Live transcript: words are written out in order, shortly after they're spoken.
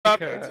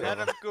Let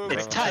him cook.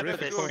 It's time for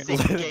this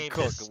sick game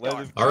to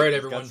start. Alright,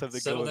 everyone,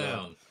 settle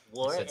down.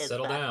 War said is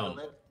settle back, down.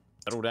 woman.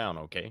 Settle down,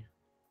 okay?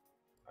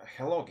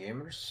 Hello,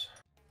 gamers.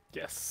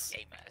 Yes.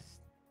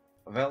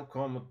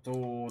 Welcome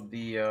to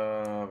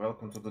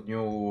the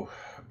new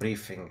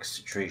briefing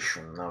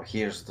situation. Now,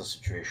 here's the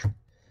situation.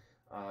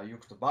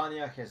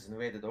 Yuktobania has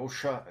invaded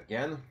Osha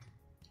again,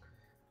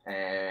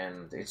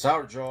 and it's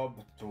our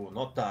job to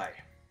not die.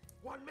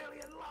 1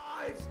 million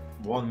lives!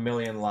 1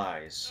 million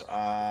lives.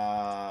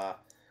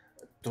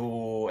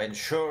 To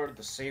ensure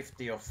the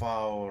safety of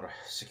our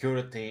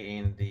security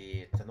in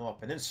the Tanoa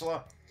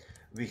Peninsula,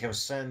 we have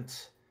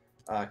sent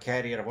a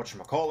carrier,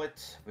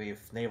 whatchamacallit,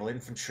 with naval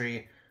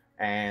infantry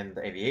and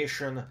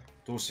aviation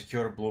to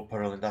secure Blue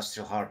Pearl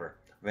Industrial Harbor,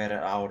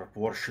 where our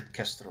warship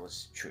Kestrel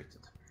is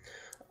situated.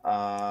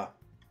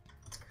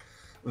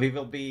 We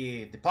will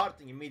be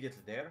departing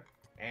immediately there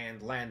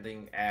and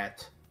landing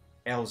at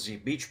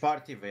LZ Beach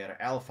Party,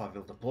 where Alpha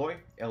will deploy,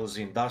 LZ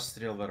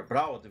Industrial, where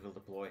Bravo will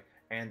deploy,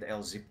 and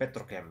LZ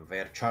Petrochem,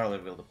 where Charlie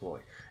will deploy.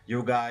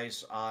 You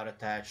guys are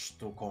attached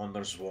to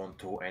Condors 1,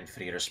 2, and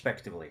 3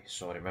 respectively,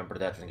 so remember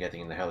that when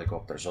getting in the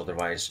helicopters,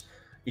 otherwise,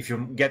 if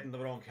you get in the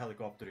wrong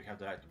helicopter, you have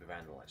the right to be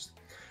vandalized.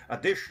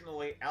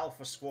 Additionally,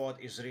 Alpha Squad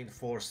is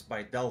reinforced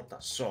by Delta,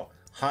 so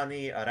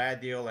Honey,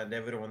 Radial, and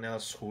everyone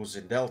else who's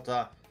in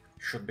Delta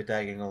should be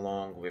tagging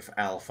along with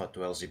Alpha to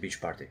LZ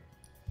Beach Party.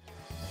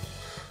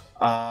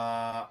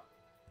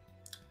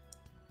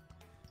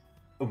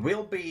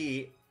 We'll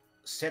be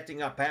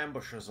setting up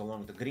ambushes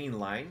along the green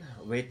line,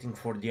 waiting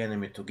for the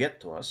enemy to get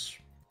to us,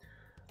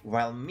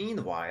 while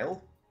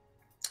meanwhile,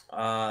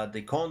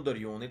 the Condor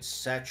units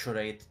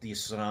saturate the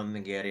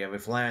surrounding area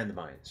with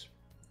landmines.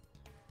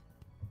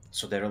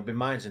 So there will be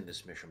mines in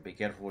this mission, be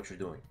careful what you're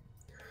doing.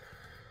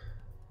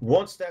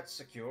 Once that's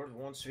secured,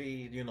 once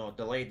we,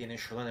 delay the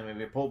initial enemy,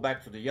 we pull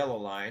back to the yellow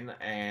line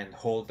and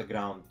hold the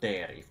ground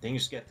there. If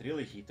things get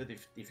really heated,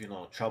 if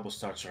trouble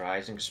starts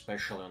rising,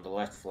 especially on the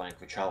left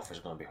flank, which Alpha is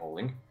going to be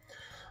holding,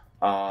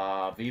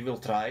 we will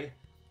try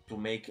to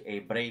make a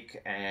break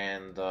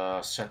and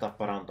set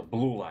up around the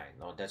blue line.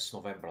 No, that's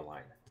November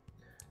line.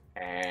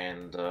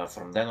 And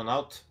from then on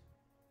out,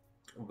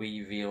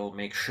 we will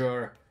make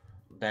sure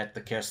that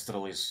the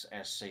Kestrel is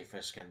as safe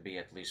as can be,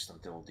 at least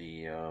until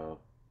the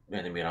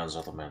enemy runs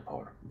out of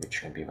manpower,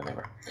 which can be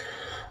whenever.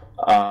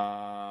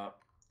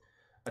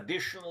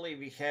 Additionally,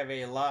 we have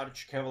a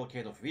large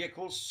cavalcade of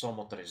vehicles, some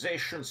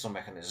motorization, some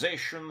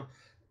mechanization.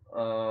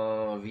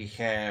 We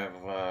have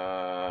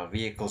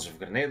vehicles with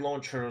grenade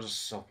launchers,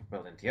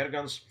 self-propelled anti-air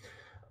guns.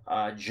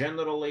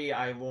 Generally,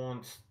 I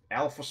want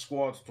Alpha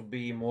Squad to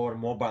be more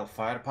mobile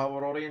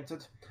firepower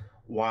oriented,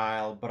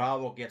 while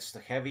Bravo gets the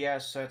heavy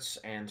assets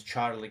and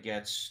Charlie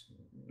gets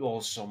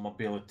also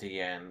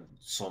mobility and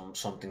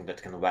something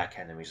that can whack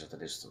enemies at a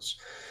distance.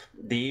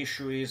 The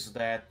issue is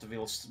that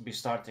we'll be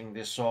starting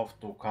this off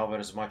to cover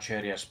as much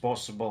area as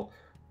possible,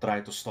 try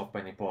to stop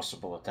any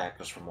possible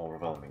attackers from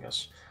overwhelming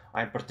us.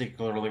 I'm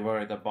particularly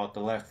worried about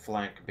the left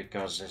flank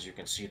because, as you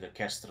can see, the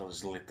Kestrel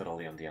is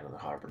literally on the end of the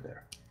harbor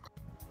there.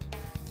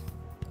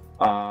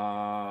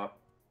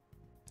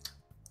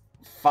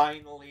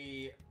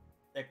 Finally,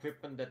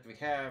 equipment that we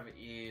have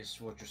is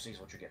what you see is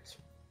what you get.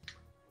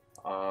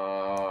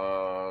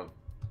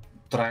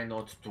 Try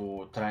not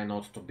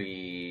to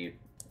be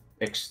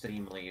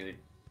extremely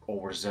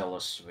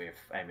overzealous with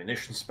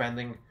ammunition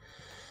spending.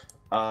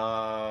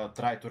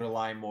 Try to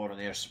rely more on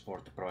air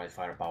support to provide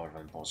firepower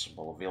when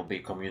possible. We'll be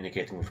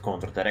communicating with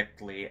Condor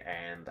directly,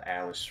 and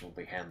Alice will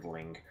be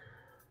handling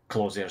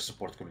close air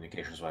support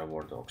communications via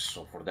war dogs.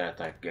 So for that,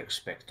 I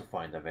expect to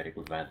find a very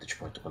good vantage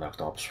point to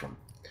conduct ops from.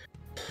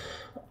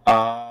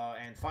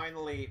 And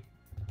finally,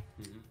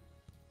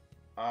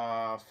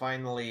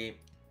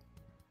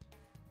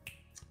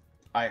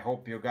 I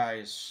hope you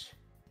guys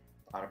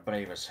are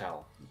brave as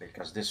hell,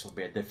 because this will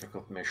be a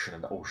difficult mission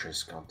and OSHA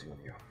is counting on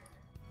you.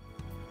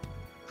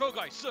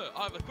 Krogai, sir,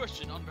 I have a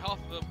question on behalf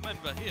of a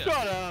member here.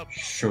 Shut up!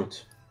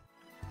 Shoot.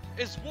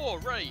 Is war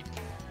rape?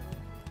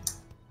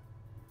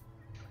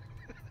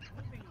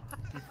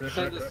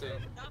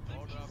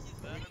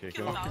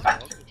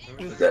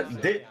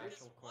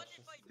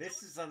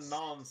 This is a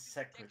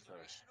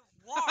non-sequitur.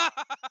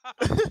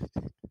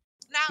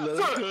 Now,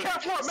 sir,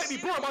 Cap War made me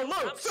blow my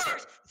load, sir!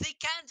 They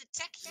can't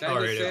detect you.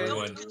 Alright,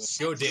 everyone,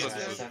 go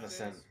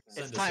dance.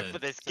 It's time for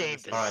this game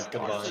to Alright,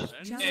 start.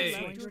 goodbye.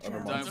 Hey,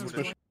 time for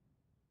the...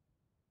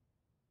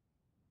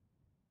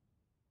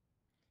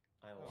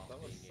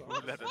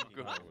 Let him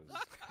go.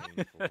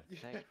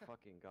 Thank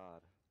fucking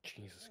God.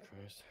 Jesus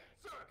Christ.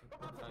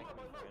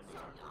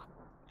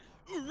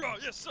 Hoorah,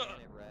 yes, sir!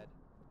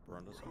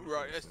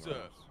 Hoorah, yes,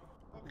 sir!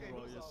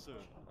 Hoorah, yes,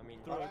 sir. I mean,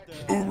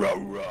 Hoorah,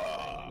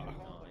 hoorah!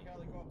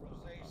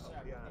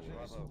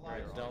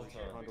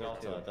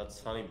 Delta,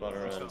 that's Honey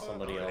Butter and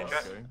somebody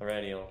else.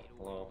 Radio,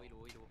 hello.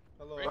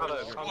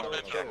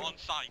 On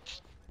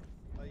site.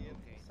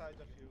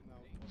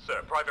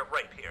 Sir, Private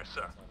Rape here,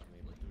 sir.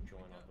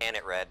 And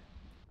it red.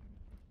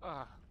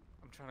 I'm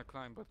trying to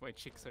climb, but my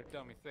cheeks are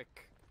dummy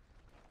thick.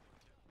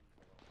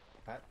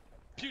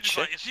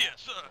 PewDiePie is here,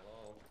 sir!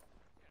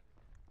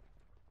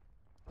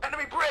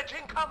 Enemy bridge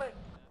incoming!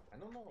 I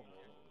don't know.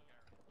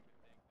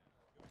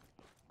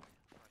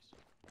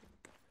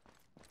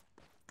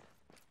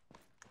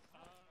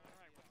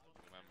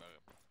 Remember,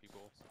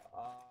 people.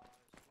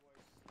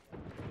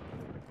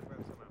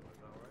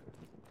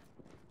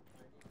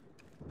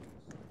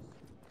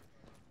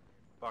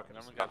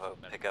 Bravo,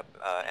 pick up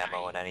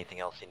ammo and anything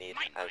else you need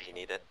as you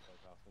need it.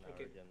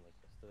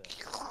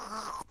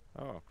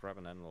 Oh, grab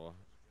an animal.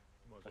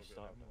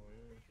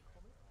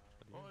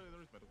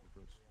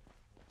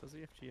 Does the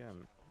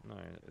FGM? No,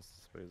 it's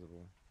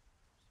disposable.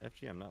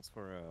 FGM, that's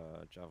for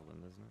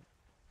javelin, isn't it?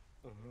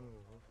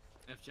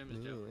 FGM is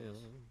javelin.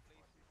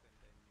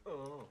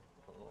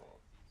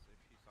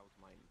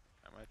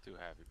 Am I too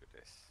heavy with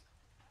this?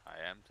 I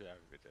am too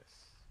heavy with this.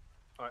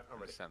 Alright, I'm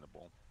ready.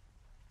 Understandable.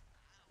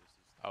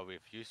 Oh, we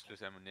have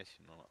useless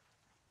ammunition or not?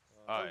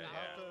 Oh, yeah.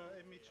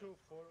 ME2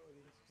 4,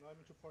 no,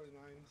 ME2 49.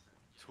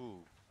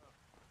 2.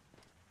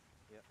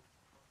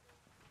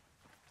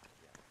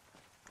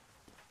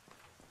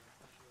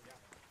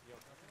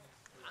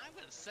 I'm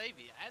gonna save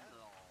the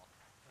animal.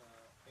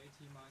 AT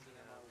mines and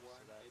MR1,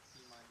 AT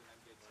mines and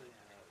MJ2.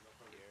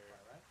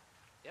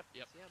 Yep.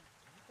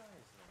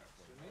 Swimming?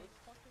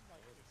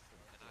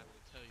 And I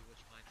will tell you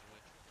which mines are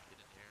which when we get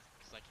in here,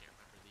 because I can't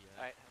remember the.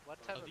 Alright, what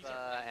type of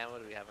ammo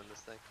do we have on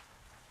this thing?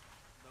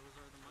 Those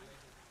are the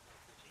mines.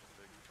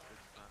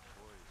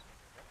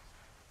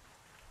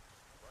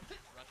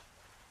 Russian.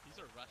 These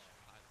are Russian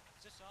pilots.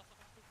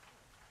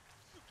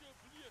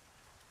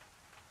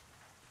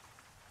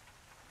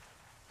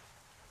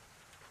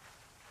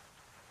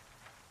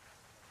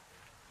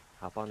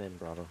 Hop on in,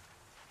 Bravo.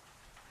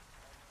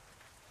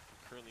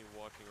 Currently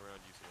walking around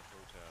using a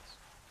HOTAS.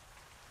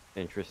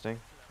 Interesting.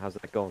 How's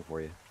that going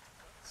for you?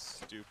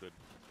 Stupid.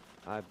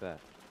 I bet.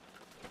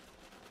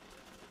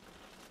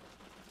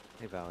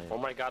 Hey, Valiant. Oh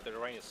my god, the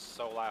rain is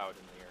so loud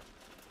in here.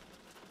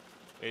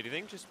 Hey, do you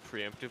think just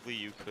preemptively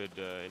you could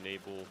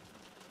enable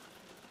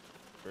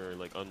or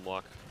like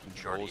unlock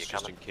Shorty, controls you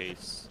just coming? in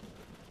case?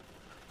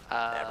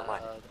 Never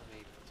mind. Let me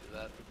do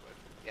that real quick.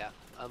 Yeah,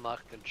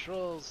 unlock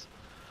controls.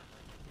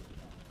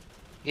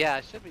 Yeah,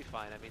 it should be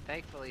fine. I mean,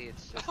 thankfully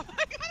it's just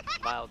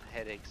mild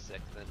headache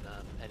sick than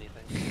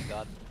anything. Thank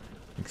God.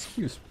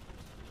 Excuse me.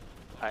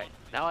 Alright,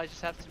 now I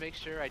just have to make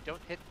sure I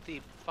don't hit the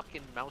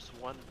fucking mouse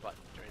 1 button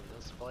during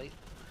this flight.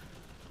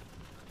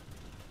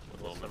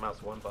 What's the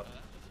mouse 1 button?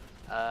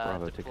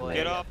 Bravo to Deploy command.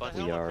 Get a off the bunch of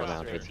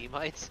helicopter. cluster AT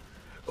mites.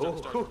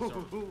 Start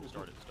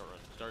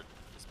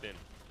speed.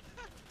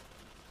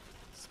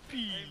 I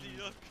am the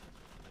Yook.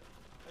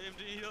 I am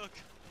the Yook.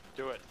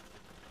 Do it.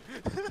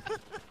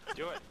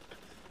 Do it.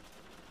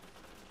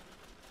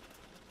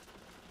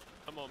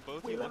 Come on,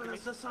 both We you live in a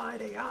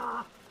society,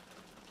 ah!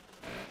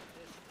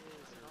 This is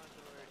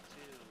Condor 2.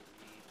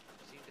 We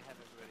seem to have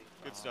everybody.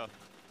 Good stuff.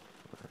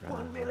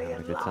 1 million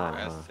Have a good time,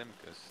 Where's huh?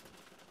 Simkus?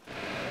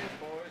 Hey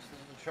boys, this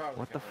is the Charlie.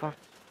 What the fuck?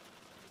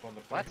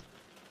 What?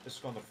 This is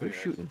Condor 3, Who's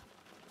right? shooting?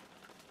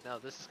 No,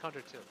 this is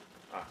Condor 2.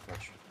 Ah,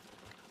 gotcha.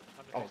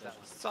 Condor Oh, 2 is that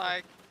one.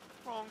 Psych.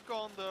 Wrong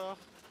Condor.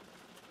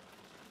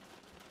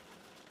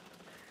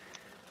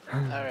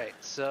 Alright,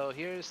 so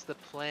here's the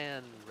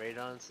plan,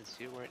 Radon, since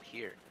you weren't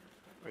here.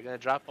 We're gonna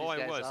drop these Oh, I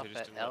guys was, off they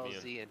just at didn't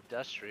let me LZ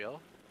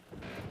Industrial.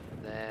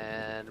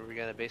 Then we're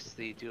gonna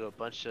basically do a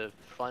bunch of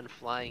fun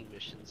flying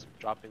missions,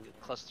 dropping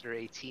cluster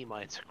AT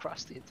mines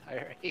across the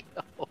entire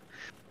AO.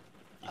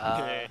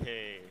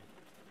 Hey.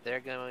 They're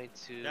going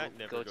to That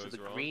never go to goes the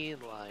wrong. green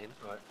line,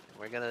 Right. and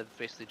we're gonna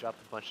basically drop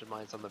a bunch of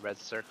mines on the red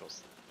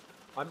circles.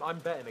 I'm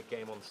betting a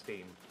game on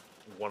Steam.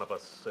 One of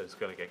us is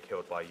going to get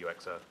killed by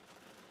UXO.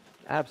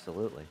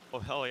 Absolutely. Oh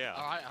hell yeah.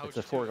 Alright, It's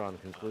a foregone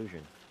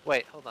conclusion.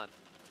 Wait, hold on.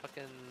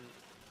 Fucking...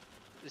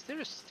 Is there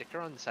a sticker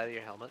on the side of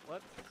your helmet?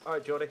 What?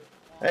 Alright, Jordy.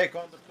 Hey,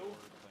 Condor 2. We'll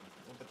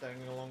be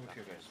tagging along with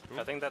you guys.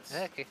 I think that's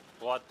Okay.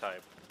 blood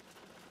type.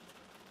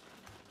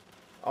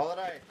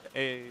 Alright.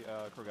 Hey,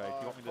 crew guy, do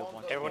you want me to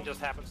launch? Everyone just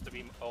happens to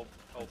be O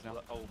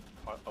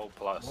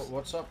plus.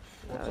 What's up?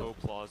 What's So up?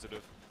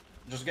 positive.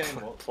 Just getting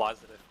low.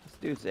 Positive. This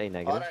dude's A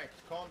negative. Alright,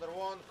 Condor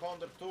 1,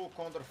 Condor 2,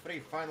 Condor 3,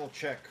 final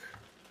check.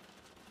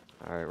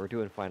 Alright, we're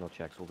doing final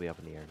checks. We'll be up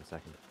in the air in a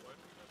second.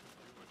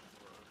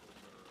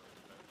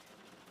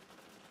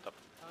 Condor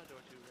 2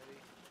 ready?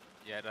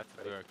 Yeah, that's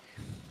work.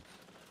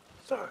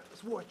 Sir,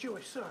 it's War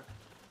Jewish, sir.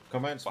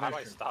 Command Well, how do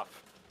I smash. stop?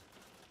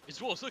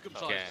 It's war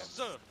circumcised, Okay.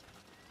 sir.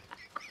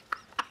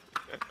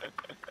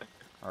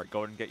 Alright, go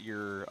ahead and get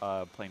your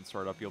plane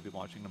started up. You'll be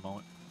launching in a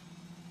moment.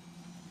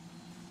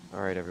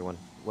 Alright, everyone.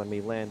 When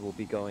we land, we'll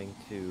be going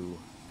to... Your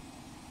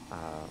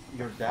what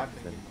the dad fuck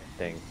is the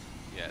thing?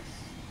 Yes.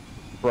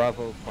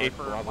 Bravo, Hey, Park,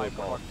 for Bravo my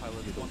Golf,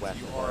 pilots, to the once west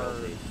you of are,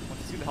 RLZ. once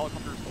you see the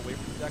helicopters away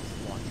from the decks,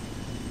 launch.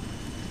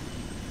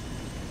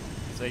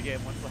 So again,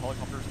 once the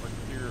helicopters are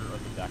clear of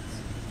the decks,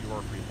 you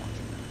are free to launch.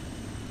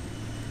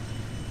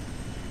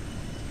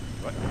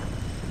 What?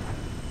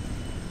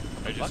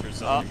 I just heard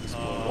something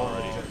explode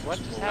already. What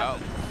just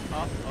happened?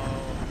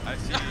 Uh-oh. I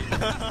see.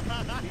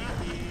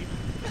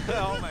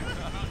 Oh my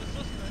god.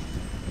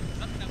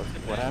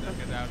 What happened?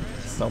 Get out of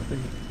here.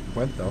 Something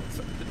went off.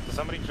 Did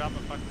somebody drop a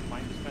fucking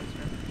mine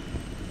dispenser?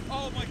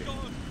 Oh my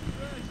god!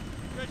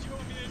 Reg, you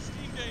owe me a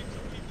Steam game.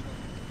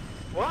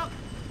 What?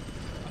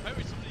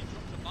 Apparently somebody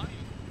dropped a mine,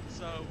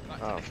 so that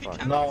Oh, technically fuck.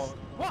 counts. No.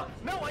 What?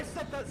 No, I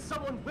said that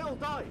someone will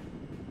die.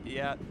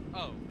 Yeah.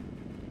 Oh.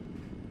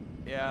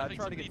 Yeah, I I think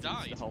try to get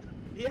somebody Zeus to died. help.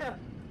 Yeah.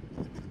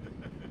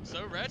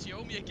 So Reg, you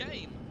owe me a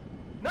game.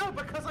 No,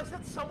 because I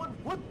said someone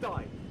would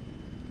die.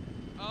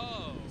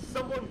 Oh.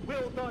 Someone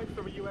will die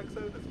from a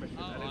UXO this mission,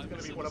 Oh, and I it's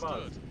going to be one of us.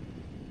 misunderstood.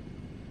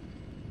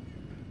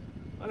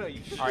 I know,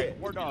 you shit. Alright,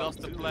 we're done. lost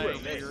the Zeus, play.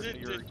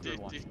 You're good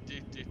to launch.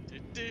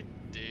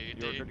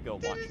 You're good to go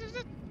launch.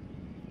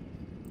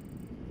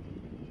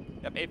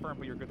 Yep,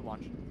 FPArma, you're good to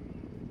launch.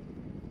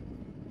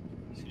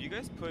 So do you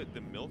guys put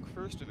the milk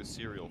first or the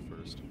cereal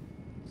first?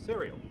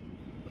 Cereal.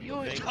 You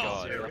always Thank put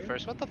God. cereal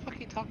first. What the fuck are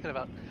you talking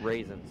about?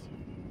 Raisins.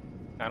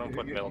 I don't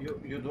put milk.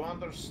 You do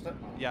understand?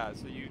 Yeah,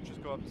 so you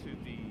just go up to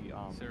the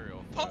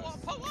Cereal.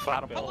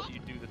 catapult, you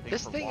do the thing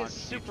This for thing launch,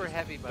 is you super just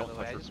heavy, by don't the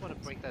way. touch I just want to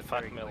rotations. break that Fuck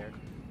very milk. clear.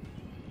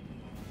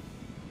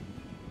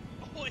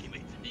 Ahoy,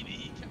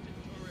 matey, Captain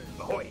Torres.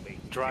 Ahoy,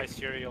 mate. Dry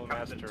cereal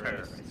Captain master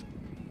Terrorist. race.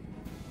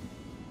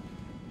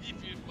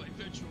 If you'd my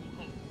virtual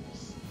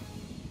homes.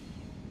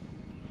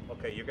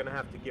 Okay, you're going to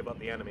have to give up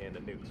the anime and the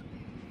nukes.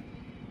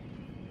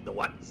 The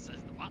what? Says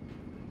the what?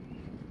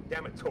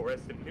 Damn it,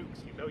 Torres, the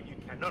nukes. You know you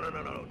can. No,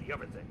 the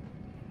other thing.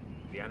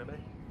 The anime?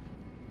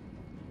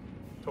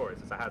 Torres,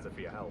 it's a hazard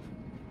for your health.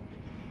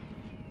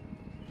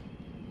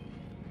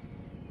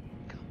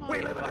 Come on, We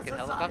you live in a fucking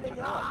society,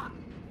 helicopter. ah!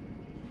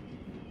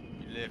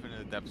 You live in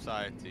a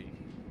depth-society.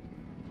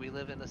 We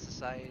live in a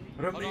society.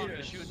 Hold on,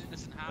 you shoot an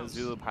innocent A house.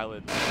 Zulu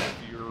pilot, if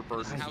your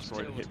bird is House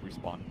destroyed, killed. hit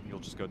respawn. You'll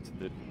just go to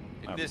the.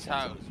 In this respawn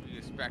house, zone. we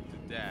expect to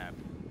dab.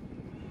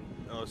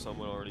 Oh,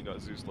 someone already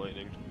got Zeus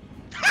lightning.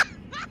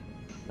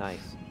 Nice.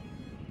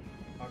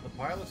 Are the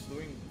pilots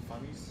doing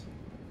funnies?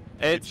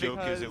 It's joke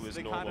is because it was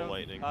they normal kind of,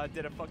 lightning.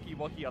 did a fucky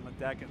wucky on the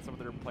deck and some of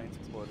their planes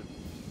exploded.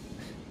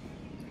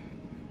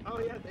 Oh,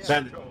 yeah, they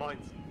Send have control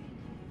mines.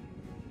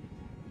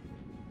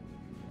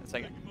 A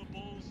second.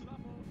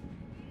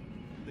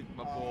 Lick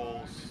my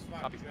balls. This is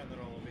not Copy.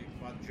 general,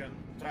 but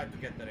try to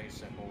get the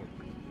race up over.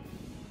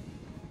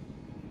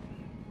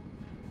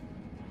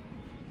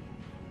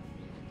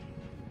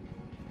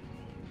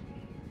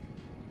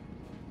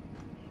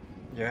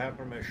 You have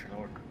permission,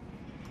 or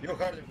you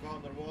heard him,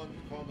 Condor 1,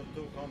 Condor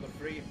 2, Condor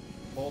 3,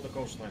 hold the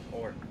coastline,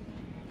 or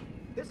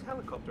This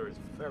helicopter is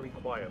very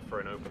quiet for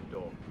an open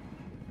door.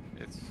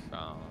 It's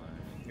fine.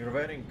 you're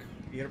wearing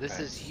ear This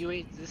pads.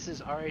 is This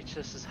is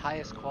RHS's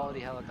highest quality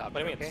helicopter. What do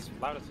you mean? Okay? It's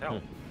loud as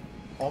hell.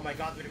 Oh my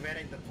god, we're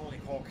wearing the Tony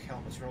Hawk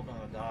helmets, we're all gonna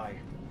die.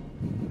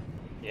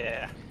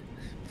 Yeah.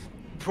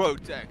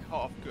 Protec,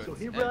 half goods. So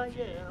here I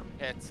am,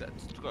 Headset,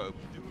 scope.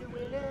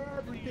 doing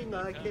everything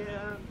I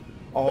can.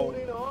 Oh,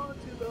 Holding on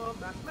to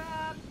the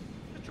map,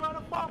 just trying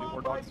to follow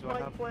more my dogs do I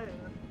flight have? plan.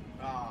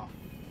 ah,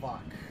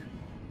 fuck.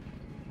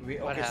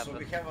 What Okay, so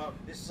we happened? have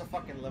this is a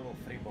fucking level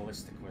 3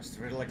 ballistic quest.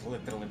 We're like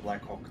literally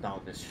Black Hawk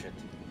down this shit.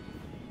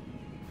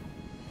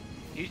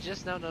 You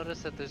just now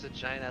noticed that there's a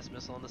giant ass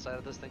missile on the side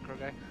of this thing, Crow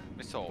Guy?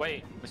 Missile.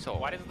 Wait, Missile.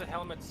 why does the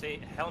helmet say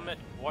helmet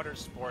water I don't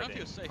sporting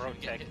feel safe if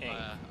you get Protec hit by Inc?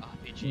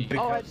 a RPG.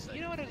 Because-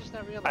 You know what I just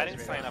now realized? I didn't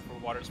right sign now? up for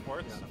water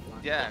sports.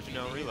 Yeah, Did you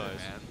not me neither, realize?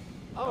 man.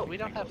 Oh, we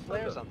don't have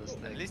flares on this At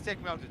thing. least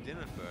take me out to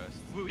dinner first.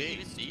 Will we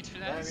even need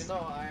for I this? mean,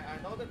 no, I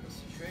know that the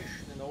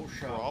situation in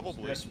OSHA was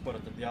Probably. desperate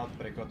at the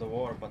outbreak of the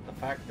war, but the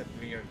fact that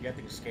we are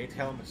getting skate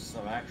helmets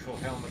instead of actual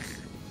helmets.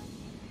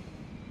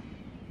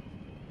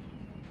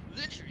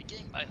 Literally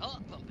getting my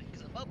heart pumping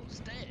because I'm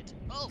almost dead.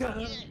 Oh Yeah.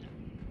 yeah.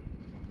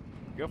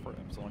 Go for it.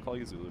 So I'll call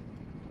you Zulu.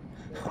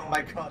 Oh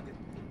my god,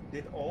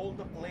 did all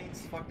the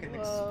planes fucking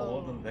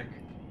explode on deck?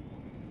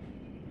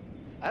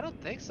 I don't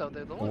think so.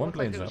 The only One one like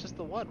plane's it was up. just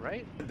the one,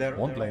 right?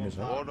 One plane is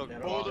up.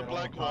 All the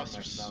Black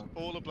Wasps. Wasps.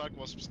 All the Black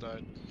Wasps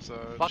died. So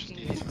Fucking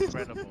just-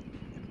 incredible.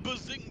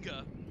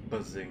 Bazinga!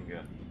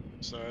 Bazinga.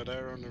 So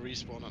they're on the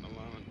respawn at the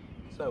moment.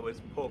 So is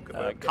pork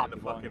about getting Copy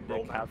the one, fucking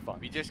Dick, rollback? have fun.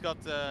 We just got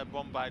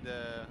bombed by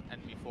the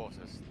enemy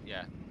forces.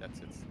 Yeah, that's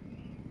it. It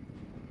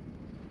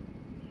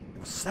was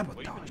What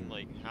sabotage. even,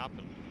 like,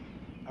 happened?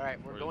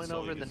 Alright, we're Or going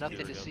slowly over the nothing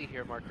to disappeared see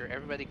here marker.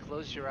 Everybody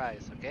close your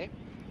eyes, okay?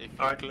 If you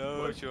Alright,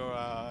 close your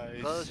eyes.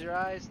 Close your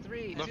eyes.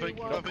 3, 2, 1, nothing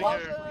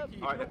close here. them!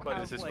 Alright, that's fine.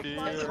 This is Like, feel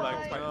flies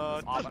like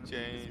away. not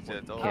change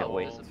at all. Can't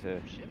wait Oh.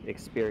 to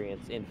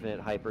experience infinite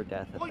hyper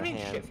death at What the do you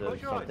mean, hands shit? Close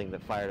of your eyes. something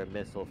that fired a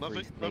missile three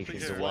Nothing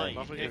nations here. away.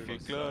 Nothing here. If you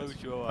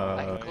close your I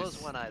eyes. can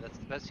close one eye. That's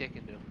the best you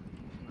can do.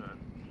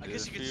 I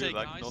guess you could feel say,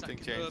 like guys, nothing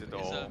that changed kebab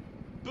at is a all.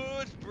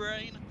 bird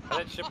brain.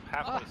 That ship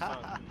halfway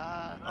sunk.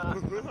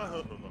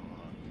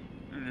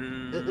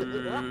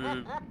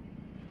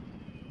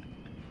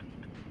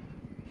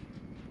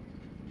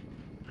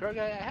 Crow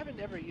Guy, I haven't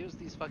ever used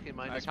these fucking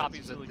mine Copy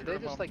dispensers. Zulu. Do you're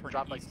they just about like to turn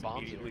drop like east bombs?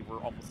 immediately. We're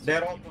almost They're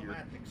certainly here.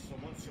 automatic, so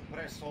once you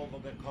press all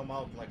of them come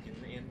out, like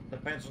in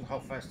depends on how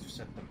fast you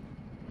set them.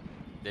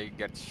 They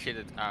get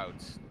shitted out.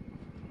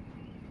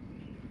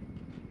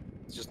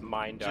 It's just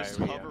mind Just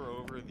diarrhea. hover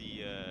over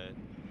the,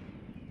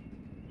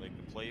 like,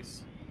 the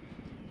place.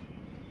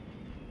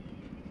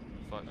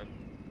 Fuck,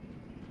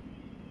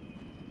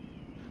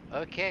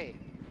 Okay,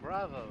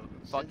 bravo.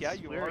 Fuck Since yeah,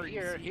 you we're are.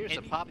 here, here's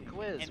a pop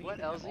quiz. What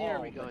LZ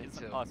are we going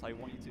to? Us. I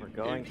want you to. We're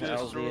going to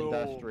LZ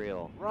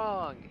Industrial.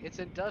 Wrong. It's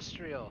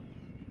industrial.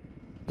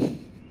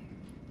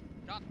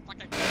 God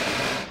fucking.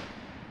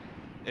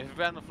 If it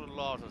ran for the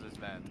laws of this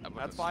land, I would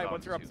That's have fine.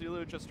 Once you're up slaughtered you.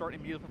 Zulu, just start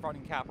immediately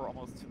providing cap. We're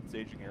almost to the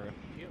staging area.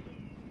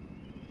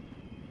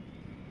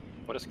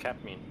 What does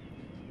cap mean?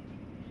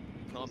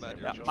 Combat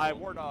Yeah, my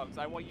war dogs,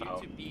 I want you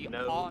to be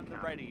no on the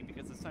cap. ready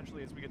because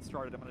essentially as we get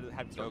started, I'm gonna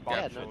have to start No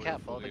Yeah, cap. no Sure,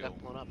 cap. for All they got real.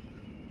 blown up.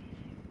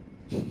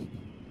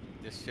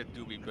 This shit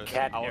do be good.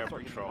 Cat I'll air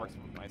start using patrol.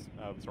 marksman with my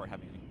start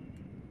having any.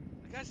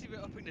 I can see we're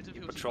upping the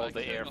difficulty patrol by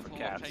the killing air off for all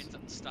cats. the planes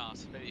at the start.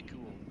 Very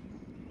cool.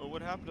 Well,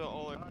 what happened to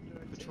all our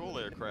patrol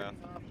aircraft?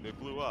 They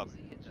blew up.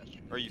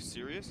 Are you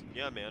serious?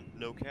 Yeah, man.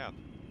 No cap.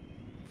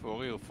 For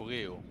real, for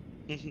real.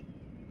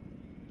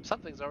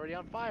 Something's already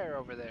on fire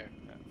over there.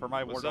 Yeah, for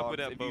my war What's up with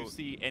dogs, that if you boat?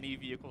 see any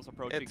vehicles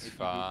approaching, It's if you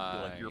feel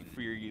like you're fine.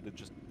 free to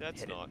just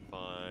That's hit not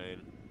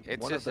fine.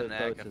 It's One just of an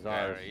those air boats is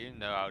ours. carrier. You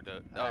know how the.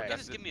 Alright.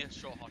 that's Just the, give me a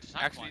short heart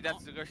attack. actually, why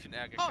that's not? the Russian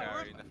air Oh, I carrier.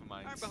 remember, Never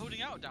mind. I remember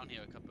holding out down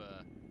here a couple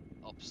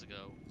ops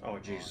ago. Oh,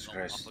 Jesus not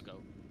Christ. off ago.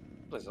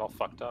 This is all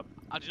fucked up.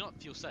 I do not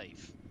feel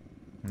safe.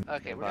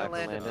 Okay, we're Bye gonna for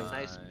land in a landing.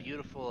 nice,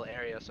 beautiful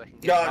area so I can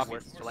Yeah, get it's- where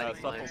stuff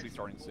landing will be lines.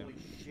 starting soon. Holy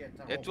shit,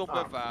 I'm It will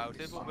all buff out.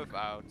 It will fucked.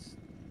 buff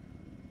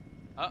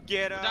out.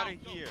 Get we're out down. of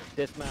here!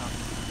 Dismount.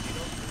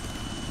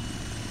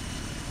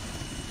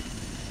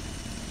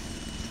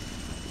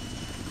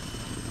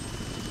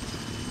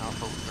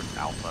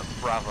 Alpha,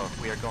 Bravo.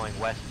 We are going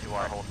west to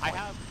our hold I point.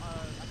 have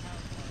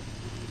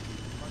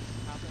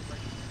capital right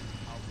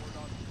now. War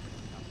dogs.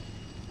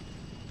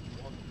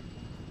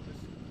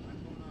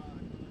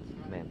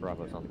 Man,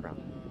 Bravo's on the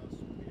ground.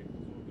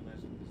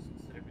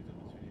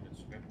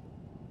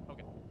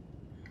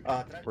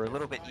 Okay. We're a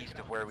little bit east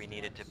of where we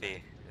needed to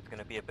be. It's going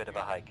to be a bit of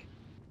a hike.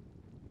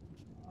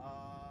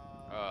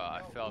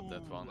 I felt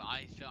that one. Ooh,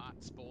 I feel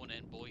that spawn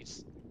in,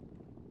 boys.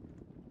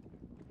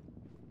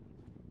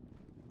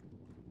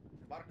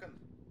 Barkan,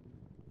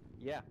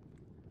 Yeah.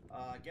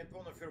 get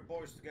one of your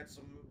boys to get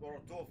some, or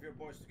two of your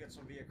boys to get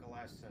some vehicle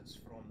assets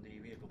from the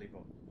vehicle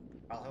depot.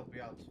 I'll help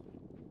you out.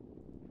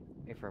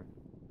 Affirm.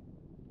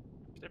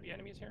 Should there be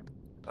enemies here?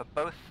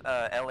 Both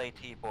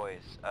LAT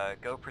boys,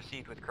 go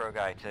proceed with Crow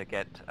Guy to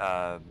get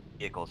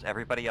vehicles.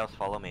 Everybody else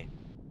follow me.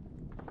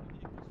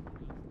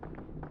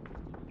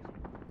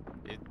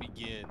 It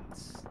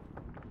begins.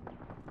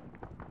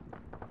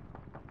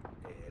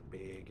 It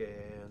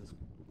begins.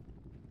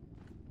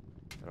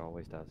 It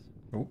always does.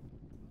 Oh.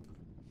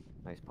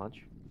 Nice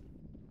punch.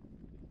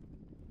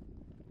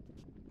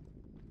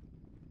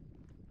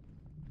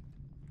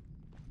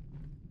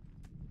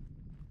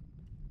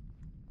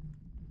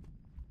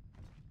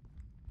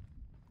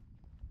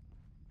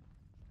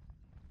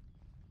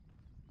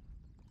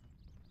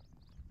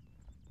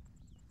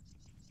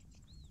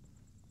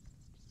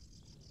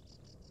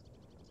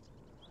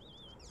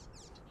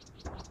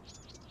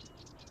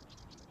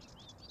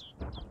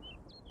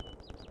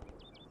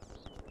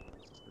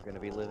 We're gonna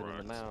be living in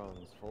the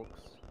mounds, folks.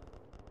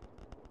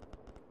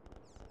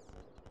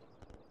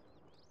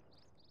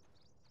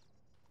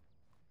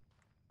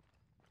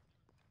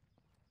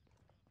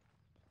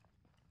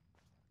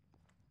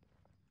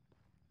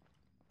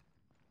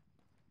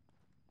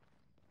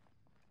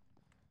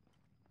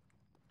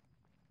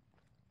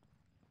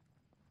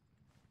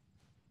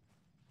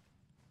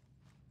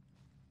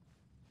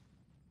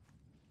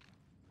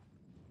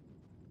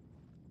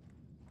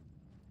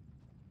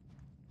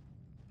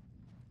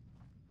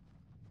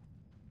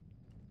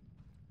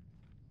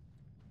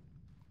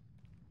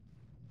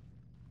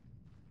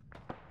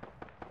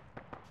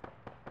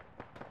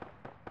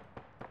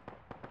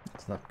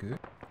 It's not good.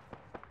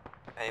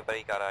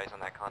 Anybody got eyes on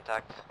that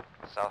contact?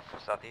 South,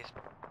 southeast?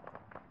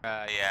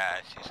 Yeah,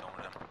 I see some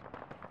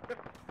of them.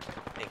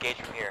 Engage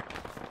from here.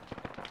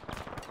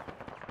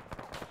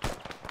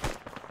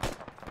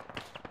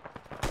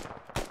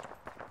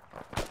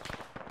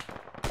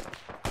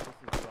 This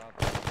is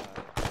Bravo.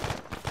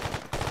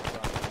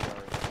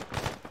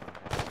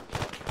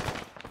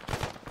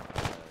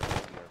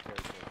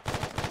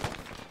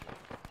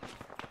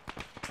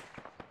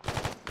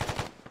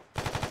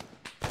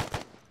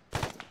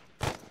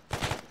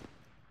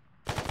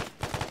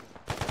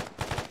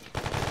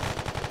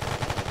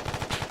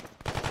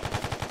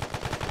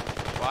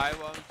 Why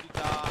won't you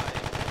die?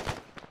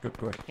 Good,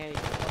 go ahead. Can't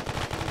even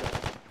fucking shoot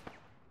us.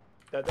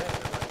 They're there,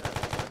 they're right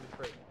there.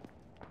 93.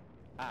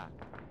 Ah.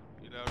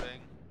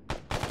 Reloading.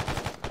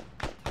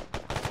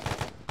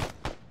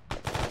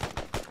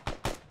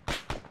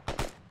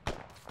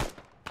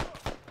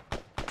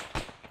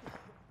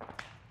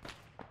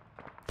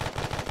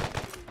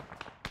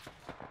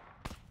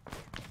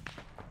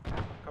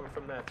 Coming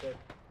from there too.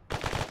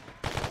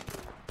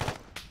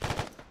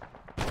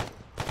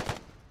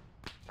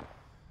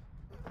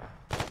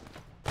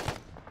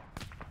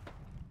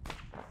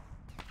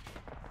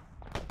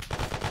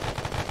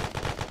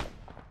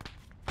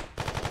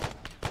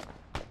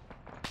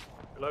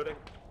 Reloading.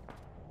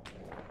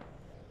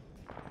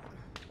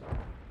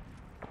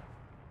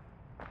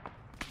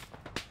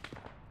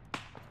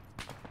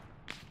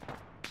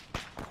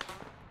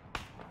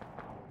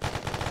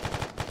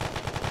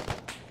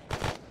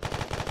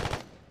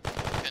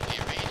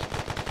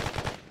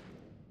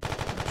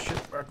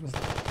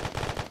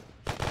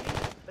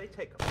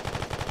 take them.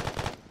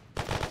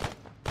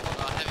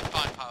 Heavy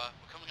firepower.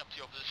 We're coming up to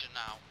your position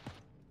now.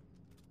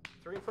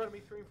 3 in front of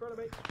me, 3 in front of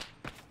me.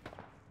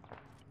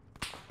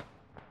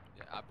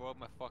 Yeah, I broke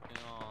my fucking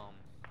arm.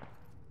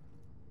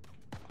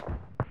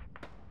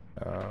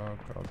 Oh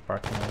god,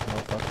 parking has no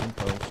fucking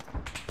post.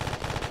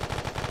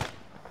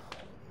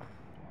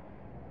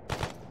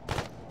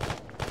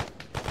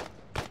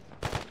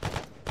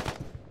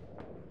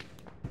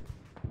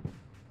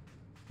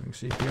 Doing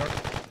CPR.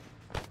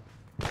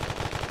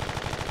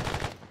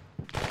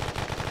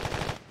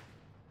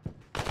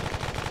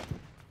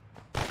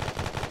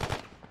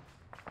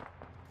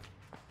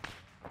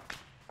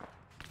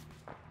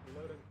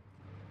 Reloading.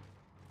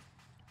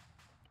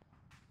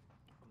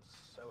 I'm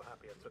so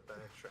happy I took that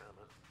extra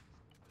ammo.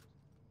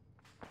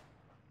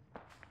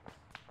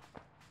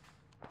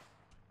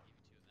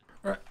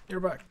 Alright, you're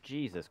back.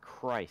 Jesus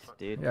Christ,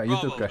 dude. Yeah, you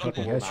took a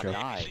fucking headshot.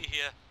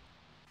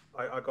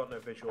 I got no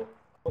visual.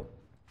 Oh,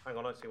 hang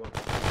on, I see one.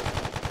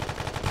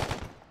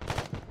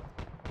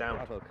 Down.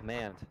 Bravo,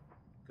 command.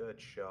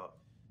 Good shot.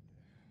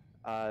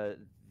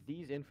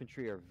 These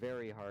infantry are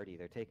very hardy.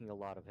 They're taking a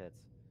lot of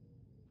hits.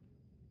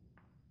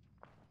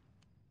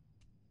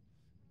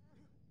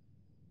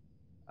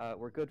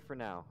 We're good for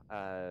now.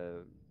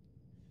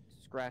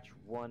 Scratch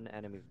one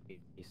enemy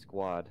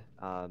squad.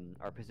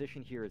 Our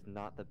position here is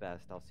not the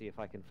best. I'll see if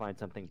I can find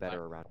something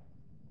better around.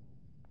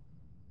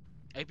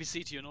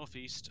 APC to your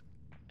northeast.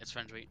 It's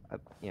friendly.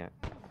 Yeah.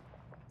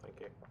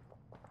 Thank you.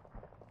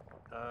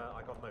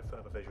 I got no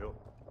further visual.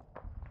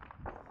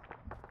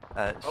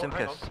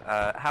 Simkus,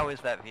 how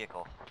is that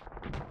vehicle?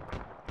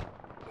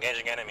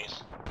 Engaging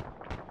enemies.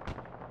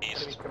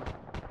 East.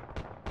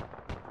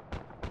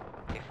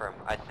 Firm.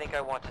 I think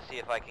I want to see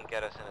if I can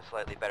get us in a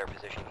slightly better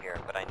position here,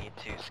 but I need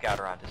to scout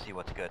around to see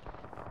what's good.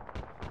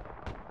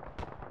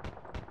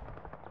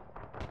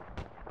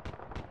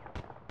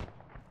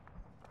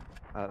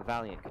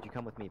 Valiant, could you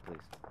come with me,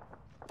 please?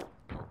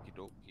 Okie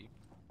dokie.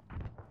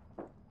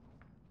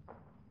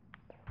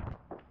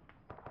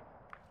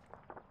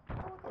 Oh, I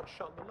got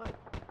shot in the leg.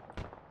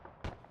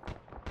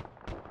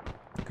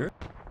 Good?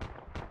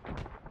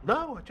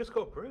 No, I just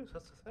got a bruise,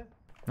 that's the thing.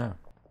 No.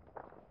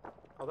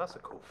 Oh, that's a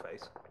cool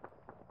face.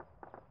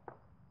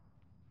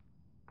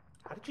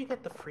 How did you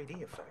get the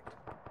 3D effect?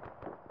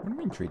 What do you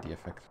mean 3D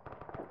effect?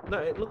 No,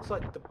 it looks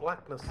like the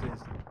blackness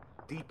is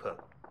deeper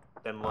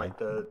than like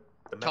the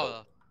metal.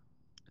 Color.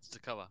 It's the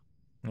color.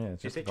 Yeah,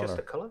 it's just Is it color. just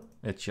a color?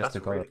 It's just That's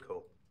a color. really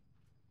cool.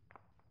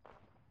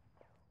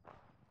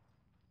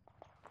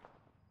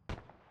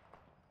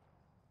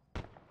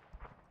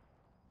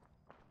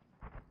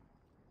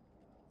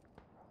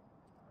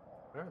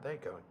 Where are they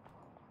going?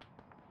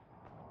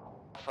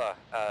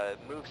 Alpha,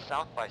 move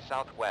south by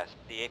southwest,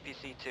 the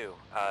APC-2.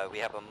 We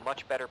have a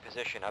much better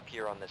position up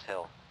here on this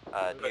hill,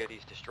 near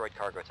these destroyed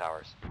cargo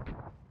towers.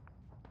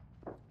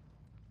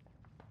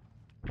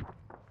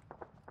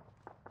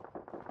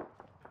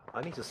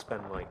 I need to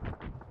spend like...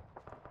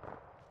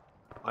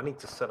 I need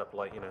to set up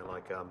like, you know,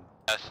 like There's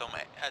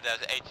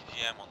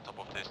ATGM on top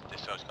of this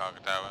discharge cargo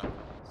tower.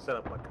 set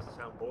up like a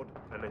soundboard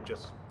and then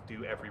just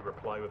do every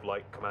reply with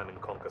like command and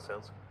conquer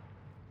sounds.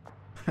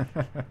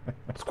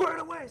 Squared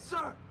away,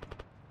 sir!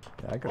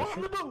 Yeah, I got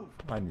On the move!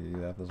 I need to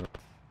do that as well.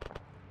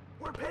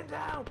 We're pinned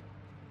down!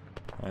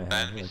 I have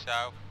Enemy like,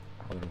 south.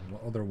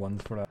 other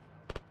ones for that.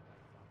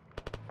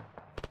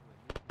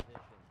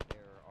 There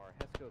are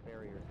HESCO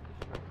barriers and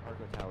destroyed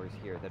cargo towers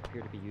here that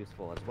appear to be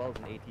useful, as well as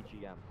an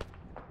ATGM.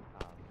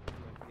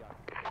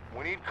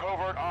 We need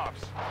covert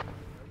ops.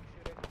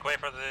 Wait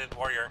for the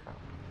warrior.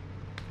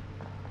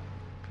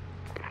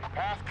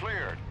 Path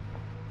cleared.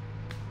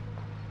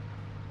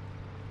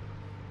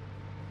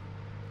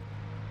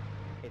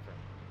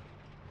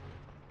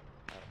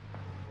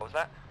 What was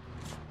that?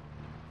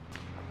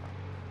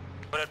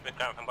 Put it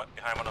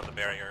behind one of the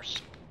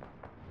barriers.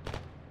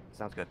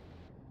 Sounds good.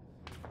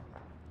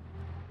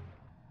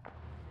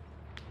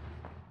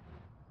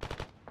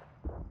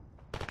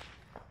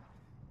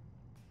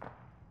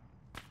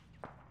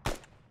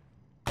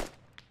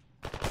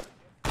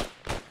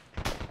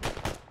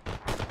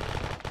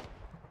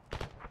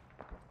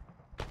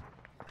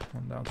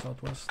 One down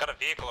southwest. Got a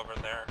vehicle over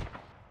there.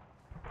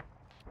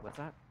 What's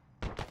that?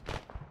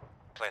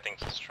 I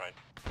think it's destroyed.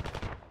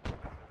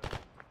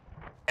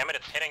 Damn it,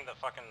 it's hitting the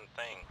fucking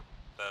thing.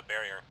 The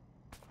barrier.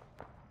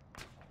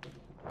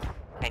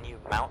 Can you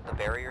mount the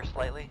barrier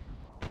slightly?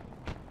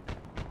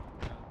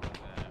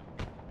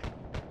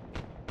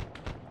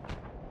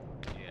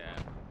 Yeah.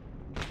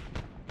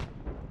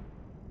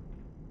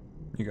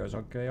 You guys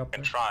okay up there?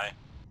 Can try.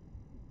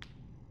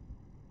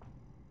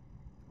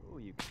 Oh,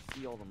 you can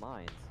see all the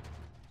mines.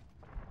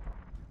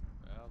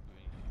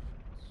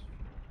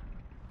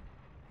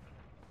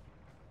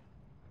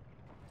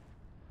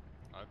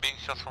 Well, being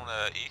shot from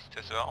the east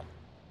as well.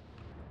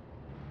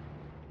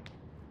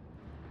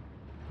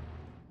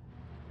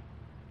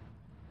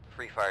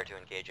 Free fire to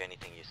engage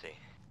anything you see.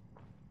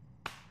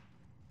 There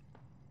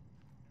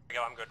we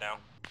go, I'm good now.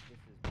 This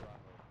is Bravo.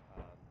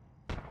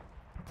 It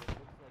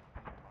looks like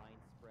the mine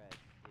spread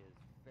is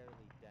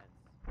fairly dense.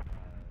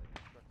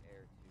 Construct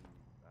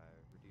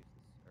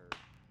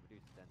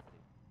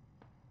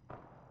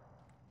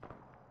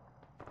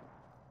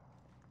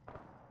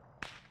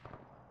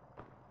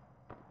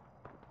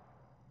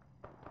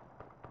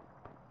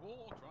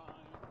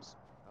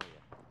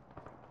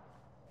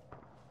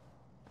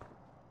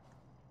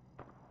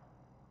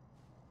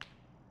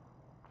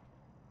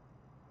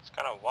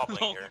kind of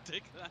wobbling Long here.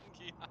 dick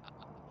Lanky.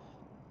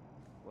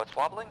 What's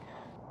wobbling?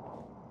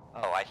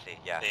 Oh, I see,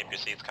 yeah. The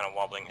APC is kind of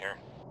wobbling here.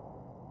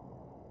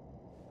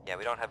 Yeah,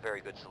 we don't have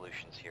very good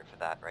solutions here for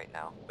that right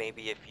now.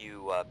 Maybe if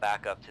you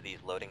back up to these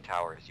loading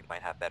towers, you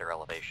might have better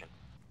elevation.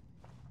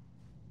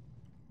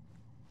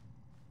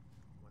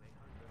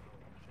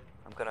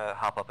 I'm gonna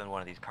hop up in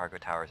one of these cargo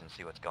towers and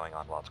see what's going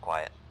on while it's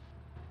quiet.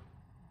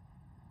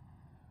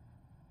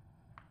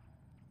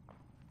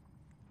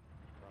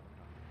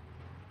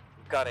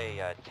 We've got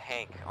a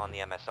tank on the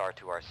MSR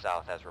to our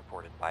south as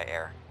reported by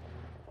air.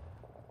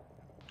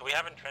 Do we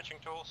have entrenching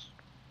tools?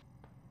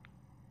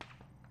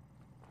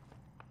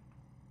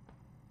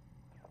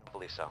 I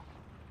believe so.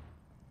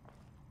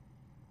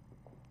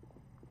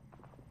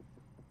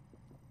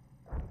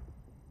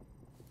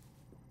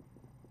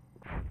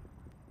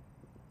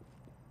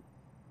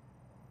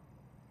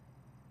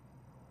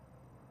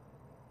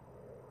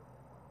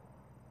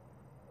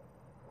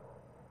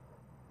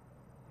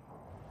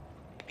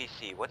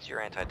 APC, what's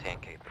your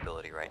anti-tank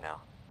capability right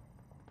now?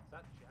 Is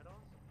that Jeddar's?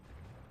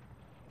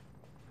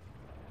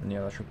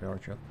 Yeah, that should be our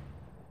jet.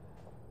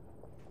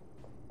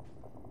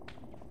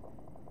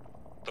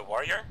 The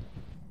warrior?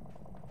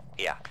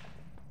 Yeah.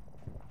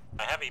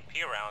 I have EP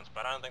rounds,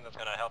 but I don't think that's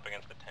gonna help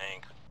against the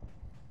tank.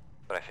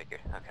 But I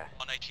figured, okay.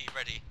 180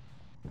 ready.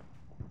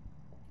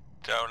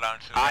 Tow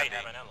launcher I ready.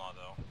 have an NLAW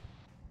though.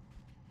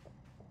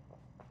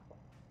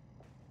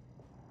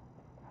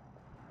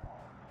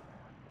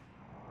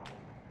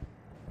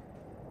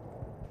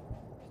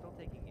 Still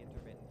taking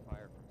intermittent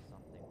fire from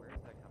something. Where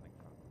is that coming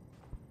from?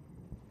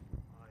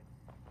 I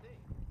think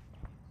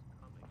it's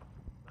coming from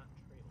that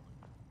tree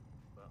line.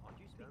 But Could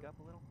you speak up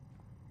a little?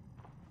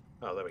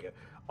 Oh, there we go.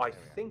 I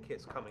think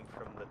it's coming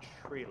from the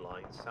tree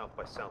line south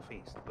by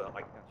southeast, but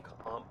I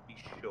can't be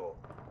sure.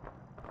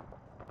 I'm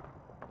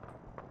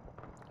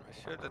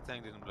sure that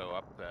thing didn't blow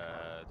up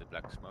the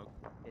black smoke.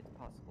 It's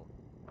possible.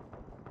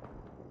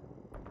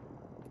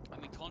 I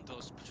mean,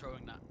 Condor's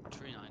patrolling that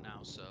tree line now,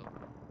 so.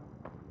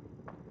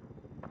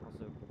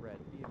 Also, Red,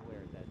 be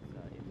aware that if you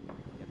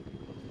get too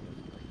close to us,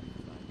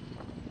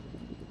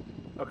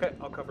 you're Okay,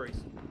 I'll cover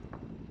east.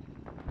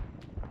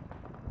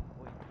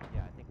 well,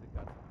 yeah, I think we've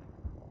got something.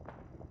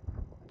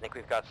 I think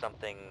we've got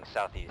something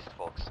southeast,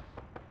 folks.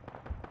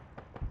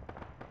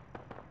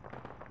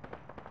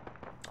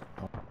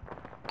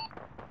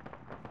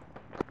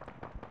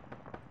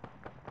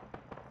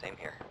 Same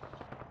here.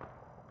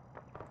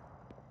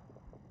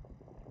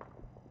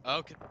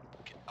 Okay.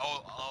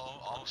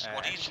 Oh,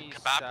 squaddies, enemies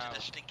kebab to south.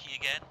 the stinky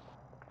again.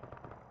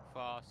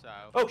 Far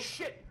south. Oh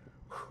shit!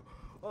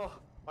 Oh,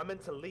 I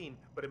meant to lean,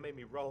 but it made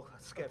me roll.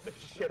 That scared the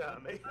shit out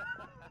of me.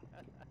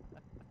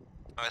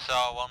 I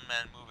saw one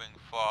man moving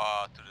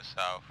far to the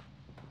south.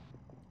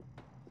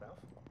 South?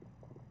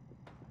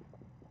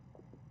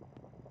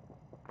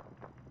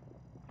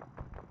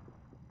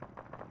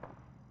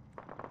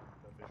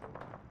 No visual.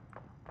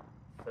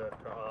 Third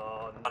car.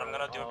 Oh, no. I'm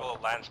gonna do a little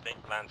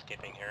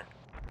landscaping here.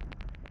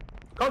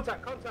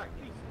 Contact! Contact!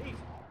 East! East!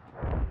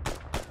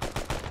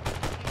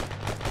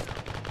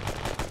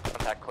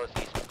 Contact close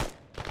east.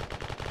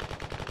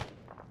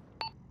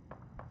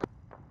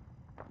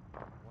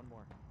 One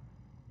more.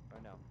 Oh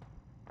no.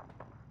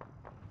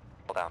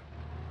 Hold down.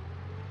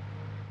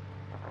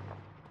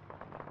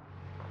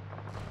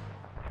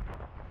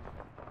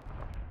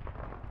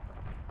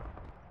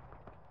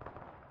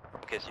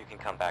 Because you can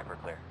come back, we're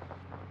clear.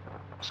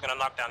 I'm just gonna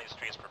knock down these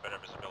trees for better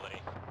visibility.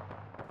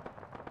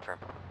 Confirm.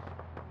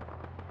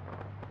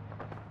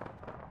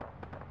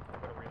 I'm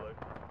gonna reload.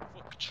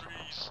 Fuck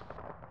trees.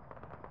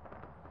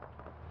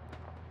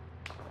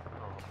 Oh,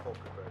 poor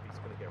Bird, he's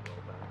gonna get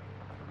rolled down.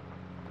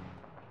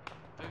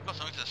 We've got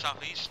something to the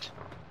southeast.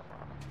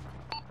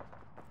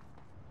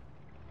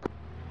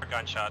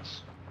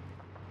 Gunshots.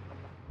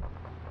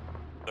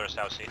 They're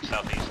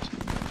southeast.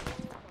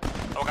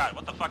 Oh god,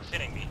 what the fuck's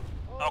hitting me?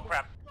 Oh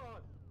crap.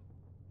 God.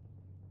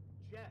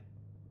 Jet.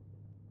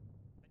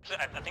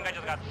 I think I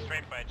just got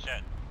straight by a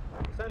jet.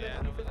 Is that Yeah,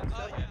 an no, F-57?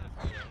 oh yeah.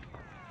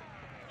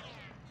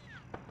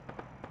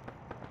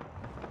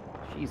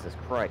 Jesus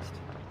Christ.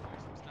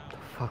 The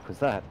fuck was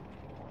that?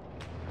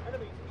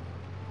 Enemies.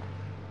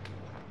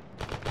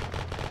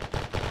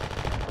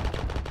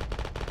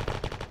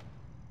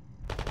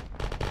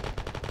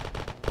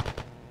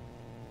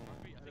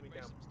 I think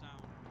Raysom's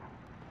down.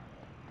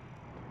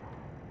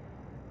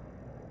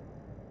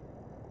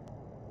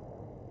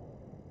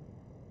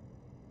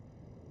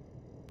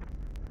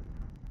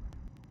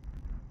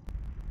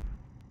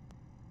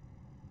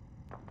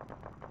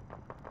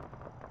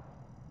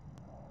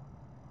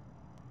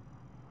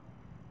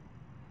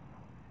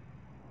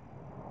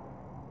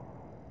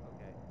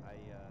 Okay,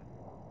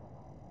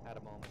 I had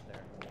a moment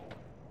there.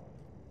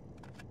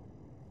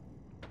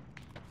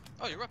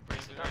 Oh, you're up,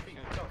 Raysom.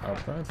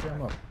 Apparently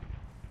I'm up.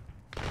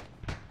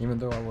 Even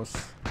though I was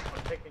I'm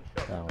taking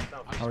shots down.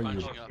 myself. How are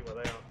you? See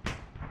where they are.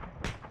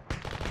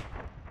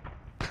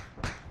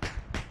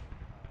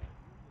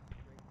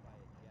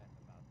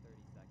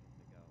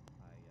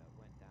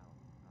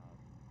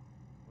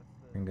 What's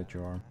the Can get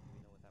your arm. Do we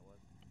know what that was?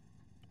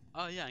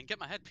 Oh yeah, and get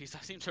my headpiece. I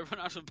seem to run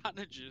out of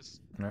bandages.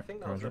 Yeah, I think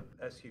that was roger.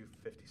 a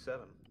SU-57.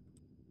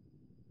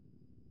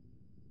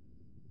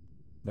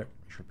 There,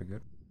 should be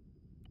good.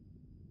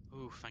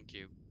 Ooh, thank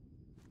you.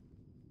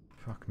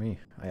 Fuck me.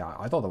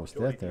 I thought I was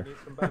Jordy, dead do you there.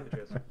 need some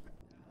bandages?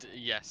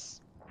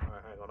 Yes.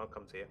 Alright, hang on, I'll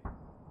come to you.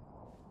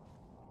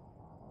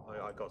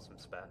 I got some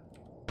spare.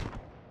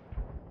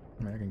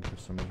 I mean, I can give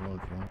some as well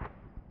if you want.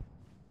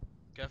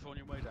 Careful on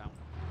your way down.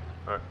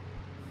 Alright.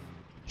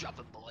 Drop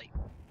him, boy.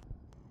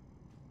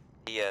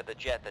 The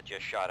jet that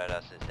just shot at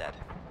us is dead.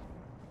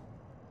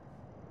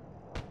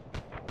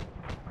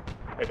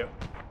 Hey, go.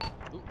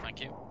 Ooh,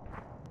 thank you.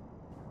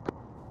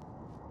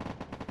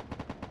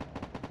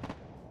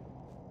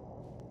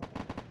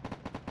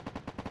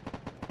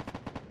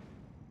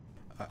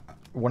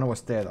 When I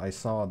was dead, I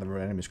saw there were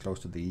enemies close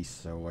to the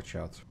east, so watch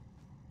out.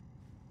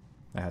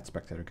 I had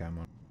spectator cam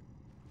on.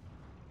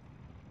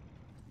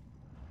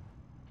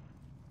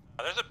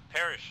 There's a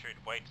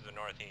parachute way to the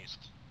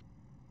northeast.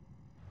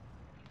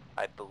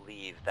 I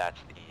believe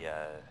that's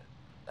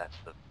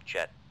the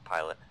jet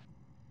pilot.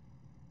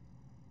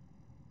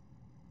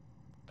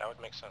 That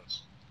would make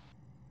sense.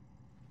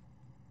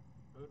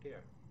 Oh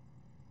dear.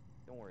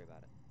 Don't worry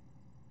about it.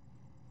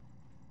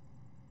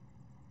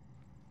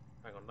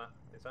 Hang on,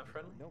 is that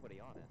friendly? Nobody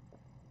on it.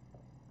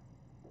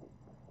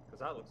 Because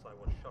that looks like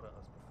one shot at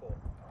us before.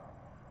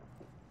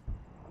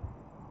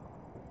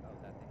 Oh,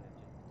 that thing that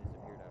just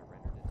disappeared out of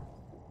render distance.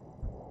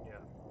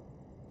 Yeah.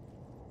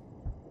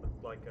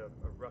 Looked like a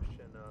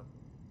Russian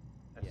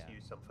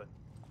SU something.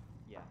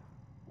 Yeah.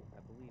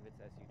 I believe it's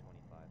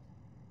SU-25s.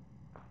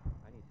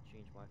 I need to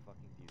change my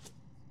fucking view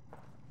distance.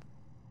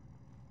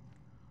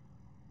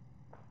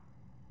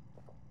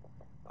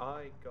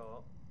 I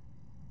got...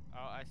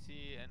 Oh, I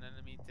see an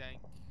enemy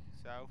tank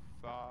south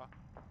far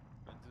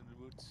into the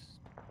woods.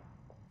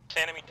 It's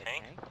an enemy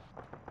tank?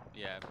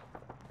 Yeah.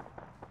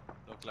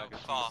 Look like a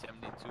far?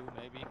 T-72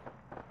 maybe.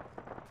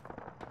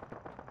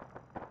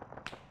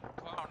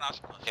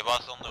 He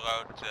was on the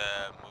road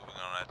moving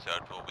on it, so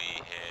it will be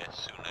here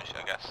soonish,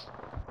 I guess.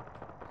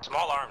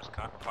 Small arms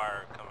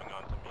fire coming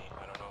onto me.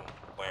 I don't know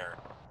where.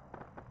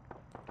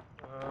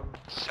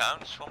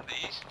 Sounds from the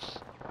east.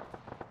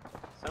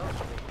 Sounds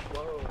from the...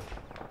 Whoa.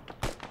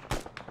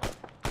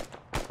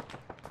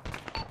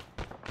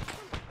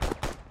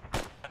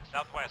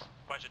 Southwest,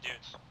 bunch of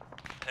dudes.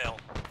 Hill.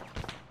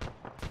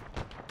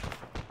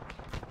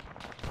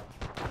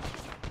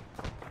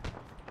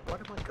 Why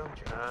did my gun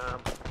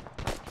jam?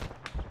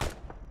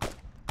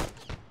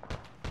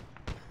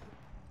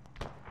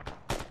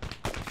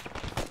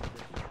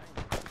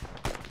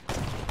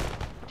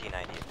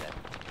 D90 is dead.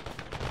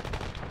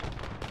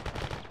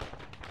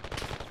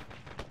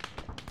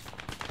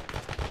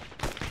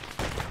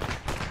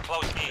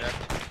 Close east.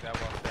 That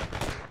was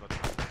definitely, but to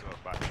a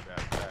back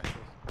there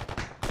crashes.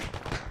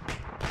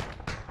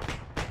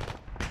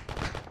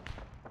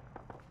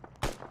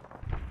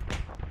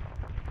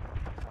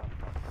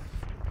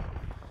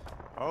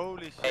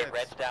 Holy shit. Hey,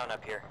 red's down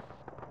up here.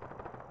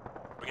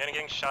 We're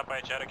getting shot by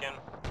a jet again.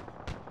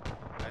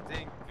 I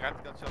think Red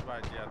got shot by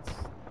a jet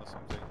or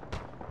something.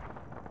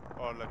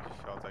 Or lucky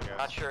shot, I guess.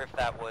 Not sure if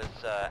that was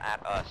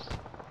at us.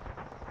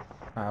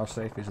 How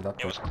safe is it up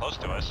It was close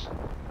to us.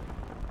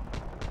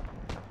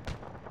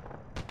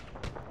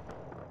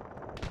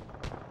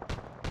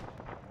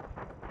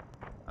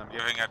 I'm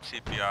giving up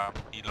CPR.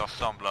 He lost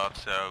some blood,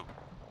 so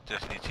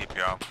just need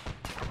CPR.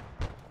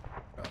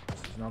 Oh,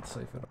 this is not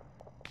safe at all.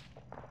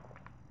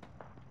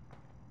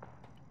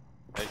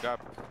 Wake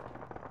up.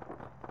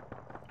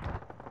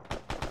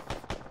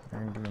 I'm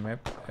gonna give him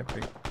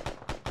epic.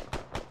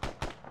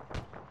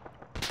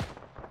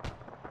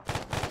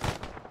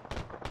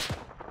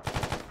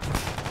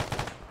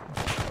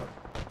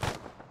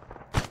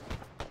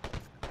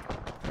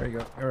 There you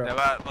go. You're There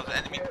up. was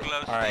enemy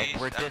close to Alright, the east.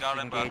 we're I got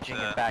him, but, disengaging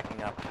and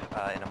backing up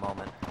in a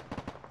moment.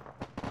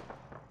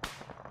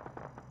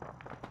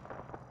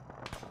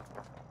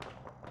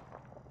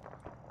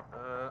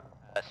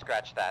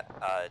 Scratch that.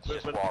 It's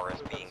just Walrus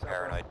being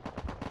paranoid.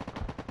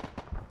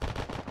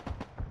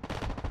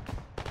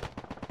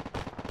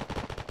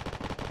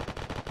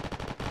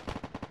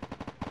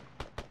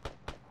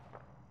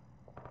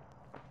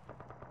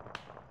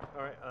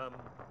 Alright,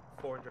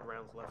 400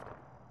 rounds left.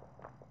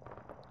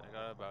 I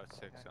got about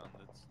 600.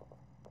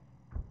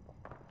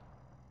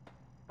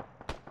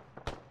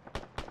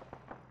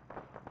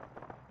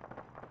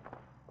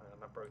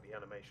 And I broke the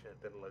animation,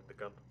 it didn't load the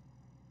gun.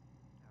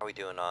 How are we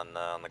doing on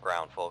the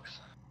ground, folks?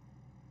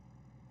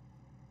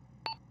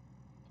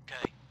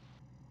 Okay.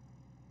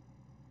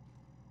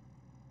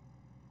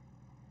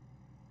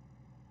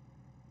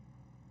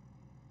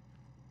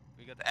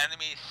 We got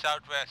enemy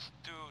southwest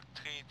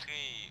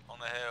 233 on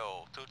the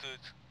hill.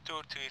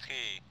 233.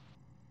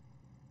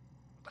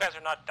 You guys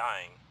are not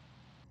dying.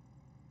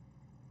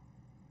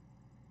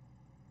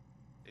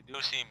 They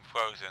do seem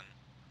frozen.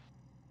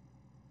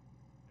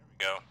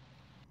 There we go.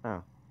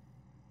 Oh.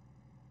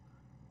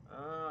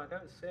 I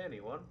don't see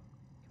anyone.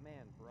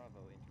 Command Bravo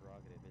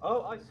interrogative. Is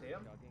Oh, the I server see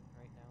him. chugging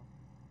right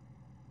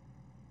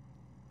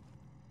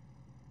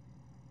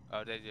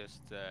Oh, they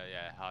just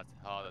yeah, heart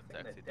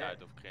attacked it out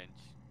of cringe.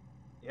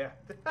 Yeah.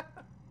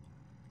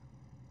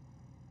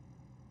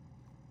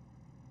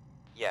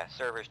 Yeah,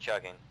 server's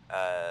chugging.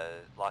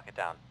 Lock it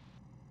down.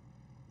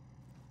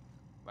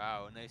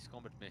 Wow, nice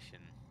combat mission.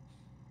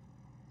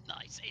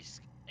 Nice, ace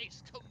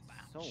combat.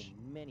 So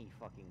many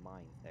fucking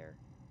mines there.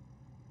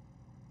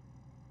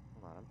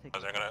 Hold on, I'm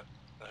taking.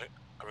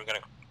 Are we gonna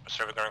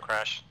server gonna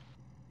crash?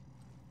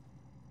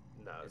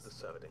 No, the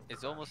server didn't.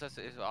 It's almost as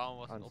it's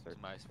almost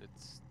optimized with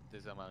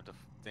this amount of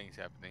things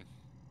happening.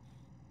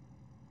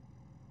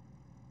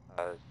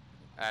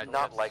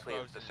 Not likely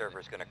that the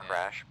server's gonna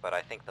crash, but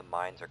I think the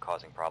mines are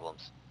causing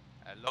problems.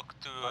 Look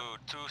to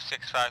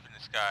 265 in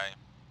the sky.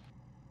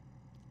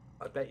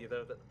 I bet you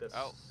though that the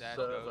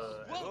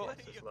server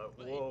FPS is low.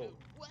 Whoa.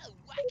 Well,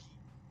 wacky.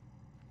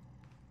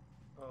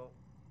 Oh.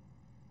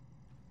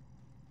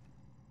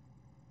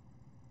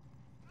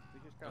 We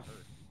just got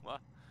hurt.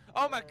 What?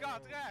 Oh my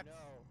god, rats! No.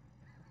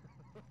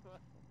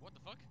 What the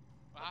fuck?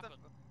 What happened?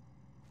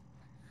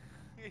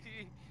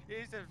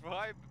 He's just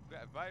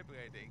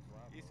vibrating.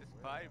 He's just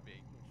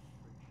vibing.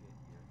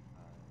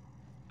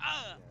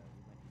 Ah!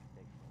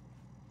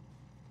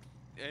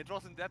 It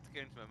wasn't that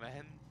cringe, my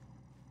man.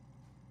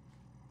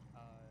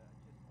 I'm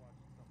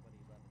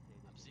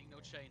seeing no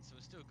chains, so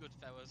it's still good,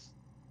 fellas.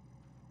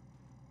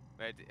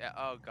 Wait,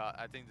 oh god,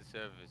 I think the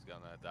server is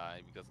gonna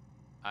die because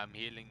I'm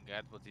healing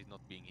Red, but he's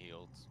not being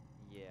healed.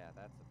 Yeah,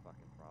 that's a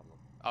fucking problem.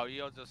 Oh,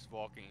 you're just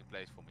walking in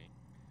place for me.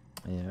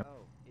 Yeah.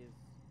 Oh, is...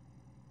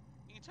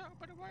 You can tell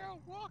by the way I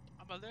walk,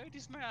 I'm a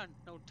ladies' man,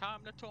 no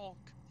time to talk.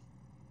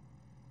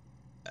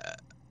 I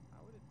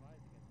would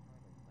advise against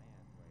trying to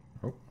land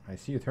right Oh, I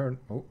see you turn.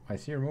 Oh, I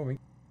see you're moving.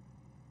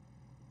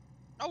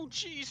 Oh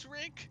jeez,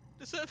 Rick!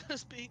 The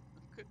server's being...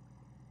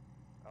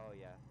 Oh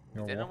yeah.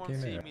 You're Did anyone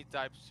walking see there. me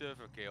type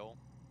server kill?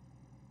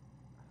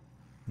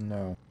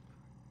 No.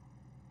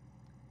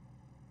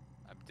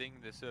 I'm thinking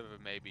the server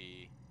may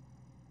be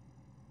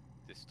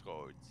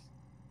destroyed.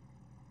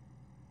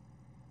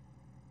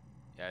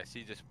 Yeah, I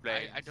see this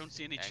plane. I don't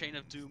see any chain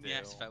of doom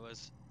yet,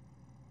 fellas.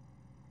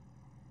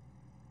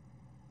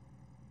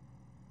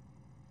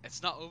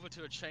 It's not over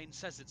till a chain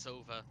says it's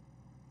over.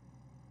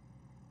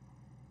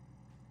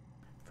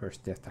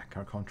 First the attack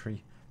our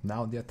country,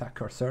 now the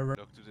attack our server.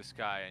 Look to the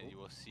sky and you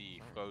will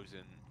see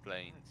frozen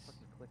planes.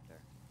 Click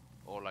there.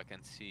 All I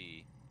can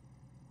see.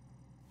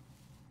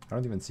 I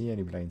don't even see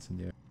any planes in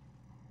the air.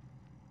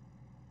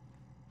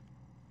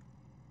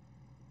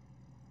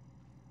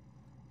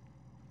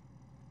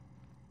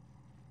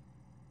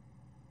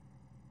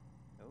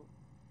 Oh.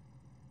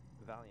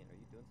 Valiant, are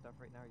you doing stuff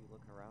right now? Are you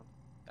looking around?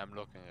 I'm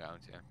looking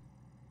around, yeah.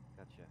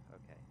 Gotcha,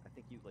 okay. I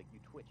think you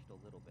twitched a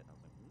little bit. I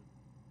was like,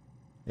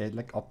 Yeah, it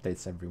like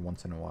updates every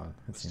once in a while.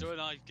 We're still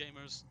alive,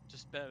 gamers,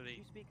 just barely. Can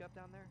you speak up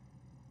down there?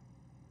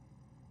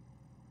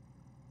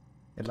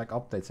 It like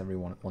updates every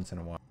once in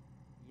a while.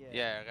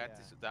 Yeah, Red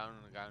is down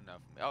on the ground now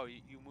for me. Oh,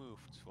 you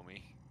moved for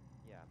me.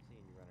 Yeah, I'm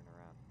seeing you running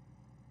around.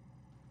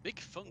 Big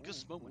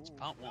fungus moments,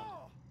 part 1.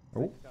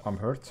 Oh, I'm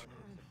hurt.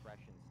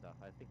 Suppression stuff.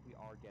 I think we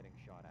are getting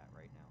shot at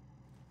right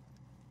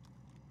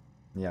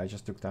now. Yeah, I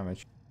just took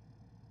damage.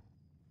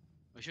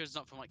 Are you sure it's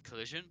not from like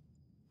collision?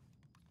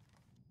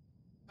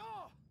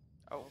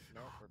 Oh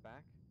no, we're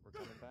back. We're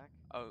coming back.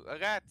 Oh, a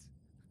rat!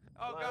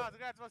 Oh Hello? god,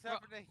 rat, what's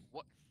happening?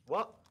 What?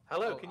 What?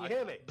 Hello, Oh, can you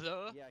hear me?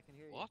 Blur? Yeah, I can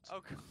hear you. What?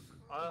 Oh god.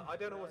 I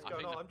don't know what's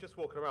going on. think I'm just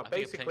walking around. I think I'm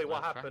Basically, taking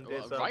what my happened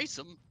track- is Rise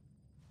them.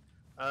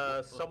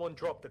 someone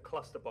dropped a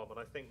cluster bomb, and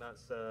I think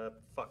that's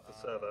fucked the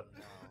server.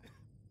 No.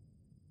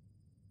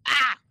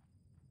 Ah!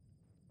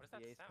 What is that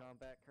The Ace sound?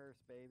 Combat curse,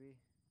 baby.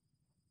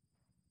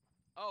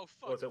 Oh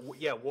fuck! Was it?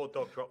 Yeah, War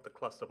Dog dropped the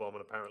cluster bomb,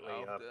 and apparently.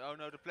 Oh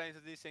no, the planes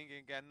are desinking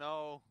again.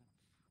 No.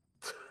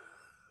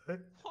 Why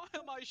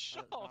am I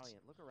shot?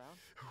 Valiant, look around.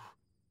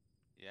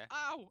 Yeah.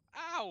 Ow!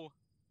 Ow!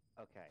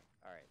 Okay,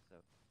 alright, so...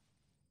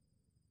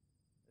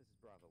 This is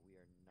Bravo, we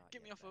are not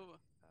Get me yet off back. over.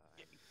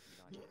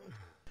 Not yet.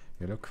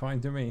 You look fine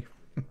to me.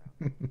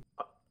 I'm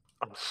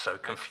so I still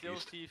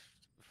confused. see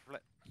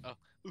Oh.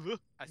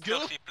 I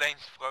still see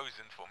planes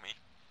frozen for me.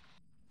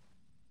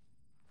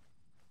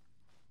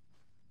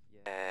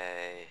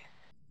 Hey,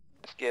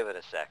 just give it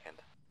a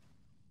second.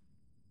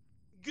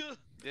 Gah!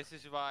 This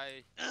is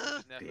why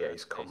The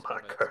Ace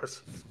Combat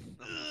curse.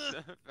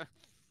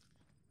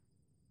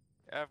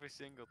 Every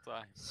single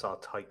time. Saw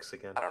Tykes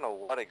again. I don't know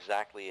what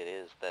exactly it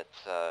is that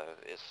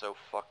is so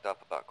fucked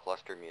up about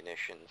cluster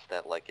munitions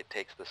that like it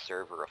takes the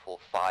server a full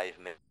 5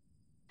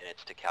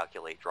 minutes to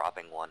calculate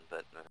dropping one,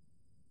 but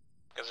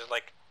Because there's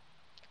like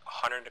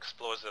 100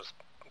 explosives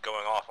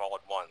going off all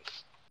at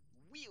once.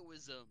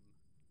 Wheelism.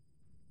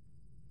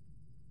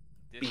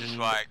 This is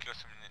why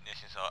cluster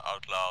munitions are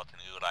outlawed in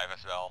real life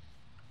as well.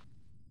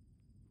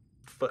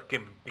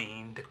 Fucking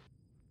beamed.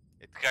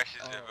 It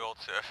crashes the world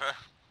server.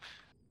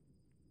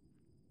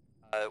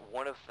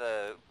 one of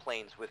the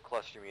planes with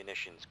cluster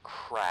munitions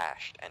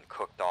crashed and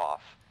cooked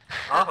off.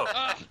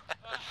 Oh.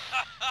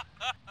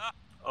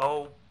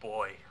 Oh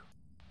boy.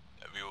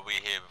 We will be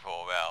here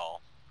before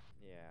well.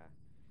 Yeah.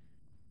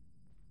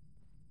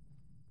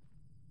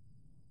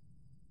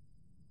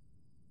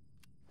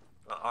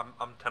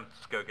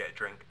 go get a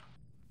drink.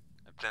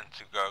 I tend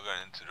to go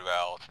into the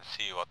wells and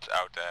see what's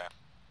out there.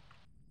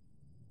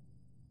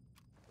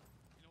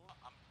 You know what?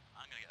 I'm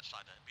gonna get a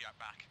cider. Be right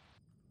back.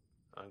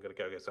 I'm gonna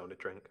go get someone to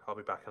drink. I'll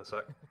be back in a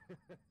sec.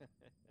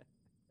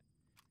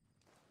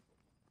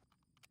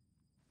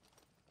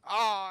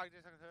 Oh,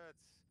 this one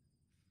hurts.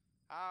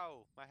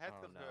 Ow, my head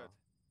Oh, got no. hurt.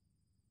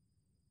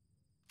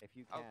 If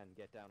you can,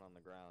 get down on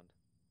the ground.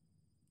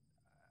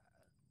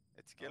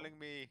 It's killing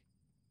me.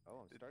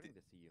 Oh, I'm starting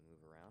to see you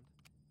move around.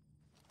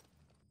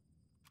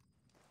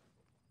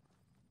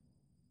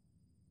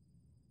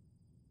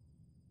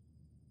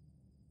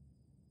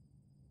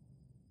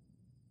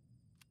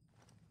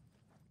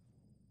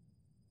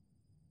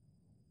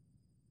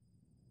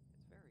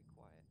 It's very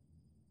quiet.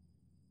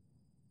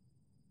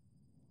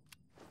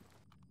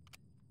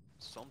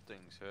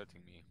 Something's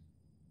hurting me.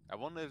 I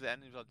wonder if the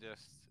enemies are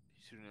just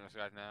shooting us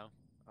right now.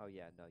 Oh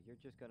yeah, no, you're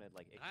just gonna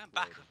like explode. I am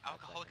back in with 5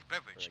 alcoholic seconds,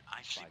 beverage. for, like,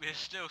 I see 5 we're minutes.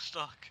 still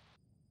stuck.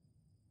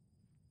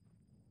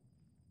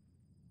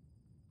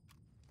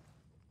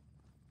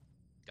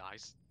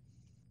 Guys.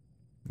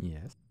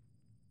 Yes.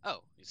 Oh,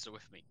 you're still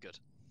with me. Good.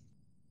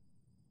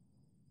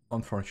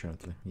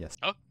 Unfortunately, yes.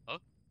 Oh, oh.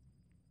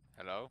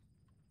 Hello?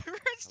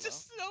 It's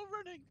just still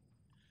running.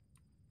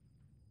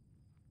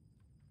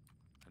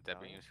 I'm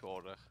tapping your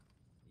shoulder.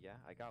 Yeah,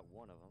 I got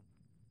one of them.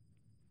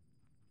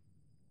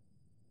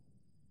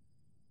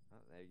 Oh,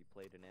 there you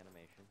played an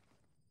animation.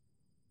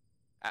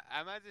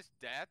 Am I just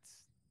dead?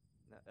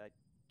 No,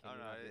 Oh can you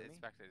no, not hear it's me?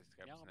 back to the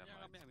script. Meow, Never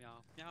meow, mind. meow,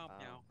 meow,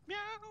 meow,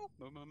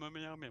 meow, meow, meow,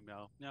 meow,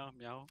 meow, meow,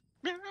 meow,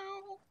 meow,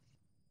 meow.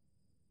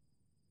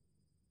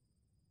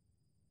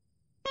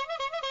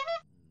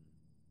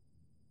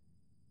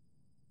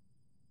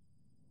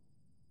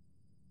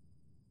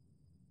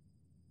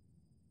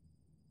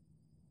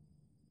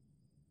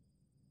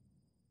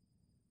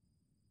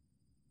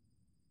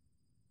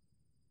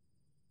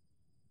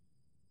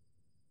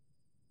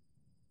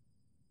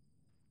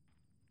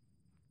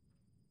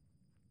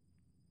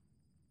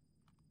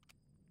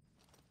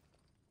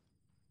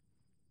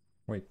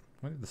 Wait,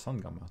 when did the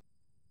sun come out?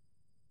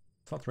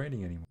 It's not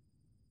raining anymore.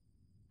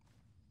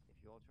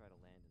 If you all try to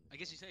land in the I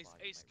guess you same say spot,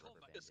 Ace you might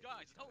Combat rubber band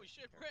disguise. into each Holy other.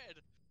 shit, Be careful. red.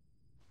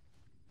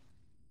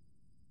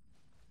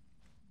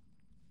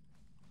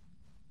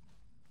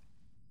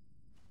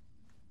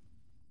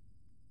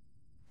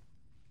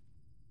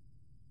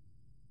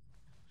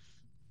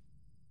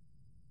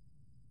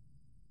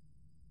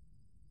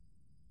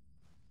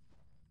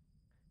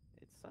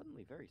 It's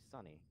suddenly very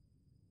sunny.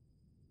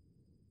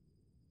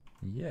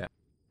 Yeah.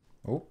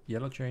 Oh,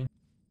 yellow chain.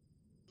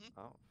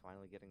 Oh,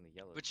 finally getting the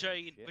yellow. The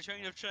chain. chain, Shit, the chain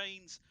yeah. of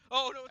chains.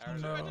 Oh no, it's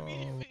gone to red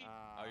immediately.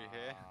 Are you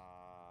here?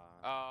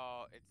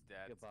 Oh, it's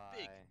dead.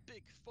 Goodbye.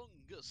 Big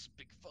fungus,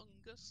 big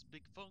fungus,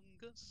 big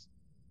fungus.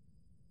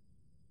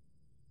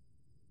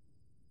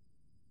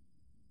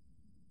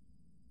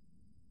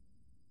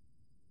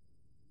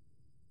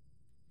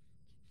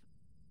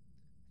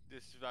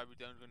 This is why we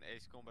don't run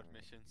Ace Combat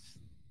missions.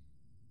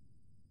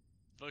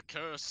 The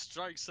curse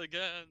strikes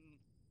again.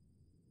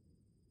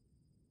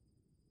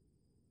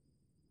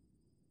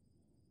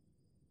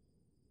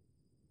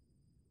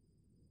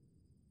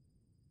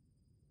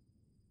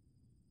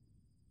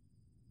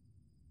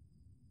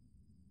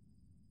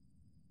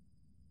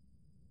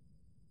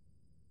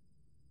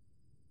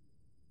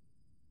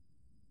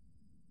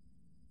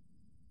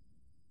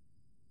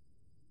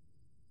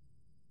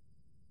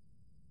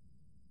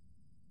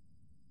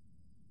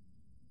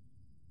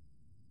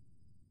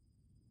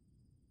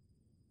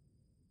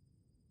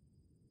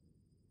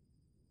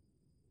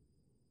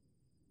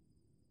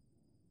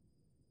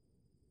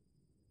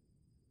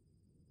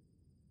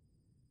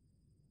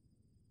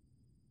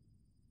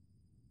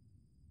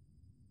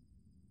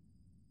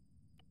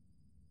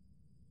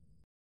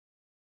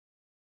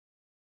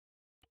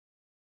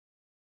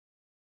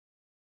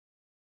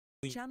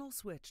 Channel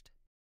switched.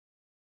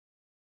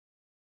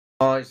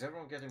 Oh, is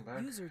everyone getting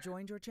back? User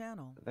joined your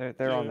channel.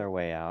 They're on their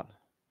way out.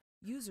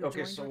 User Okay,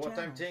 joined so your what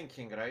channel. I'm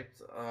thinking,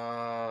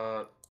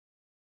 right?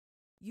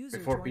 User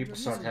Before joined people your-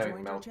 start user having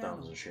joined your meltdowns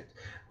channel. and shit,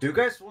 do you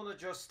guys want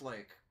to just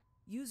like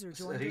User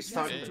joined your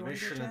restart channel. the User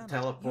mission joined and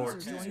your teleport?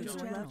 User joined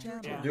your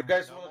channel. Do you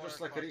guys want to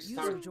just like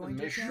restart the joined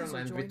your mission channel.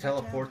 and we Joined your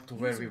teleport channel. to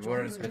where we User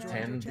were and joined your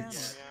pretend channel.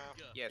 it's...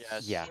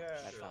 Yes. Yeah.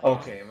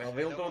 Okay, well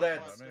we'll do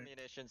that.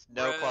 Munitions,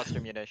 no cluster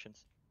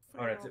munitions.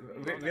 Alright,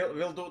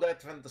 we'll do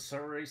that when the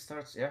server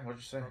restarts. Yeah, what'd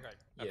you say? Okay.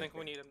 I think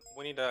we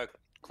need a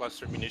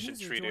cluster munition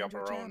User treaty joined of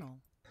your our own. channel.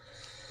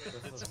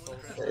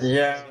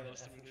 Yeah.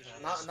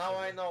 Now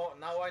I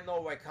know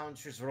why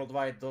countries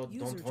worldwide don't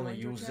want to joined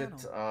your use it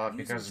channel.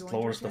 because User it joined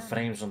lowers your the channel.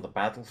 frames on the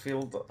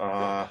battlefield.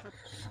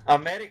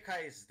 America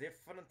is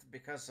different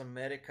because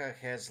America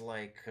has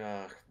like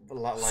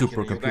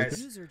Super you computer.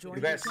 guys User joined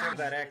you your guys have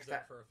channel. direct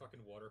For a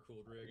fucking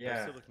water-cooled rig.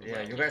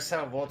 yeah you guys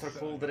have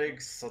water-cooled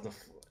rigs, so the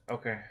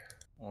okay.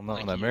 Well, no,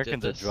 Like the you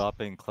Americans did are this.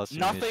 dropping cluster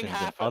Nothing munitions in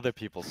happened. other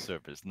people's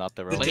servers, not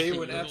their The own. day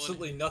when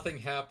absolutely nothing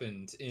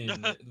happened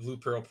in Blue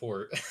Pearl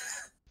Port.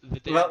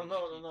 Well,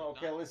 no.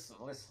 Okay, listen.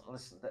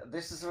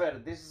 This is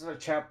where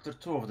chapter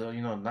 2 of the,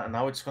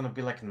 now it's gonna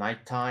be like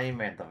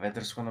nighttime and the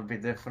weather's gonna be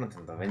different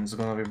and the wind's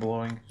gonna be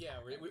blowing. Yeah,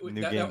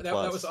 New game plus.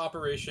 that was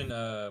Operation.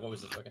 What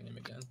was the fucking name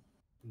again?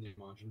 Near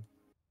margin.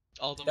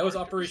 That was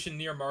Operation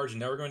Near Margin.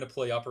 Now we're going to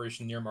play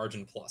Operation Near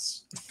Margin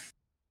Plus.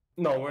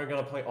 No, we're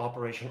gonna play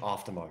Operation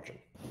Off the Margin.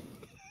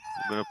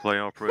 I'm gonna play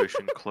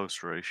Operation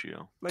Close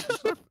Ratio. Like,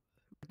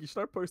 you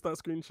start post that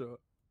screenshot.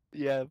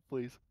 Yeah,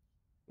 please.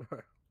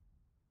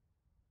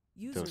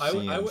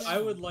 I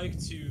would like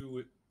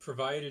to,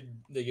 provided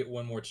they get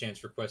one more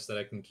chance request, that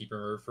I can keep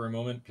removed for a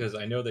moment, because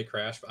I know they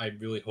crashed, but I'm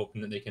really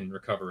hoping that they can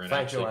recover and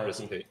actually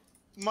participate.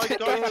 My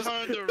gun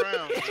turned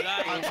around.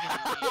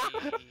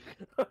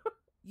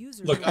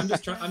 Look, I'm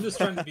just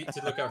trying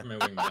to look out for my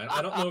wingman.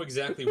 I don't know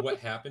exactly what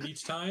happened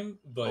each time,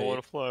 but I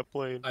want to fly a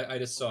plane. I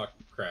just saw a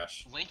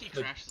crash. Lanky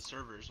crashed the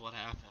servers. What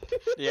happened?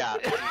 Yeah.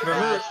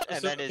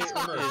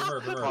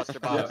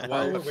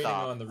 While we're waiting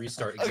on the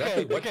restart,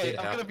 exactly what did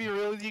I'm happen? gonna be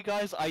real with you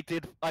guys. I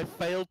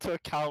failed to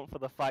account for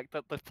the fact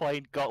that the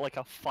plane got like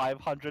a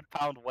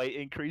 500-pound weight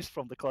increase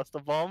from the cluster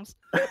bombs,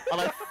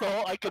 and I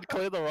thought I could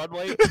clear the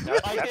runway.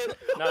 I hit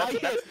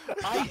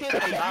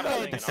a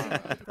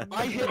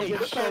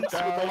fence with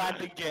the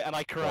landing gear and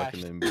I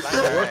crashed. Alright.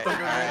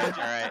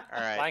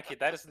 Lanky,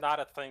 that is not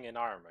a thing in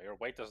armor. Your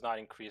weight does not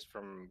increase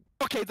from.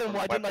 Okay, then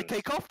why didn't I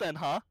take off then,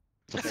 huh?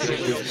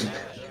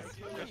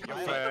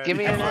 Give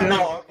me an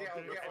No,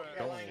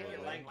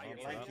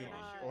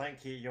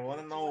 Lanky, you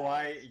wanna know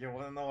why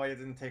you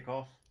didn't take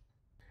off?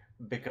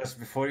 Because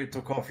before you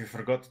took off, you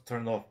forgot to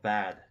turn off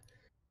bad.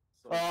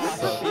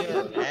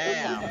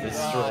 Damn.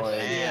 Destroyed.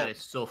 Yeah,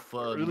 it's so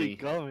funny. Really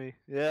got me.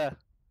 Yeah.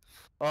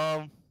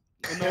 No,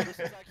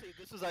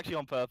 this was actually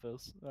on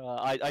purpose.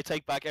 I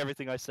take back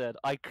everything I said.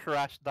 I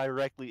crashed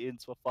directly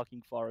into a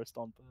fucking forest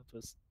on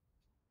purpose.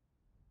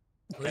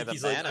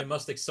 He's like, I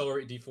must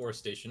accelerate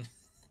deforestation.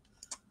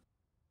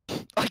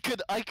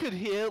 I could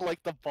hear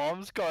like the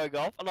bombs going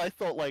off, and I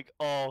thought like,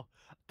 oh,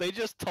 they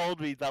just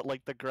told me that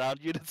like the ground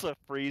units are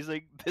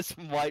freezing. This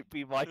might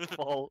be my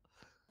fault.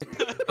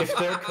 If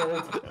they're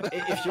cold,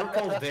 if you're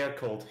cold, they're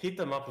cold. Heat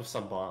them up with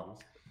some bombs.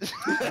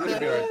 I'm gonna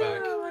be right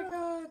back. Oh my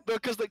god. No,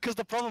 because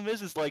the problem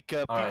is like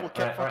people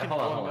kept fucking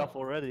blowing up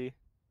already.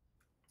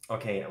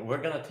 Okay,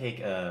 we're gonna take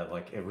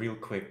a real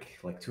quick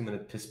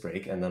 2-minute piss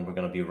break, and then we're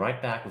gonna be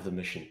right back with the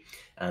mission.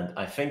 And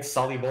I think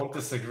Sully won't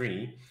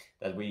disagree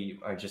that we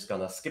are just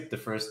gonna skip the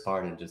first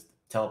part and just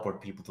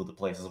teleport people to the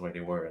places where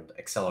they were and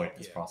accelerate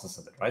this process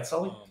a bit, right,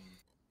 Sully?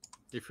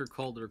 If you're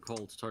cold, they're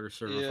cold. Start a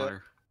server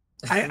fire.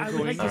 I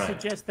would like to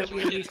suggest that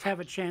we at least have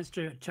a chance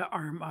to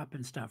arm up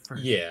and stuff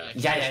first. Yeah.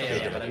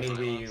 But I mean,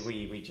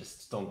 we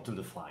just don't do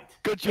the flight.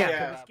 Good job.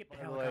 Yeah. Kebab, by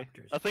the way.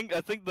 I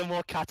think the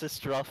more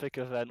catastrophic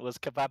event was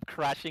Kebab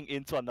crashing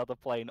into another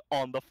plane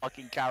on the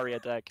fucking carrier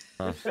deck.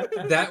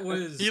 That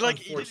was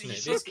unfortunate. He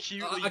so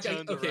cutely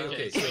turned around.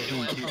 Okay. So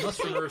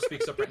unless Remember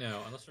speaks up right now,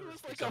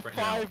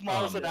 5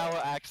 miles an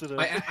hour accident.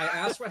 I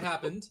asked what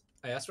happened.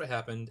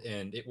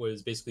 And it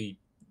was basically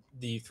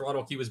the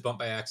throttle key was bumped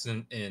by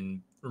accident,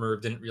 and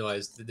Merv didn't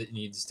realize that it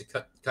needs to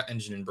cut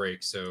engine and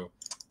brake, so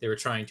they were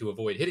trying to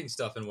avoid hitting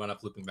stuff and wound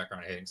up looping back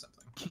around and hitting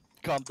something.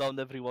 Calm down,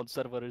 everyone.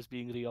 Server is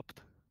being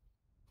re-upped.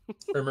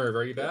 Merv,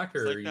 are you back,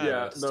 or are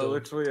you still... No,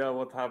 literally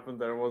what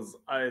happened there was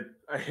I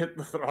hit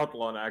the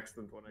throttle on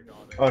accident when I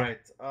got it.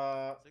 Alright, It's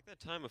like that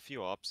time a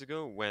few ops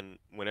ago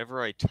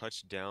whenever I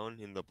touched down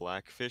in the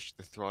Blackfish,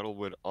 the throttle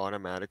would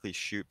automatically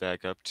shoot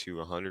back up to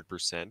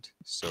 100%,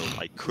 so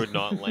I could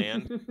not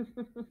land.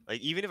 Like,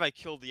 even if I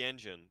killed the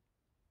engine,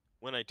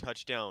 when I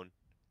touched down,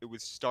 it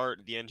would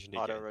start the engine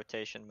again. Auto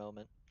rotation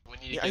moment.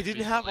 Yeah, I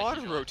didn't have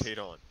auto rotate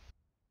on.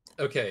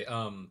 Okay,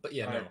 but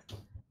yeah, no.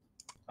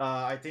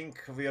 I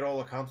think we are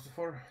all accounted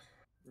for.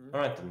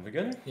 Alright, then we're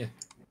good? Yeah.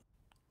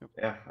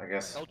 Yeah, I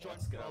guess. I'll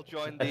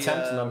join the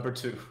attempt number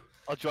 2.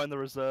 I'll join the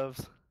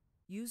reserves.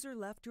 User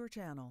left your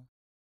channel.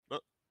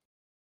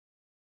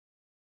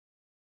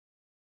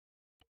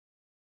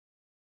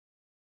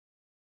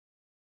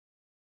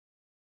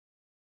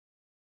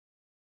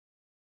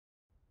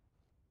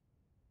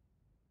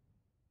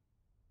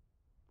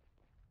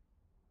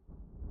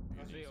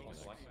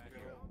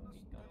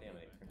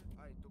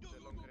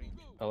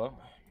 Hello?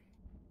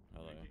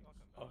 Hello.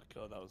 Oh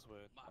god, that was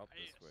weird. Up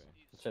this way.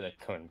 So they're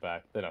coming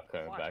back. They're not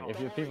coming back. If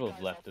your people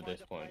have left at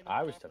this point,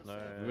 I was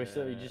tempted. We wish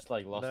that we just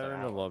like lost They're an in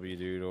the hour. lobby,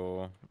 dude,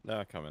 or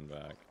they're coming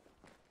back.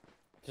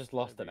 Just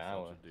lost an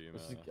That'd be hour.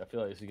 such a doom, I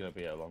feel like this is gonna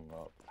be a long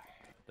up.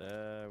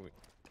 There we...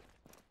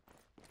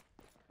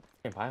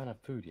 I haven't had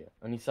food yet.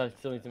 I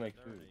still need to make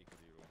food.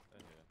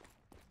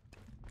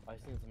 I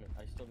still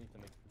need to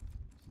make food.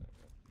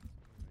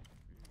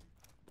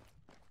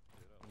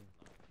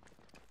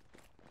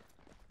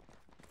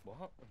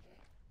 What?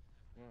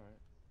 Alright.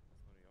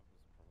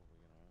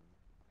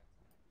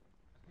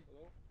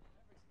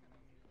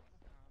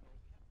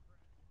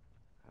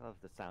 I love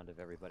the sound of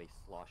everybody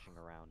sloshing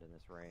around in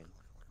this rain.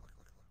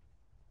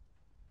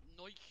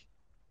 Noik!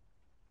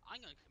 I'm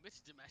gonna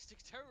commit domestic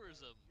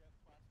terrorism!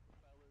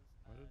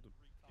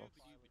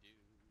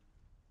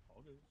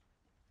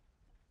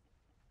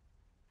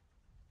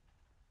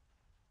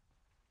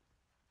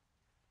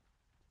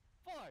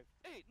 5,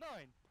 8, 9.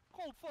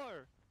 Hold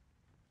fire.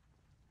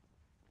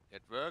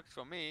 It works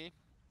for me.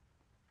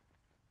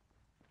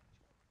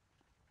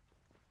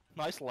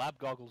 Nice lab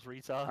goggles,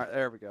 retard. Alright,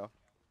 there we go.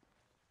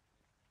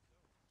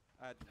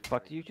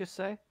 Fuck did you just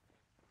say?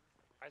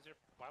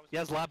 He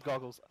has lab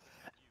goggles.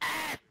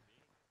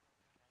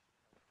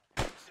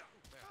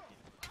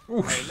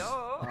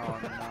 Hello? Oh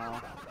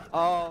no.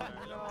 Oh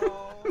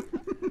no.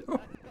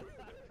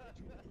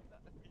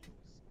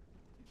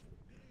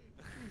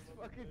 He's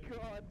fucking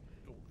gone.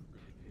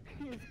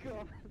 He's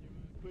gone.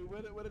 Wait,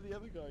 where did the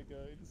other guy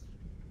go?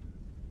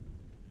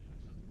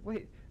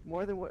 Wait,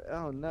 more than what?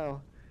 Oh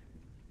no.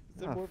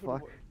 Oh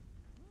fuck.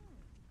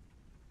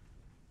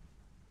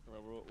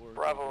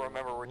 Bravo,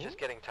 remember, we're just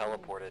getting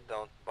teleported.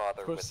 Don't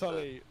bother with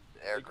Sully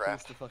the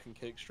aircraft. the fucking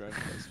kick strength.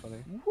 That's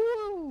funny.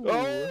 Woo!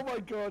 Oh my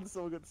god,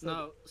 someone got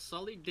No,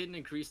 Sully didn't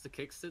increase the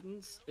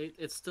kickstance.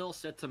 It's still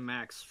set to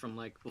max from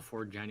like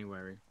before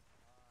January.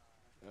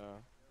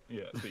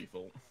 Yeah,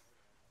 default.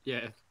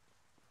 Yeah.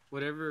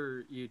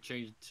 Whatever you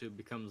change it to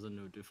becomes the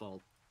new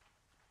default.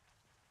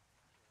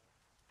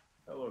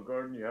 Hello,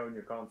 Gordon. You having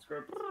your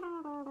conscript?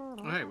 Oh,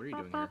 hey, what are you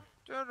doing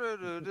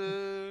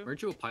here?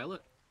 Weren't you a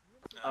pilot?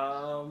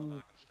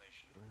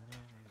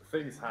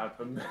 Things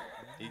happen.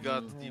 He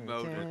got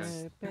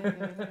demoted.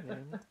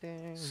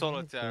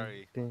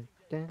 Solitary.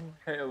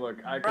 Hey, look,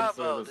 I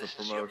Bravo, consider this this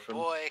a is your promotion.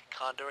 boy,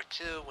 Condor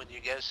 2. When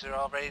you guys are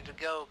all ready to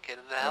go, get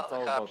in the That's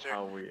all about helicopter.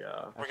 how we,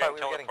 We're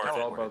getting It's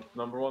all teleported. about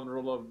number one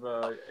rule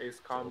of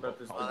Ace Combat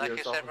is to Well, be that case,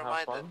 yourself and never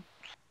have mind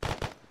fun.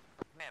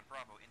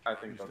 I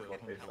think that's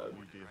what they said.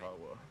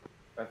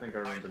 I think I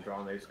remember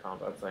John Ace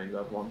Combat saying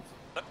that once.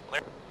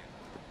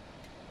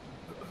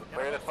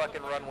 Clear the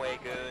fucking runway,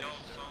 good.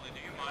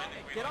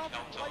 Get off the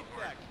flight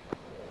deck.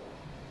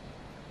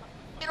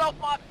 Get off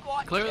my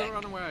flight Clear deck. the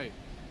runway.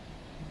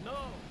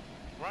 No!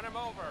 Run him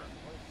over!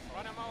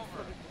 Run him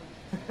over!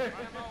 Run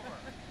him over!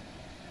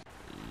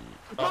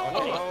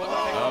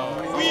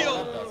 Oh! Wheel!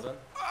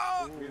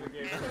 Oh!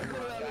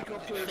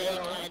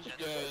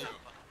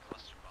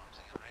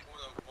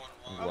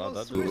 I'm glad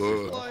that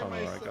didn't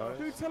alright, guys.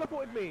 Who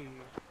teleported me?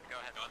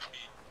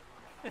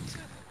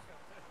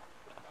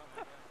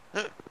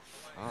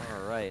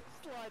 Alright.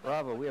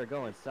 Bravo, we are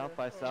going south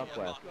by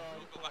southwest.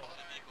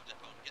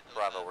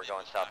 Bravo, we're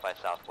going south by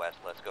southwest.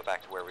 Let's go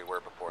back to where we were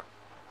before.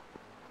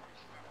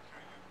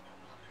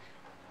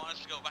 Want us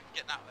to go back and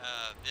get that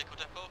vehicle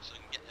depot so we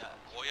can get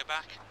warrior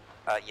back?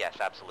 Yes,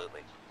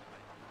 absolutely.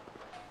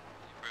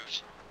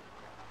 Route.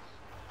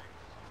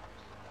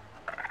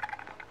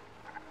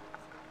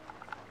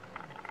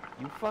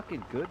 You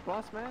fucking good,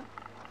 boss man?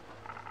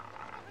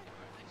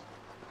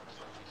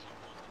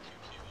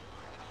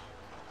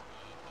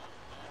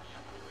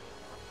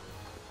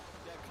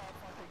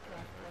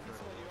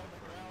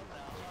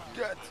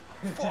 Get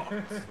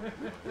fucked!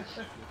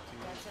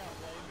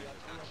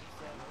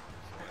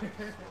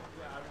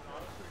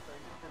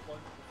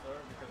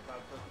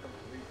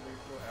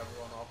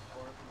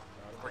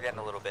 We're getting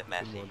a little bit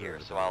messy here,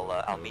 so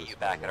I'll meet you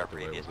back at our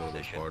previous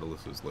position.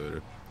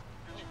 Later.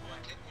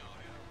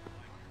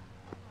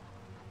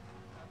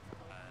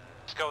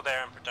 Let's go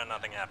there and pretend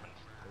nothing happened.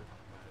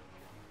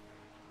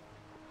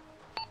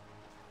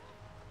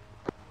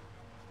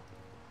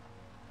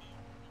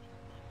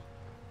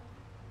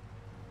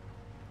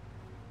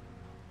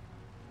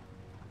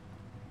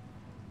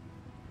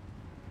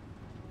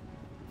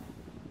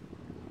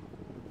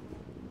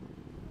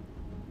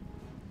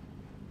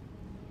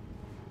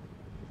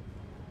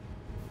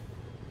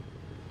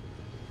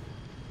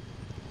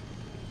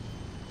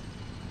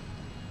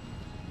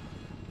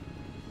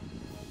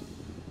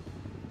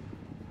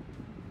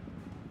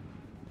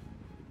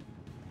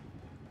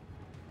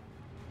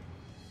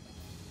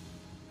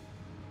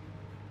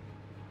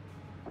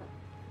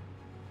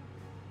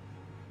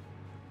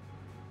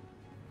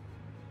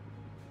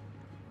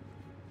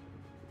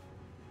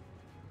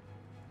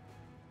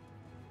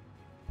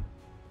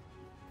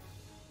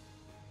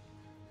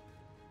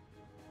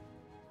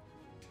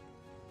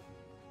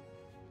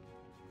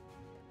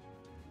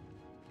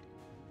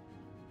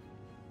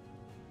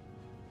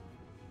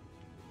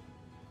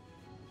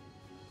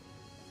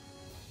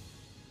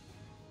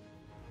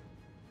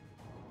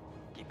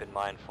 Keep in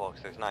mind,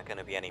 folks, there's not going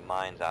to be any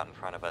mines out in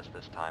front of us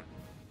this time.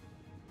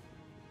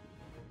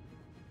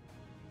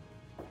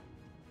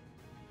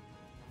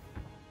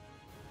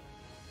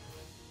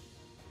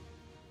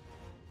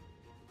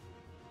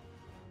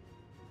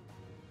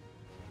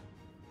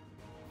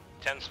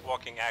 Tense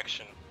walking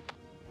action.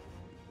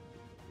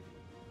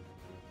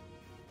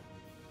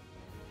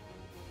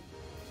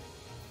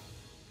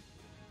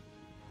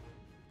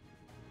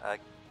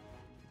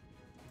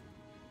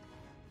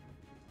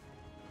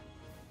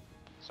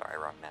 Sorry,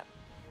 wrong map.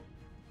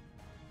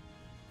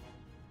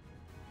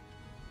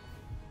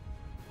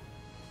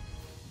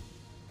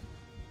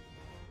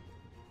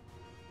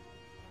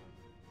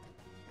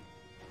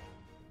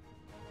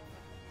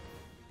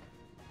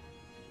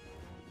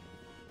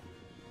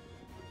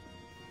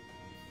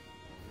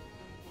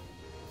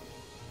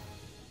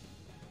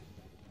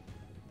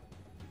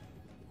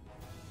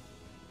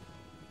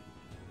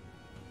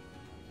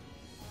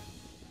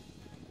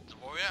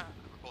 Warrior,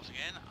 reporting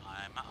in.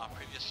 I'm at our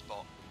previous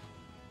spot.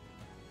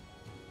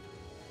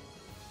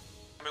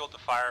 I'm able to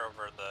fire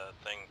over the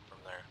thing from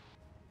there.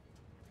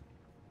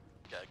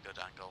 Get a good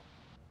angle.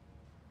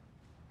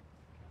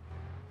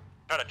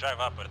 Try to drive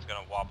up, but it's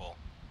gonna wobble.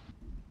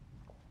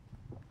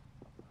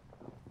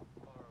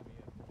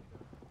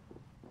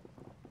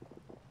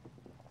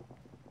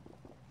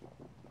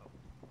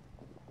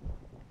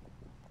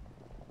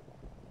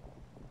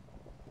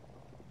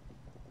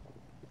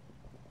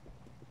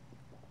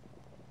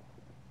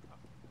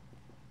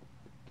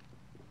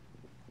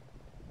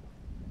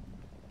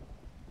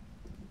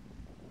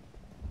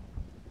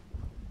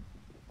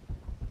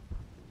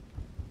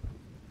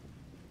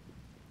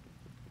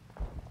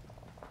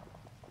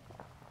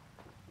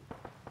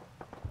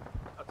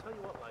 I'll tell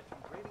you what, lads,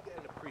 you really get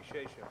an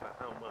appreciation for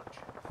how much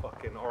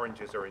fucking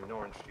oranges are in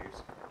orange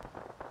juice.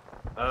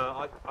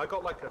 I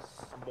got like a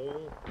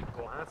small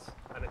glass,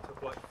 and it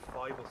took like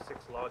 5 or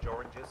 6 large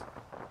oranges.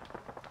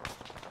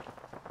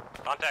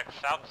 Contact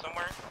south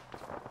somewhere?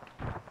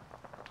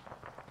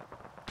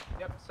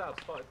 Yep,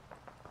 south's fine.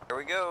 Here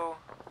we go.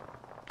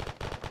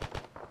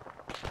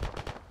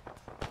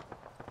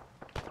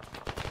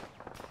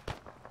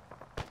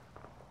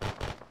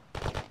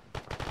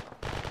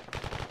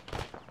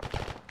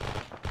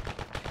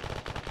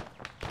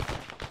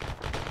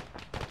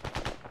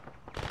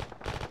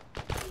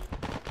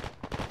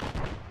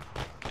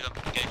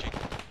 Engaging.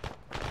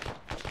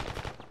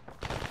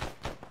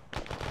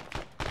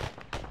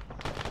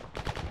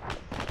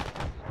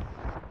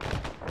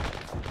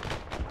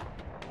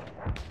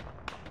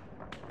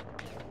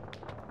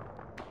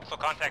 So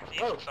contact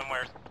east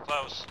somewhere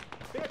close.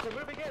 Vehicle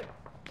moving in.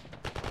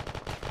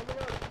 On the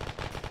road.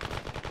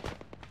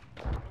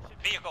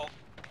 Vehicle.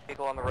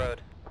 Vehicle on the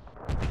road.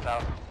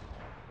 South.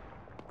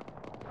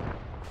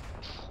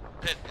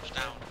 Pit is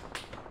down.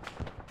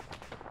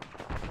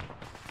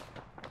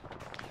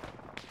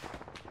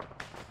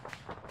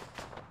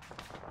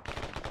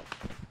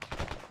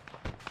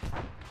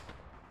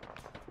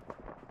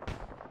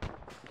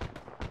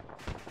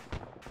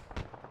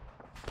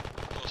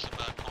 Awesome,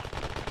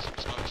 some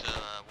smoke to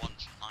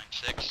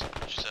 196,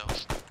 push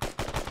yourselves.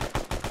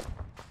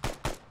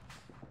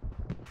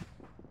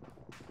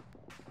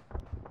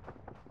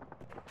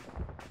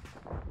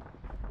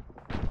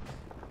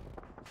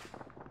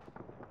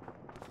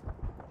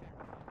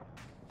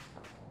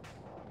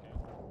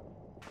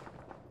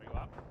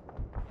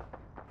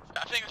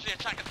 I think it's the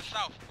attack at the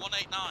south,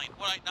 189,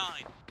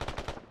 189.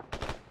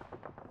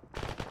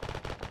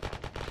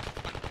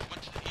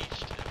 Went to the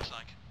east, it looks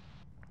like.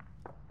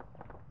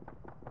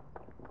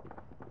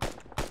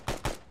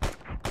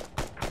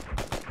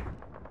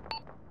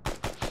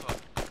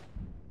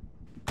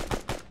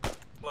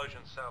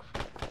 Explosion south.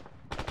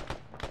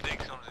 I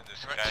think someone's in the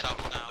sky south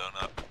now.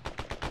 Done up.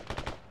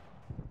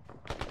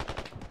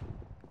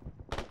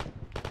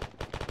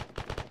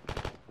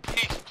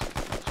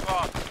 East,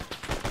 spot.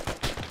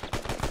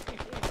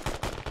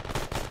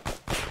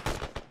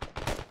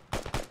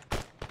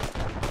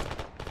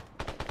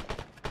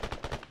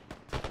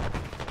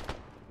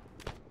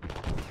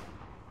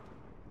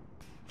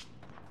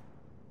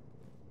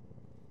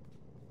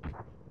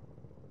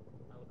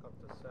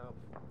 Helicopter south.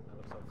 That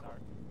looks like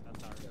ours.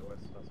 That's ours. Yeah,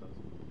 west. That's ours.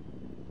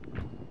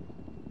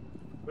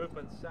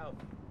 Movement south.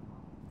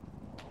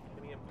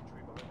 Any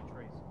infantry behind the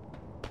trees.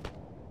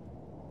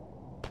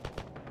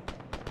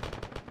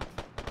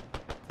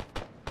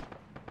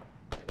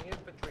 Any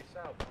infantry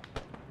south.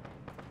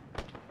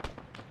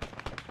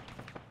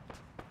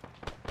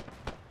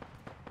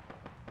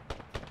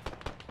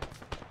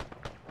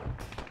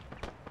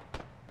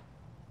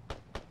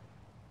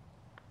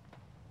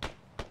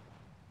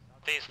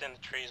 East in the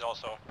trees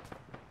also.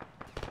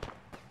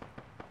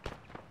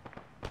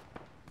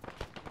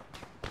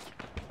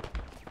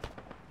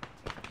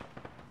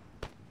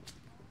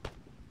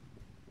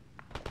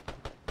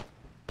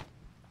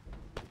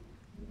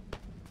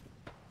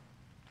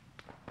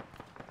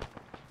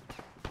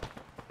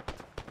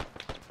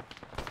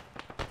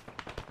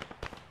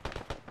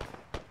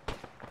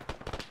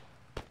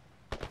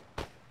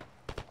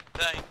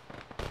 Day.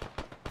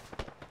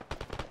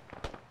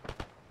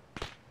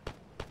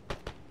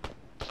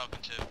 Falcon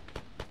 2.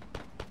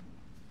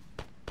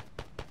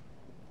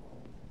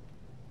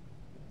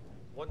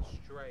 One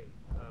stray,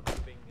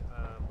 moving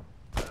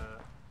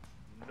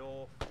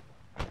north by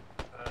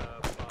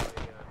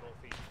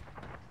northeast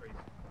trees.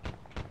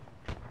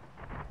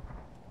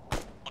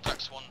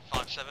 Contacts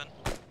 157.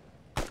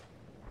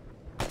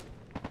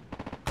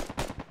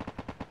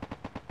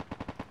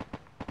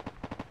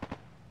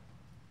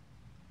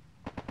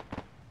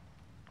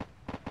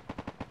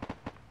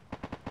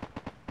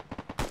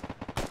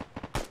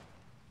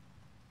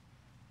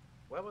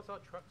 Where was our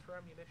trucks for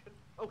ammunition?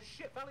 Oh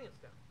shit, Valiant's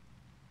down.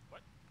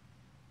 What?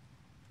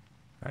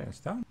 Valiant's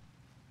down?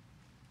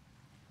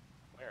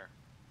 Where?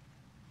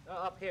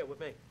 Up here with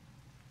me.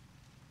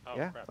 Oh,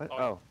 Yeah? crap. What? Oh,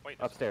 Oh, wait,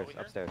 there's upstairs, over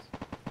here? upstairs.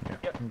 Yeah,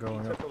 Yep, I'm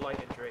going he up. took a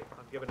light injury.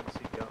 I'm giving him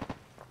CPR.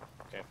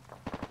 Okay.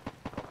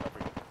 I'll cover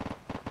you.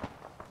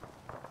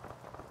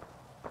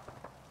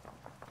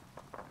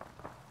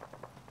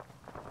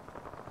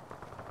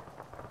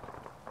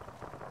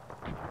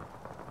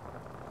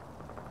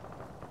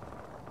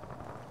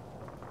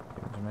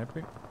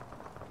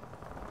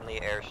 Copy. Only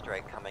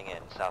airstrike coming in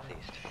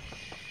southeast.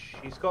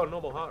 She's got a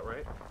normal heart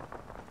rate.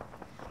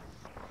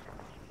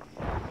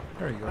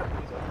 There you go.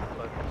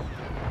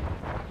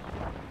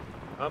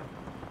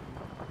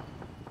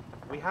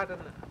 We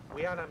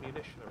had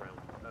ammunition around.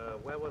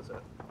 Where was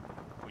it?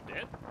 We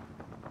did?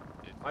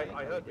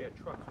 I heard we had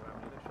trucks with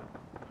ammunition.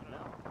 No.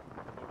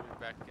 We'll be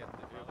back at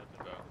the vehicle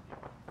depot.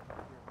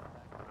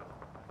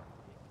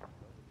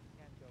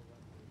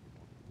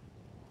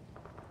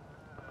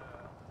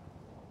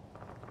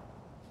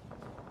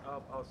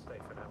 I'll stay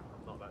for now.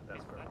 I'm not that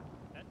desperate.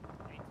 That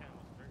A10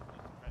 was very close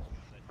to crashing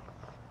on that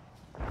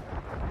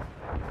hill.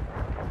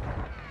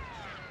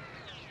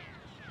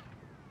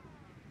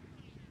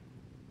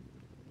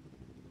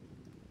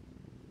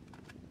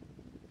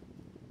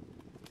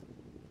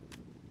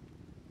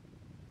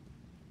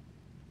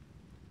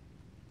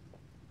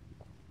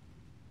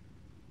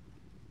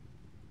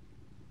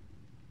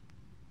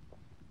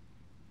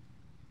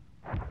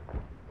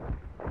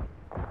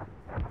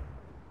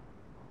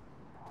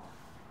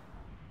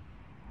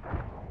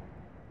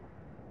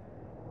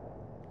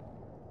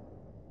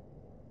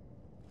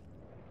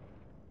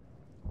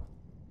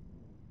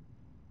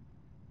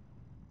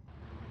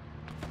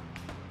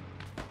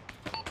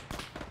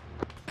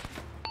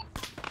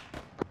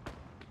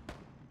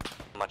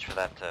 Much for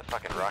that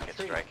fucking rocket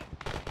strike.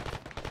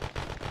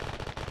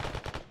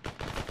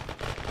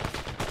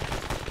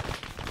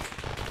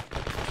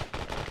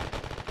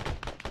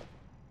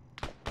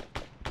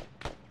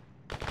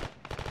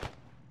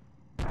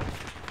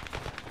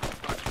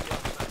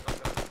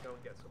 Go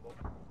and get some more.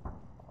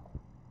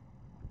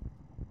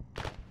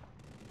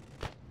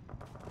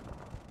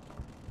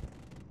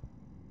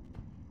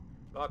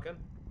 Larkin?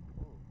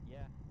 Yeah.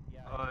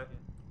 Alright.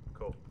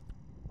 Cool.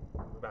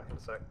 We'll be back in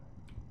a sec.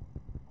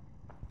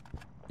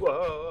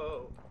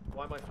 Whoa!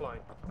 Why am I flying?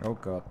 Oh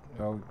god.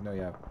 Oh, no,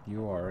 yeah.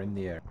 You are in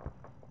the air.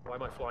 Why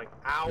am I flying?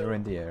 Ow! You're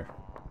in the air.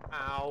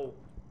 Ow!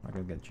 I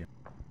can get you.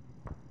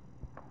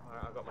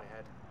 Alright, I got my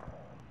head.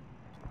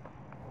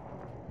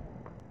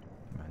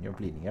 Man, you're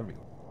bleeding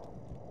everywhere.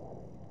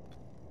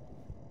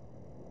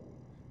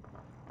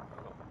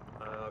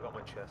 I got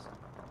my chest.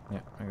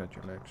 Yeah, I got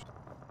your legs.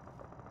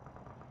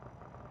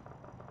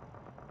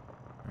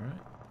 Alright.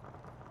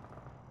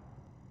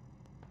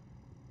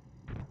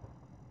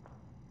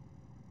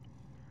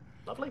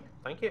 Lovely,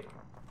 thank you.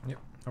 Yep,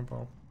 no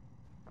problem.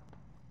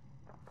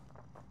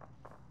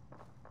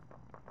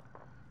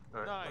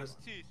 Alright, Nice,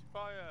 cease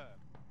fire!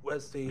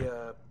 where's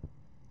the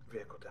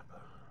vehicle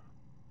depot?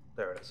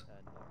 There it is.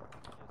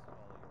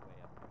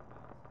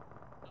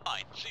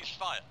 Nine, cease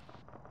fire.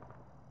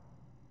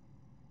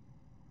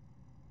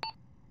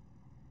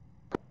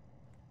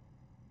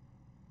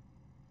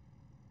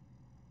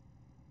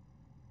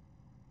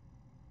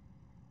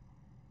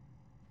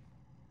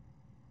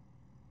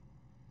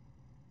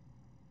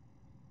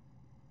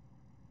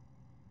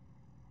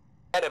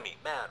 Enemy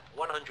man,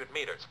 100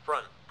 meters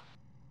front.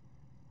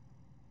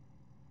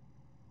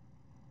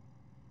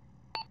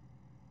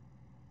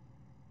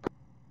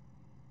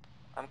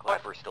 I'm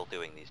glad we're still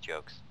doing these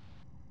jokes.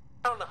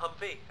 Found a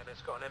Humvee, and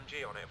it's got an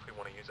MG on it if we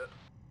want to use it.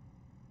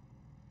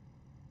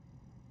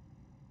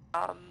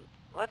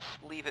 Let's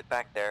leave it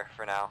back there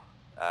for now.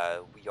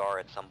 We are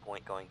at some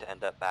point going to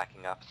end up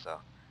backing up, so.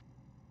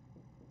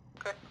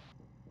 Okay.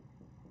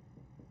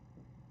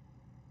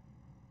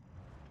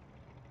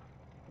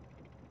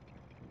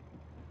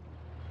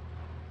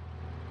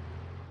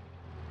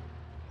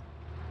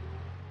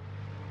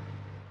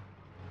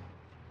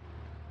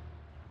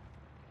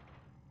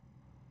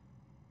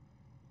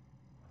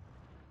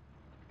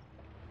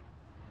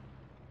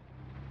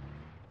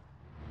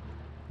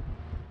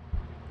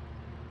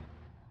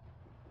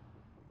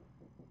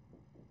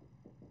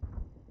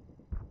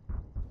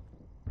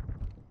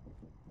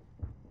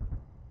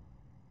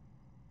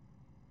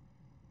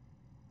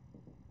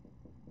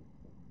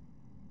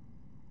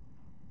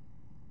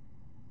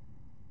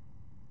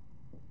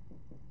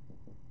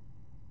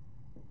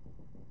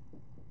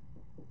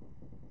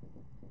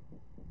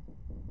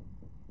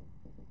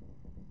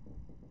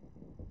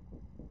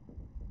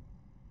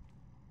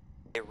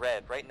 Hey,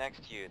 Red, right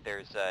next to you,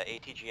 there's a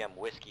ATGM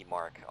whiskey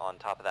mark on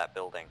top of that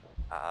building.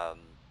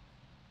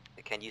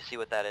 Can you see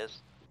what that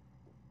is?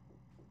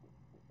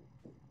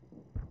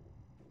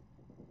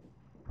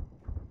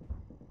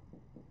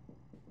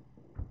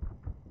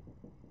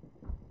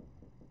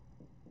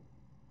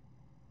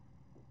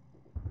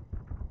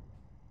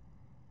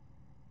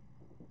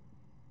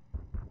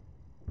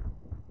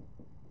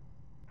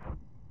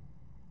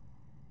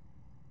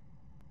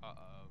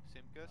 Uh-oh,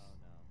 Simkus? Oh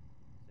no.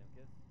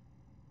 Simkus?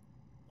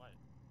 What?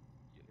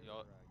 You're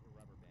rubber banding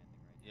right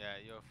now. Yeah,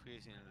 you're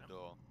freezing in the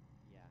door.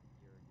 Yeah,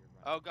 you're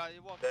running. Oh god,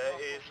 you're walking There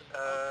off is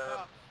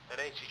on me. an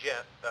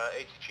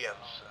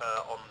ATGMs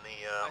on the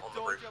I on the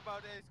told roof. you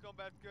about Ace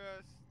Combat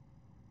Curse.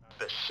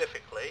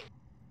 Specifically,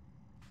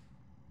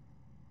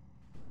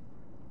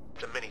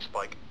 it's a mini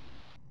spike.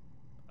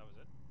 That was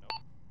it?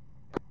 Nope.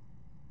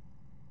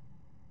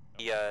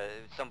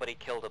 Somebody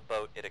killed a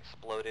boat, it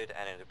exploded,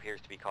 and it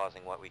appears to be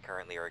causing what we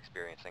currently are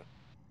experiencing.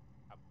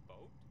 A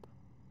boat?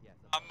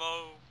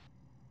 move.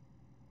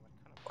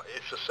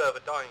 Is the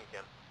server dying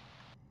again?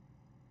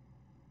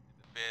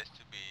 It appears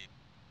to be.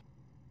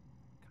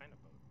 Kind of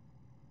both.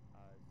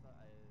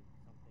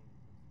 Something,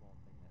 some small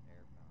thing that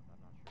Air found. I'm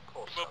not sure. Of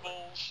course.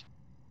 Bubbles.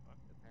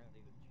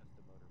 Apparently it was just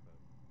a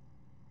motorboat.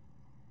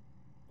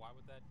 Why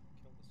would that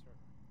kill the server?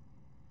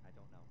 I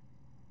don't know.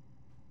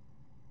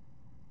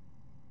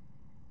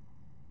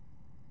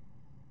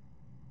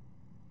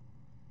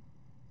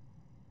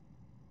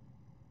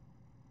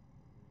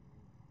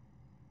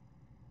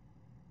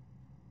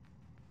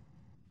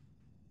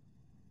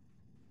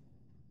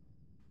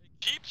 It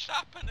keeps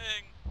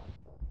happening.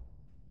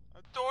 I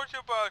told you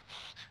about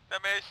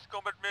them ace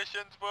combat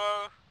missions, bro.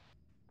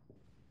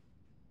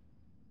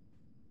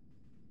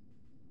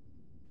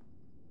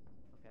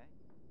 Okay.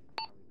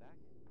 Are we back?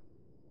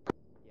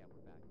 Yeah,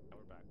 we're back. Yeah,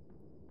 we're back.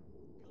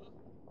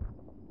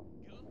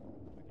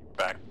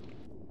 Back.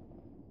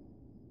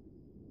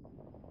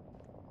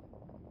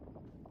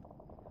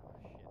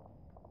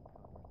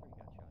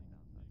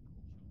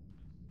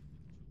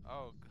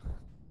 Oh.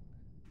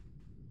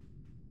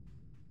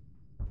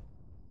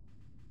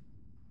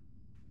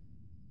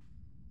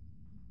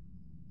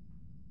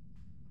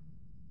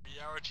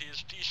 Reality is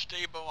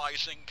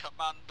destabilizing,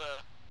 Commander.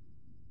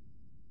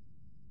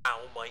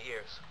 Ow, my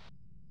ears.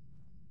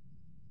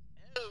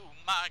 Oh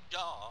my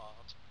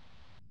god.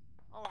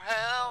 Oh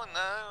hell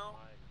no.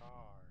 My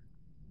car.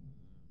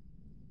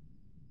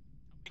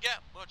 We get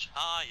much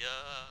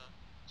higher.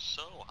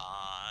 So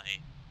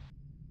high.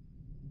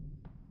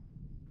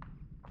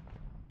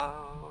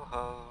 Oh,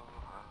 oh,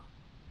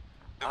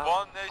 The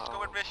one ace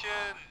combat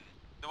mission.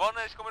 The one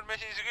ace combat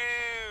mission is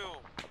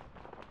real.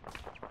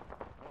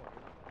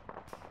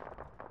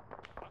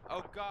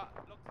 Oh god,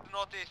 look to the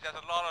northeast, there's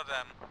a lot of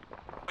them.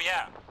 Oh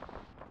yeah.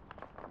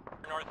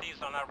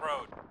 Northeast on that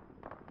road.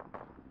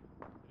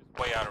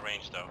 Way out of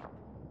range though.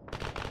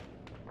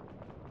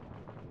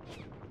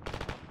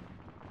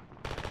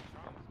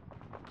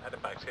 Had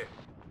it back here.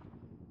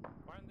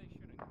 Why aren't they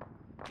shooting?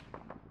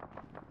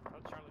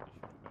 Let Charlie be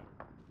shooting better.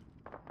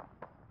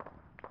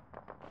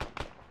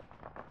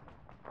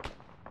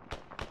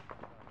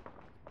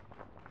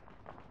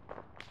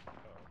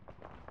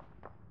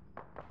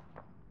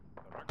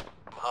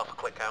 I'm half a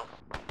click out.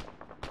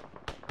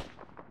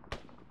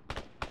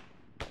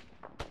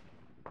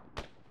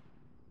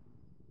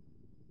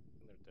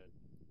 And they're dead.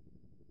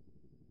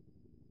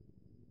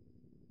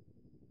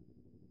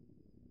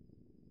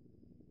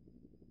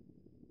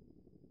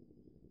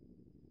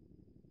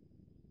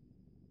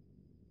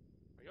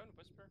 Are you on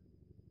Whisper?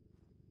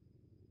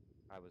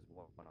 I was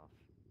one off.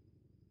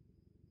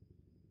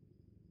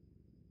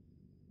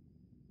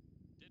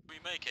 Did we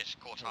make it,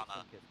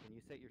 Cortana? Hey, Simkus, can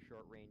you set your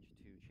short range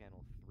to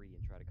channel 3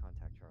 and try to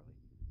contact Charlie?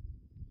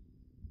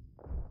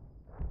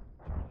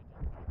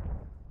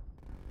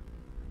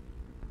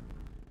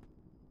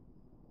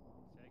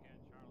 Say again,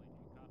 Charlie,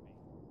 do you copy?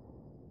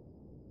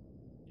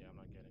 Yeah, I'm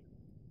not getting.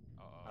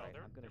 Alright,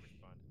 I'm gonna they're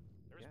responding.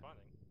 They're Yeah?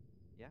 responding.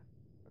 Yeah?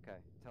 Okay.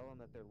 Tell them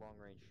that their long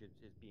range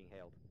is being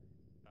hailed.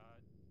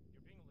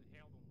 You're being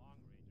hailed on long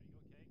range. Are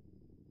you okay? Okay.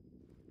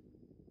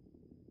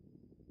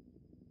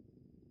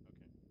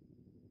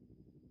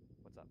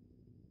 What's up?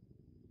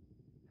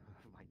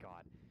 Oh my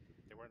god.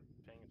 They weren't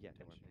paying attention. Yeah,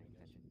 they weren't paying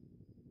attention.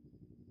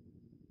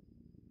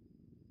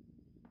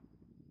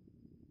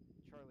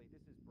 Charlie,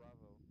 this is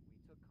Bravo. We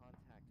took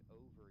contact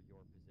over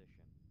your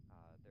position.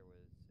 There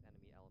was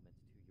enemy elements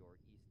to your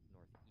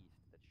east-northeast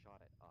that shot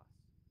at us.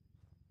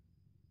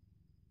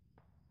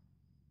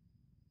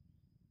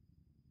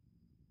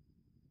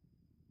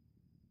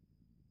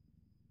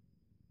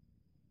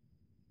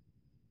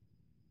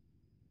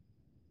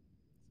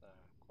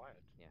 It's quiet.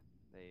 Yeah,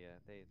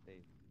 they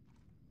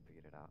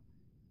figured it out.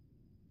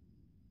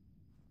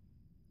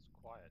 It's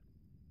quiet.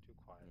 Too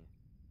quiet.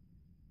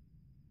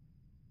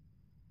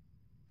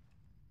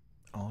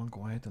 Yeah. All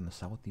quiet on the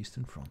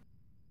southeastern front.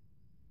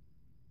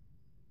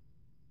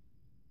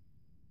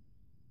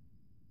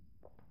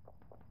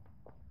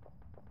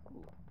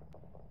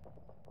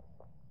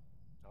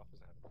 Alpha's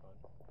having fun.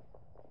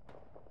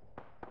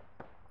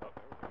 Oh,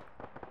 there we go.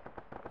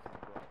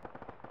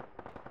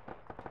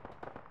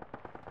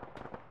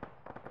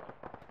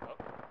 Oh.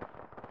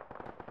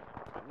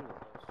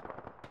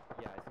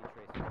 Yeah, I see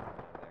Tracer coming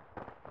over there.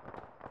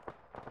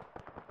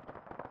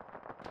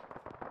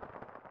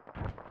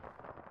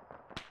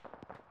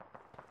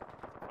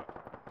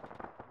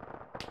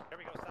 Here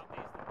we go,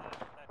 southeast in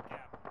that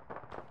gap.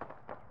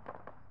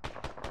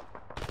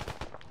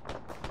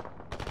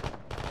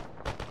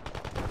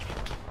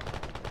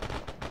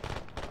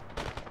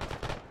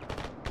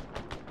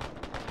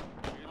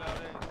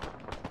 Reloading.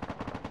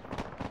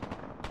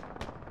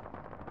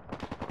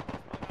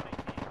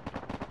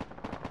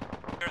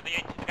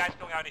 The guy's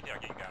going out here,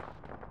 getting out.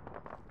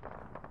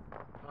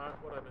 Alright,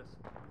 what I miss?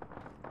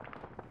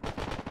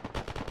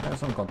 There's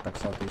some contact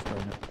southeast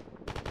right now.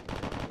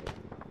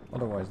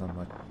 Otherwise not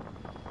much.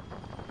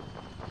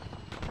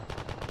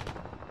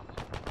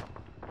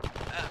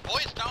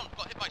 Boys down,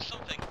 got hit by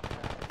something.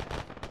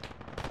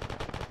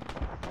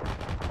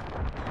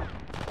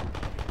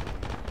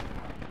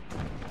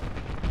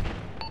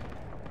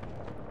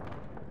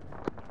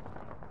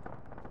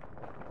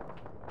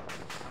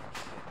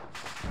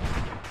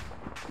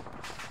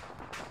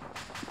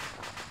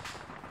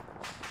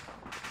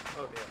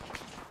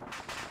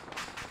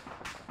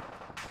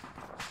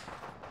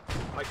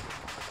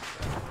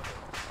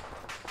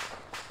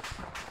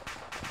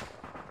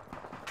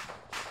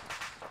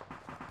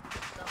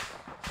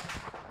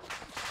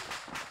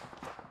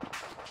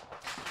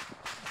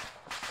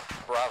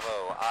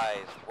 Bravo,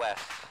 eyes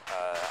west.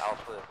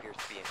 Alpha appears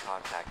to be in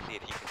contact. See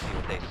if you can see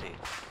what they see.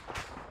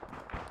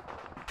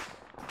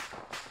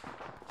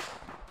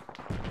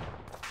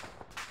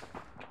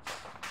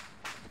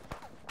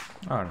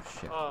 Oh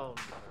shit. Oh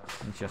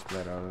no. He just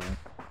bled out of there.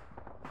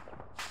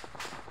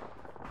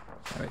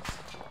 Alright.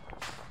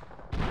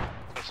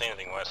 Don't see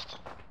anything west.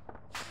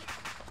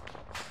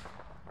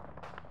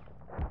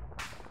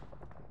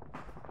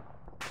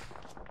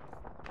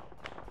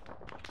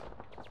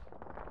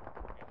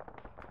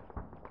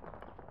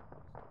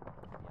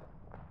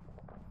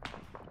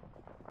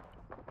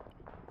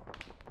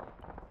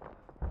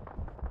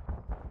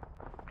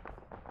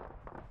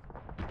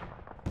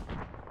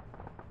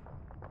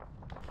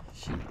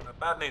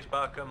 Bad news,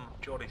 Barkham.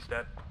 Geordie's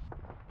dead.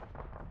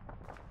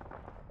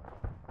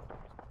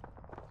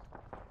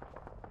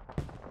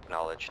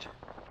 Acknowledged.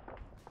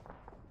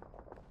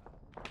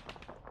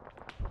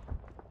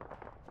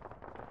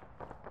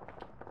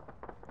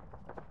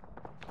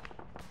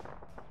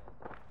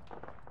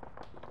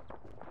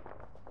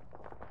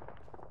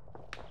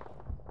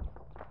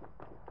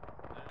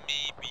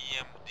 Me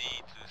BMD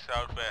to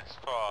southwest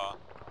far.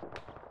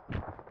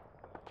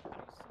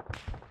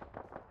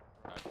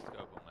 Uit het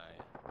kopen mij.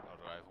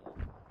 Arrival.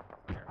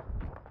 Here.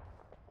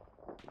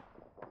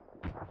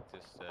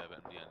 Het is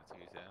BMD aan het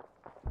hier, hè.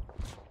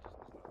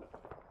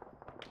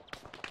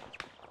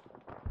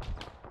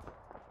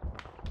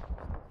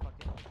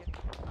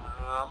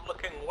 I'm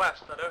looking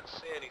west. I don't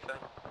see anything.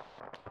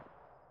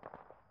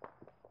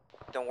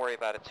 Don't worry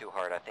about it too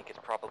hard. I think it's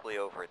probably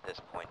over at this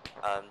point.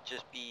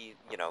 Just be,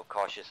 you know,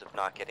 cautious of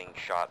not getting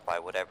shot by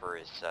whatever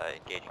is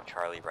engaging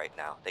Charlie right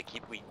now. They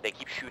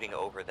keep shooting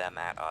over them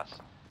at us.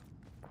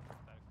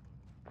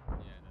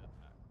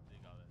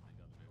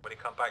 When he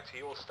come back to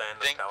you, we'll stay in I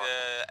the think tower.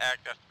 the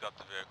aircraft got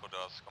the vehicle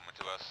that's coming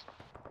to us.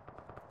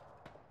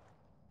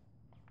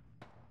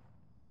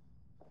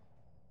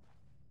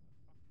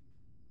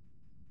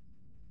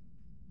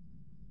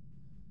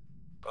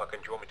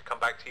 Barkham, do you want me to come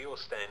back to you or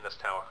stay in this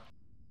tower?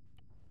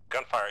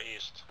 Gunfire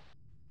east.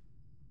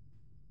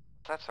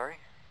 That's sorry. Do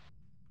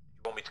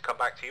you want me to come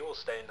back to you or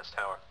stay in this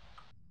tower?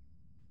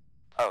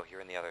 Oh,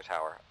 you're in the other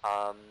tower.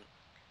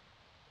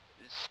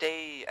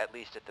 Stay at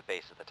least at the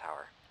base of the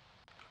tower.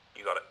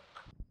 You got it.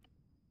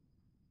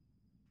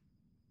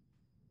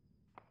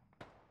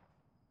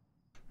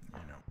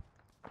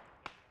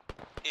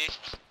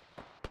 East.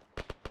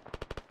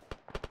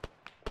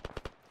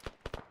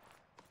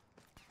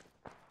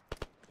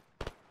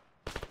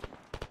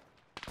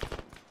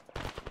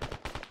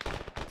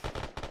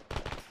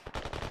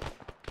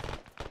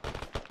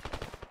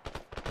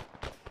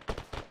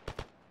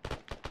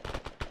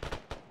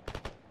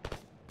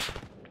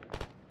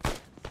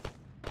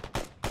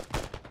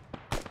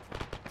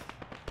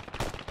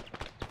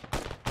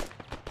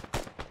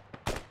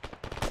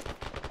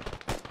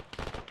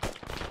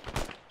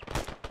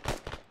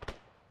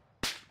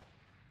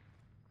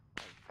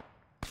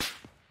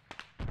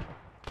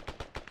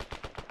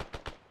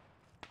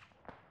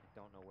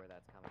 Don't know where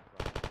that's coming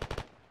from.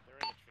 They're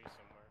in a tree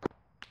somewhere.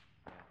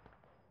 Yeah.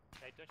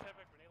 Hey, don't you have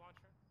a grenade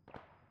launcher?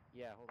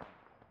 Yeah, hold on.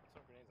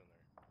 Some grenades in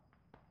there.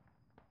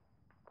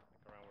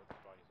 Like around where the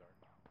bodies are.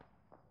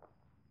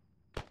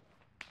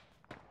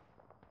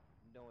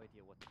 No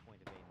idea what the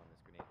point of aim on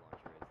this grenade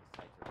launcher is. The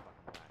sights are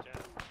fucking whack.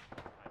 Just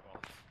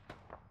eyeballs.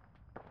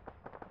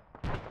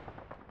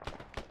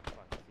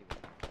 Fuck, let's see what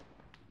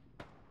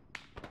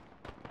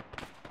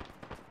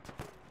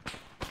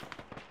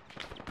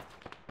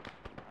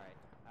Alright,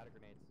 out of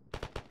grenades.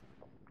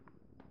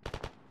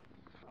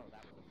 Oh,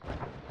 that was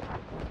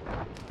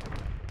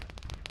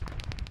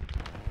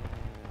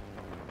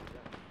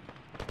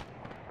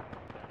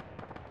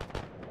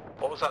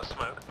What was that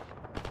smoke?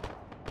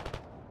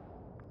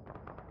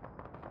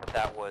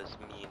 That was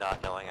me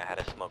not knowing I had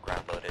a smoke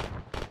round loaded.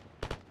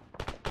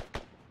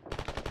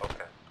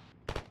 Okay.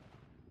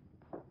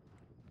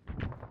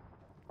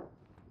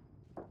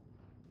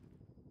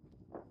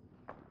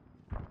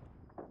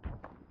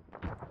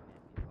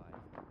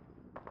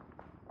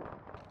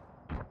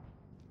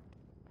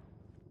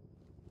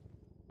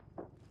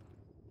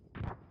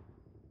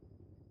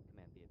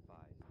 Command be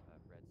advised,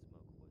 red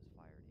smoke was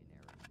fired in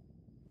error.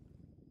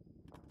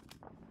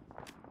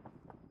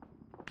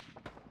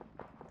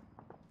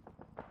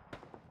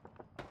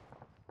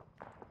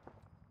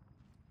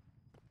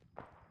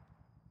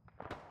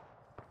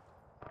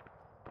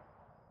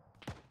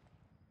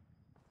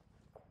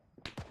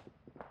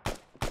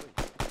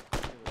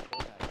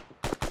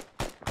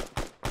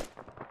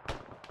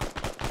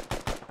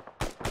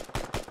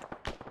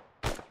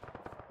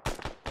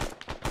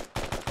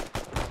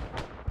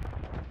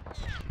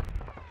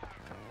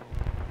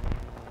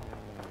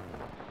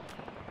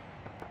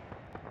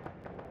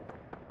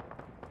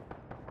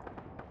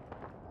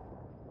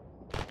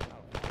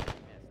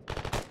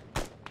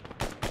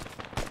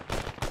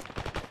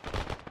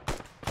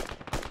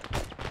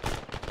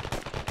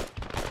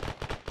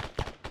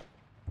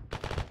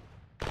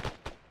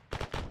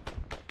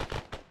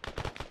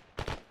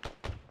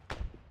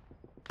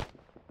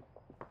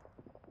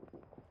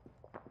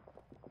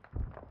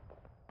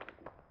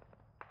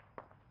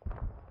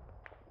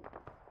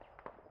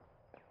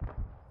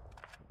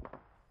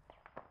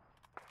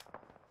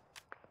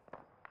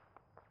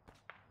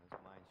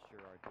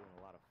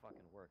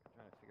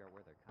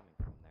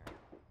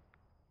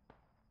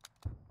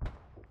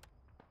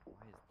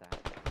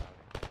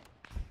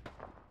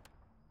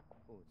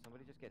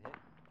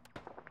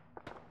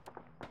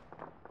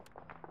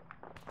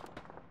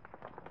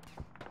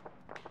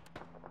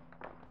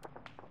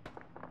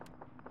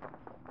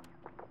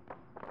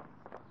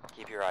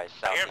 your eyes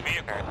southeast.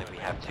 Apparently we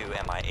have 2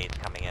 MI8s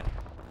coming in.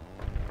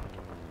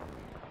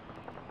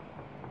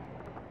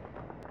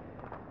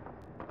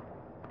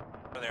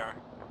 There they are.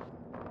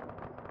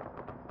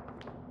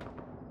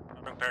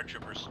 I'll bring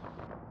paratroopers.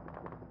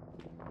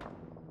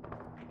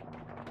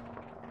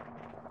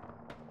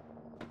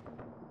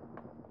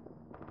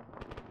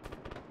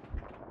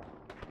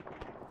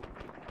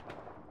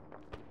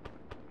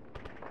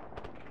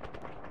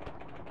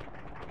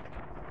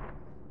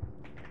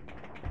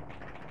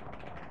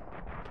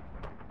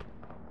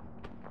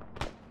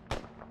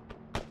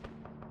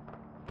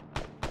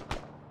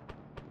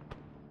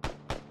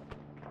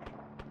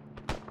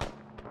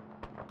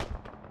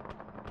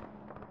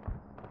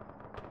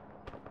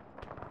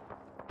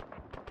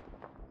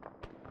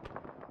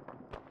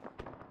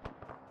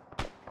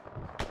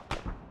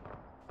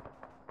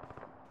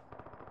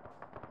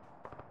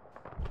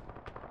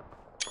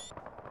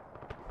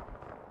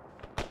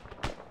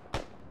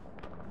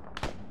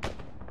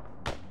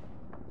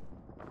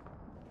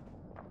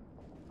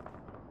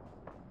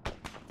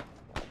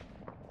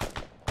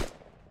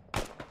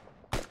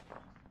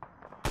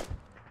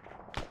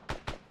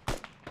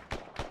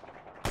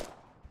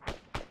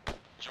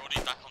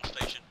 Jordy, back on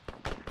station.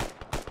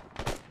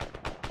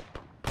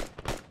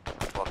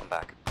 Welcome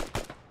back.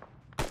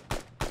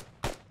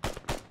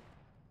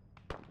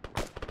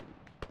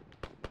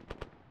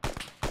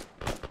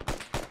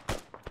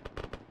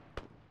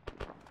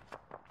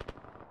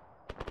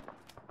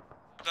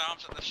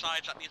 Arms at the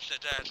sides, that means they're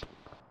dead.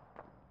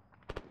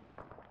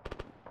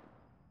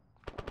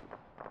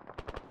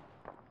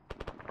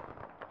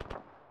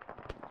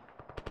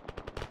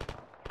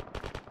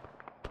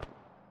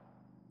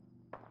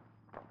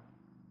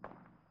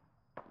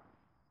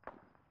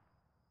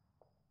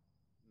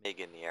 MiG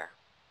in the air.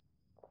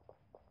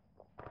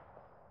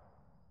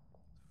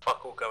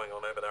 Fuck all going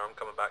on over there, I'm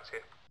coming back to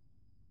you.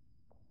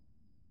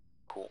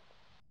 Cool.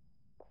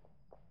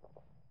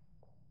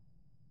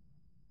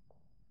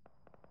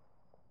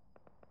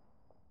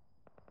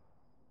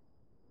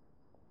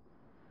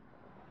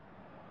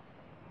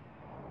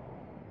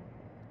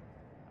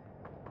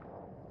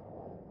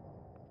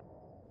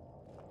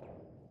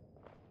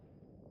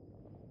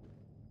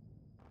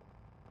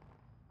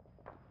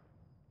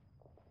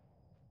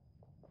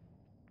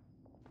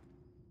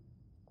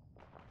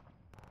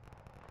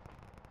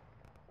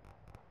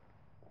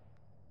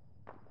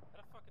 Is that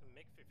a fucking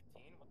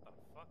MiG-15? What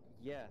the fuck?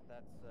 Yeah,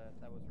 that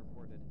was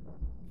reported.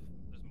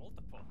 There's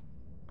multiple.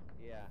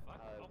 Yeah, Fuck.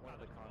 one of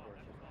the Condors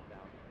just went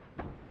down.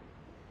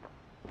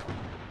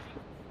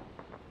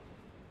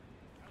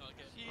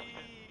 Jeez.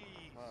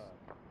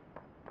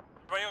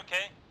 Everybody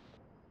okay?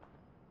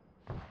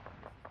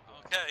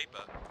 Okay,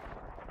 but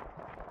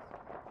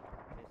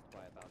Missed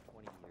by about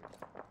 20 years.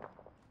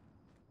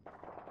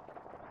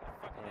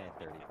 And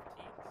 30.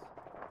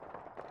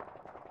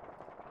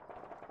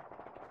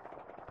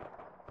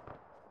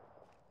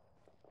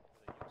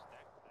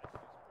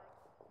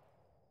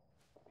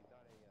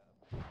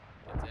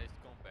 In today's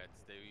combats,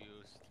 they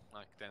use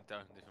like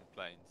 10,000 different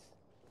planes.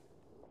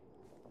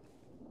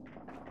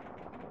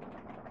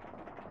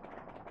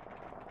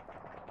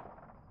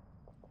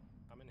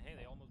 I mean, hey,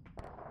 they almost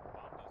bombed us.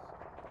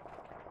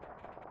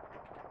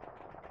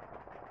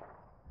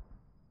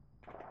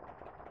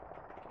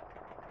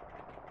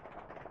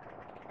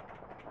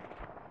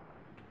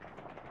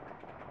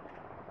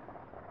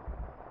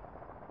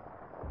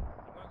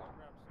 I'm gonna go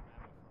grab some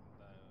ammo from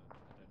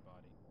the dead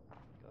body.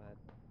 Go ahead.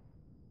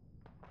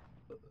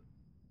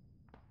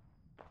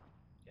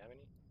 You have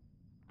any?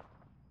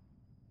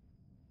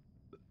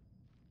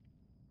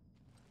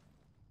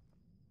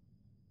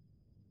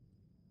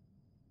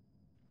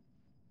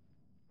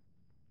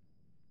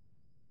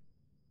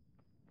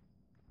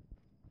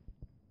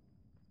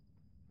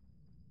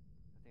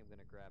 I think I'm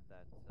gonna grab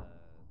that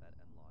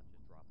N-law and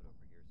just drop it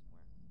over here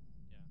somewhere.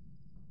 Yeah.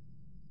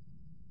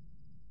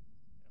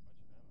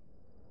 Got a bunch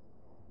of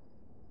ammo.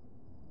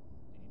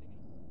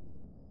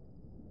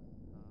 Do you need any?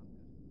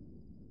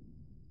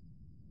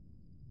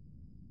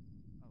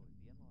 I'm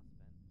good.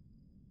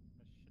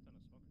 Oh, is the N-law spent? A shit ton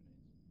of smoke grenades.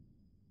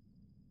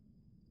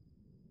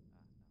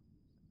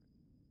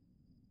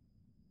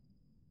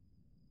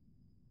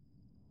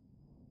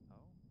 Ah,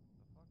 no,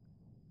 separate.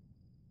 Oh, the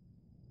fuck?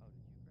 Oh,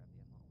 did you grab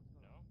the N-law? What's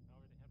going No, on? I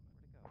already had mine.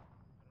 Where'd it go?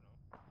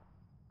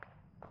 I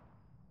don't know.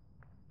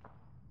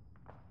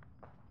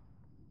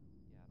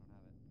 Yeah, I don't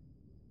have it.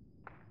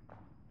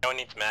 No one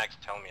needs max,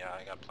 tell me,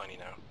 I got plenty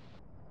now.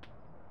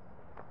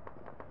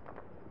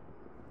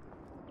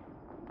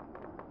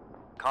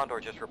 Condor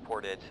just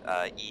reported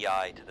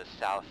EI to the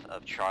south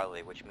of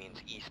Charlie, which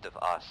means east of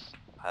us.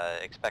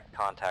 Expect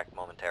contact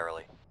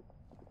momentarily.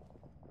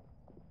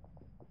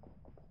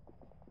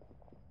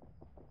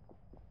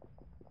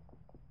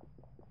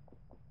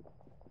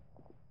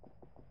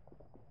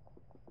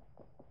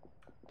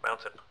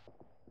 Mountain.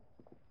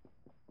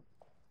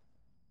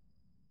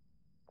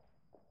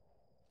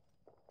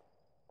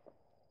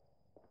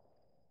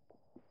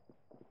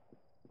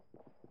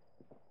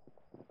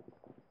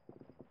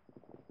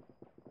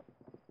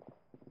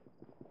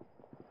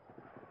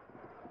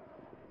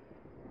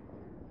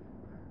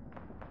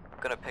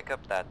 pick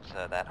up that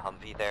that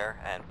Humvee there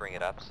and bring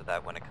it up so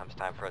that when it comes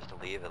time for us to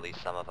leave, at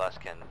least some of us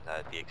can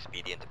be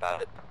expedient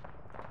about it?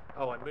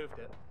 Oh, I moved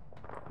it.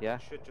 Yeah?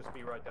 It should just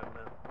be right down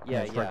there.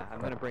 Yeah, yeah,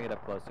 I'm gonna bring it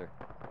up closer.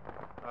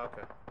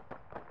 Okay.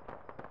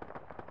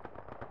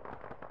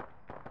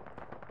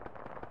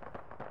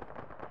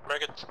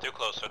 Bring it too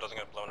close so it doesn't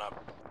get blown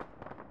up.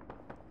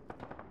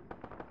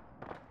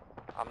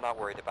 I'm not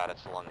worried about it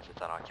so long as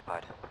it's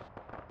unoccupied.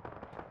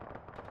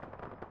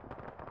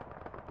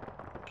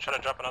 Try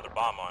to drop another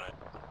bomb on it.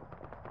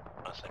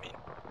 Honestly, I mean.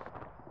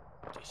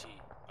 JC,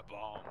 a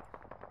bomb.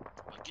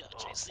 Oh my god,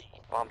 JC.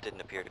 Bomb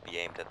didn't appear to be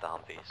aimed at the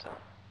Humvee, so.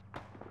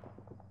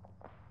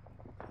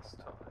 This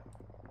time.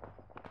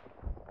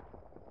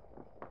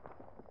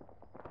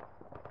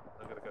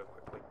 I'm gonna go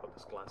quickly put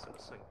this glass in the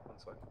sink. One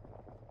second.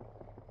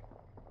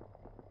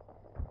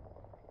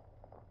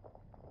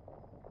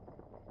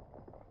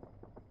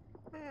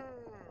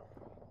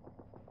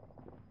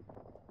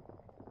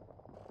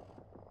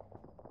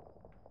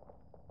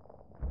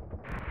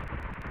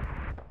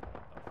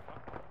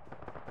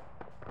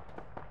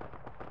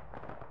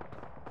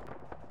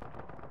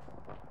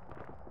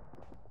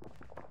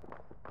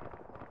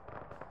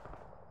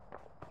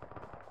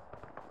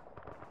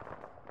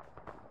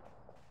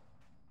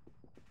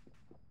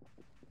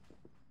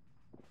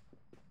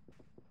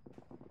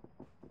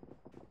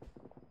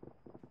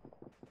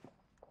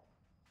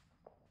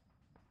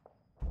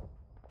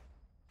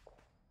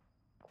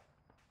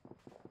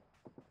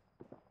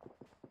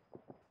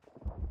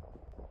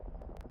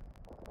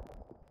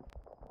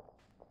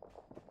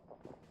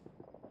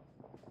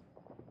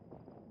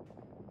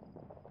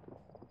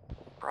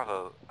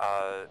 Bravo,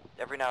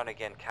 every now and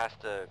again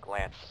cast a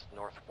glance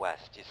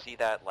northwest. You see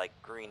that, like,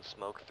 green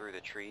smoke through the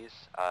trees?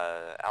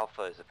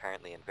 Alpha is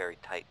apparently in very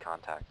tight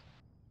contact.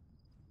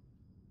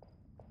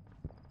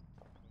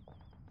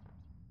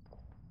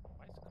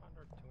 Why is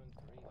Condor 2 and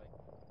 3 like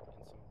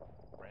in some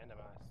random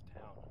ass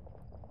town?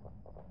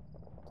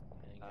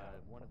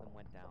 One of them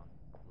went down,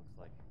 looks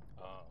like.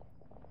 Oh.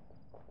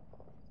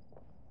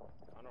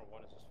 Condor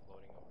 1 is just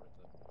floating over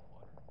the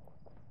water.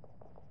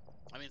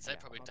 I mean, they're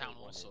probably down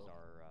Condor 1 also. is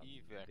our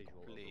Evac,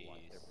 visual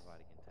overwatch. They're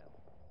providing intel.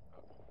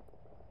 Okay.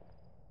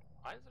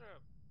 Why is there a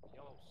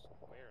yellow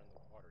square in the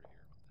water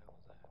here? What the hell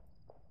is that?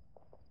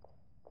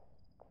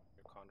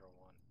 Your Condor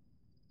 1.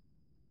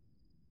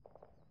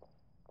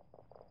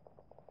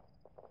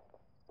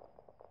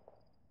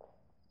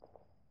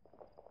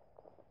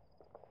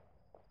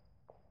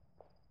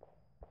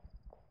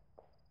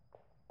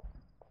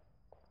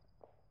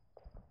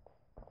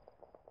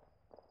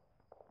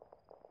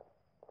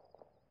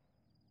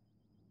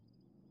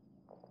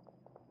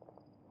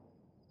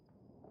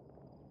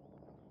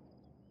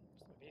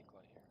 There's no vehicle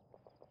out here.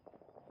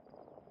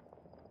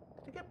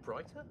 Did it get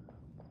brighter?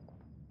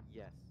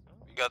 Yes.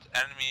 We got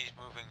enemies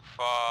moving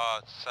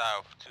far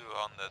south,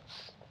 200.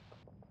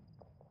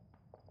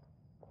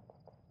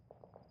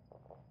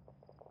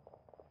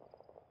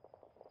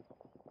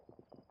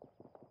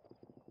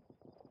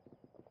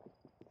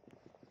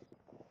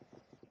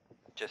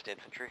 Just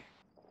infantry?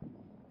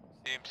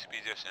 Seems to be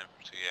just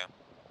infantry, yeah.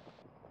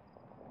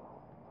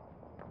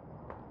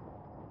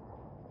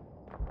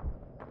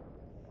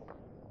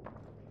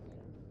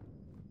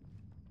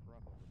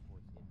 Bravo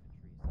reports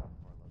infantry south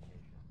of our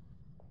location.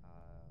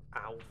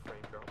 Ow,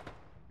 frame drop.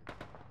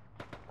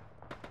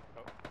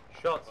 Oh.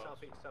 Shot,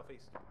 southeast,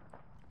 southeast.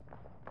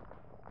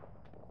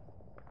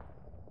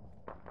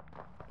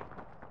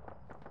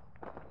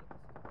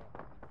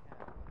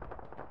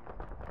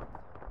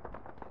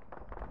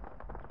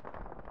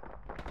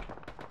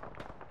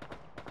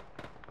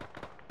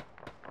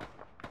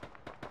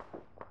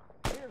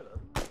 Hear them,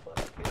 but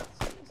I can't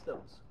seize them.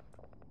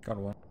 Got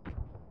one.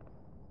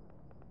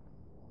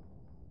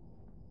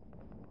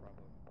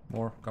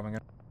 More coming in.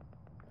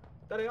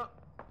 There they are.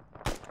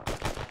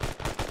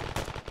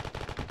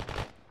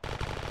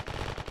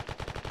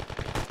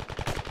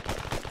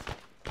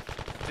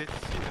 Did you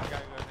see the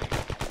guy running?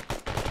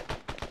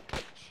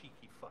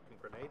 Cheeky fucking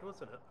grenade,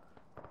 wasn't it?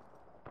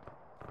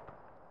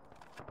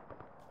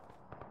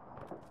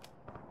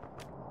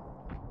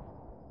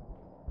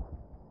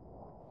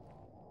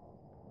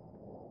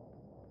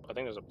 I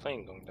think there's a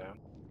plane going down.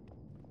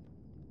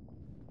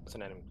 It's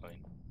an enemy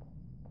plane.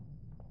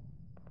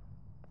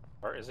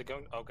 Or is it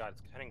going? Oh god,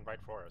 it's heading right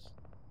for us.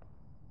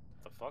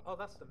 The fuck? Oh,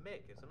 that's the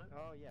MiG, isn't it?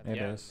 Oh yeah. It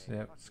is,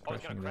 yeah, it's Oh, it's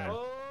crashing gonna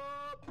down.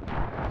 crash.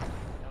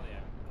 Hell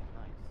yeah.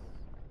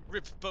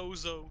 Rip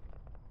Bozo.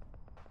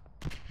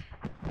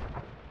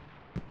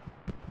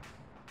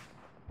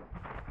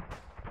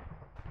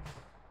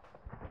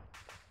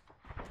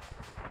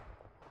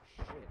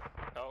 Shit.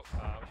 Oh,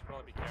 we should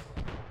probably be careful.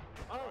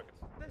 Oh, Rockets.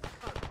 this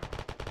cunt.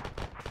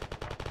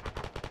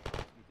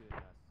 Be doing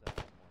us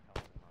more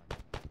help than harm.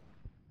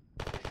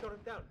 They shot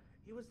him down.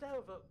 He was there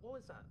with a, what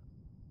was that?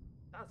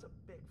 That's a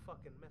big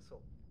fucking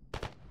missile.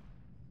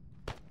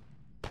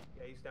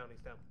 Yeah, he's down, he's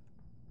down.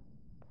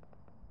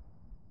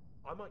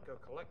 I might go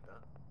collect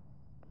that.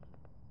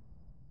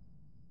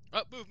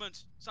 Oh,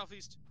 movement!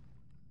 Southeast!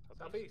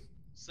 Southeast.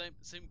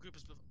 Same group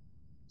as before.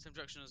 Same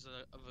direction as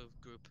the other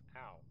group.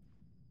 Ow.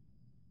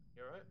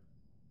 You alright?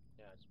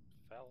 Yeah, I just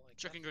fell like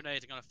Chucking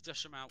grenade, I'm gonna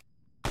dish them out.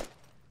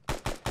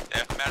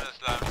 Yeah,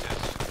 Menace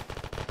launches.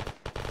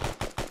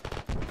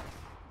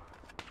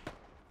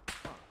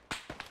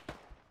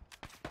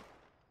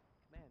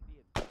 Man, be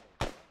advised.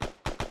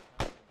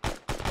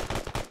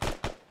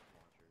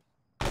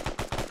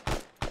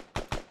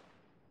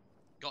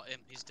 Got him,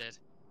 he's dead.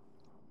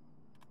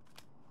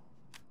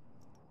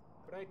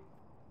 Grenade.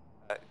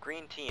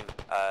 Green team,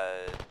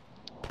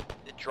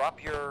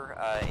 drop your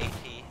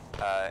AT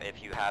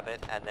if you have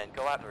it, and then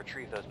go out and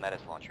retrieve those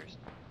menace launchers.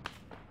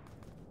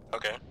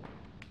 Okay.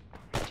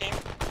 Team?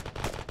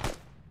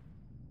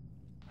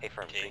 Hey,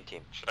 firm, green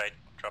team. Should I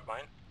drop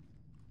mine?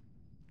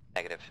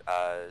 Negative.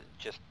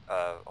 Just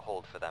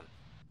hold for them.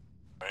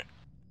 Right.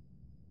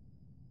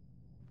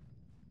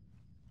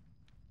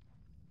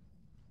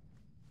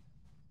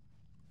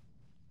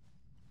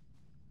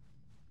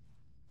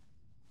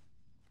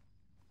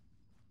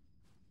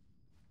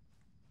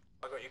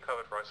 I got you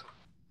covered, Bryson.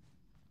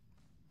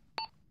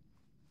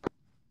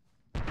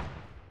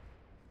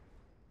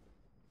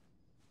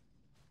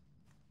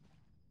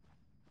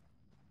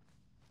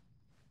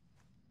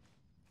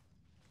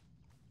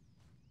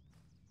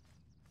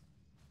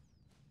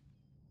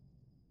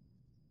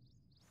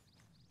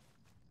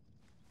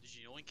 Did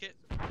you yoink it?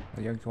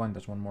 The younged one,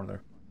 there's one more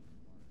there.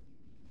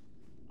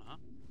 Uh-huh.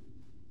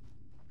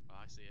 Oh,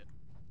 I see it.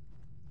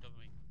 Cover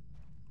me.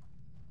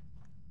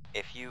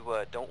 If you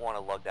don't want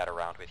to lug that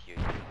around with you,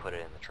 you can put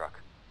it in the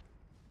truck.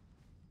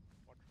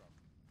 What truck?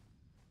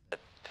 The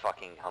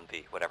fucking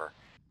Humvee, whatever.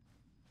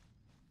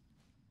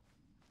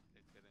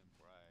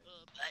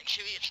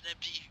 Actually, it's an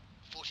empty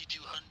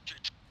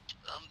 4200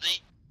 Humvee.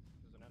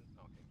 There's an end.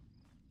 Okay.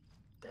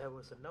 There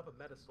was another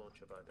menace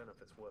launcher, but I don't know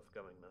if it's worth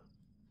going there.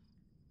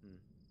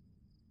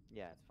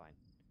 Yeah, it's fine.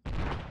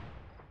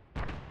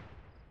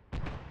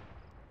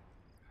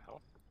 How?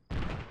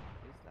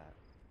 What is that?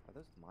 Are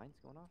those mines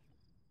going off?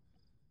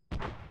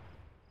 Are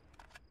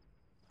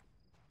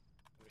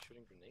we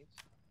shooting grenades?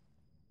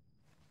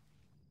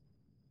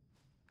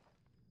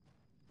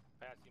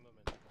 I see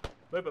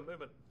movement.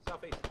 Movement.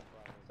 Southeast.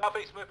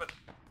 Southeast movement.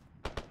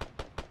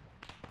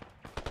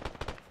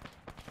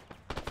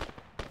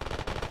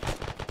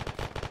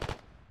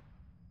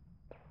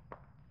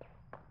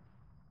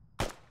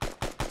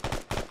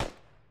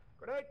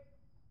 Grenade.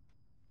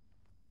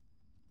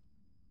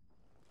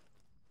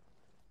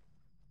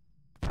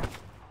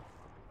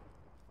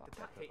 Fuck, Did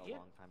that took hit a you?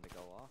 long time to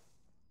go off.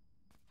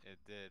 It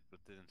did, but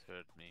didn't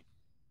hurt me.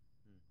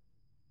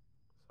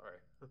 Sorry.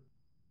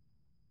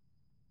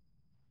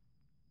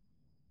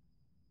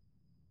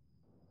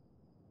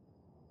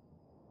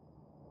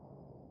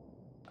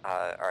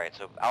 Alright,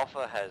 so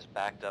Alpha has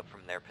backed up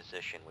from their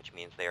position, which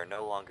means they are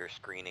no longer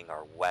screening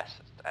our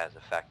west as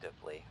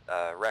effectively.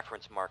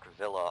 Reference mark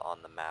Villa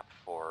on the map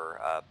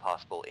for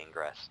possible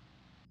ingress.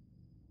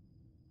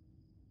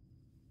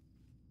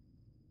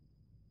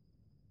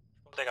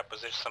 We'll take up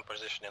some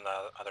position in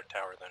the other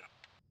tower then.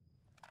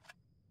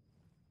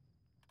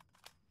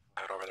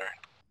 Out over there.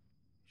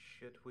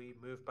 Should we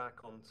move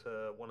back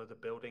onto one of the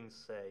buildings,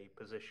 say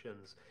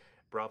positions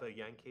Bravo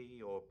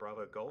Yankee or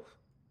Bravo Golf?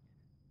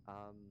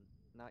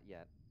 Not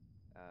yet.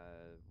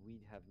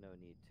 We have no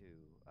need to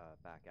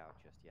back out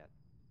just yet.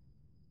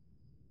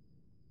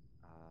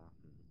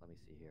 Let me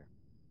see here.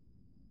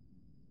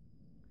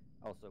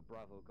 Also,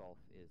 Bravo Golf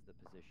is the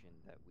position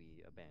that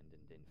we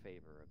abandoned in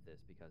favor of this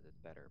because it's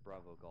better.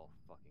 Bravo Golf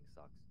fucking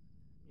sucks.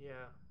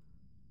 Yeah.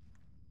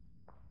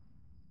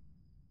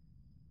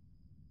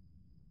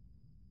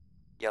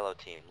 Yellow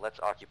team, let's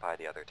occupy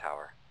the other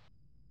tower.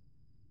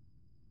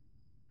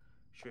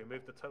 Should we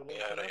move the tow launcher?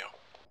 Yeah, there you now?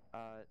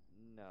 go.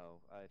 No.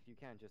 If you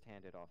can, just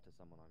hand it off to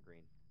someone on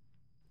green.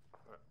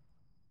 Alright.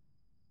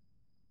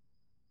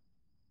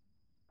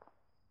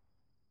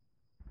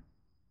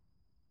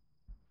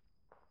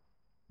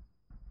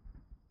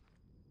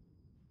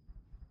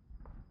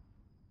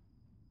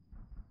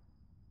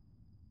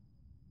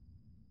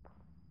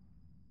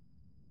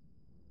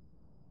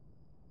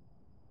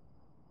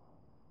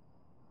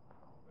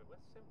 Wait,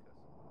 where's Simkus?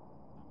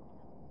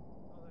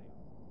 Oh, there you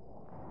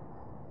are.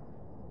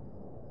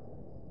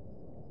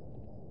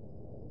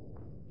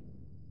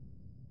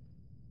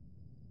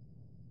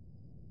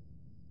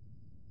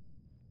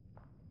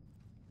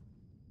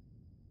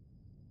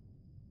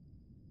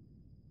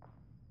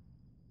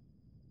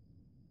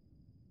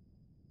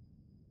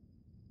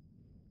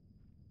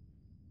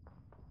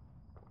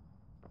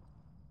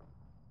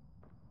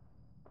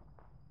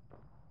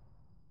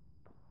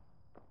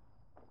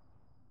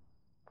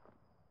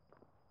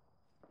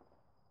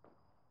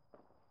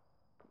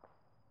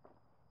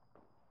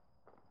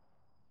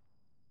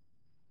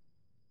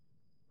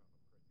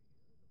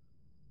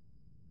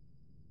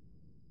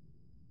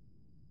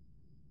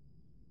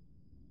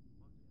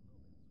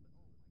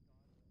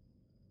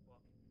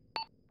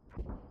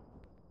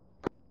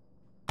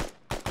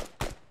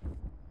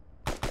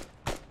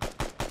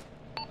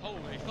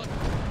 Holy fuck!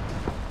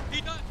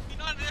 He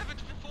not ever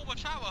to form a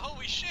tower.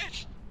 Holy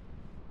shit!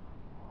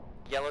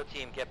 Yellow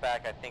team, get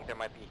back. I think there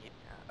might be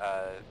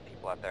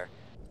people out there.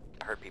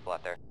 Hurt people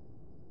out there.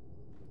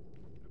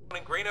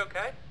 In green,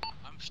 okay?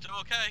 I'm still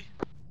okay.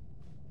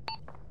 Is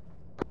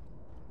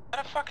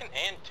that a fucking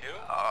and too?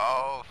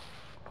 Oh,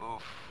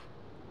 oof.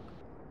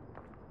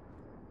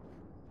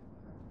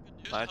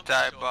 My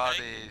entire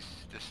body is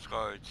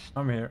destroyed.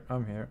 I'm here.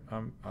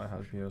 I'll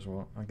help you as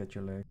well. I'll get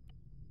your leg.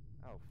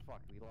 Oh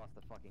fuck, we lost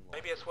the fucking wall.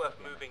 Maybe it's worth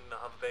moving the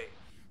Humvee.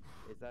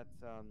 Is that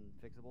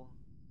fixable?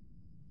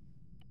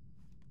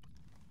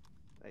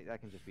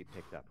 That can just be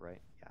picked up, right?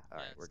 Yeah. All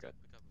right, we're good.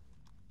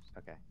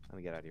 Okay, let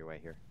me get out of your way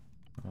here.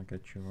 I'll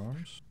get your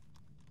arms.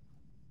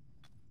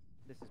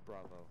 This is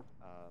Bravo.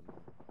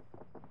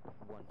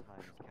 One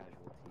times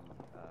casualty,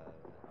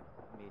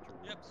 major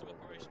wound Yep, so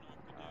operational.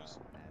 Good news.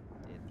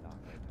 and it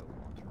knocked our tow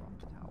launcher off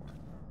the tower.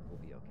 We'll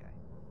be okay.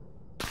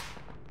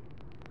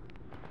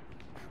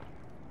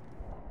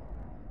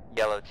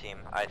 Yellow team,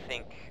 I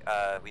think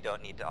we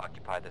don't need to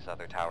occupy this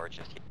other tower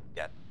just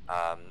yet.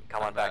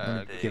 Come on back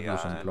to the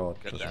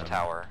east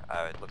tower.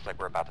 It looks like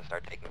we're about to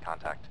start taking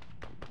contact.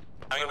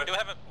 I mean, we do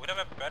have a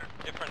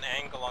different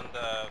angle on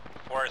the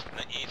forest in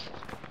the east,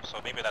 so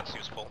maybe that's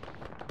useful.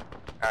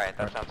 Alright,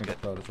 that sounds good.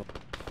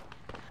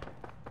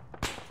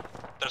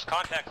 There's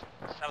contact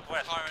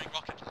southwest. Firing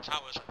rockets at the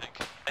towers, I think.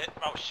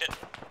 Oh shit.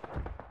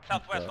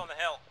 Southwest on the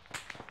hill.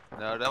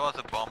 No, that was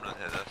a bomb that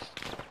hit us.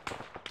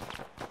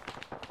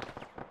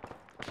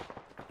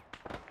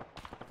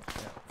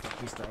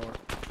 Yeah, east tower.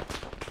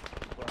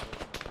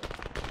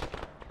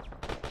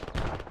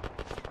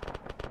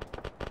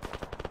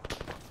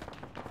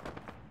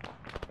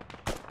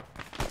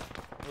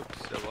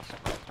 Oops, that was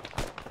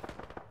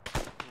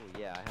Oh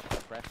yeah, I have the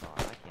press on.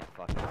 I can't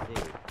fucking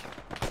see.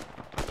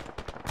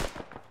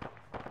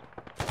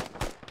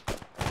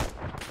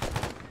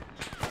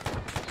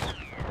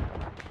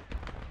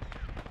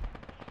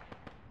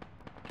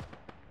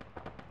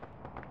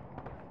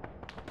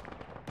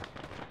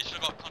 You still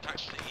got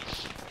contacts to the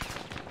east.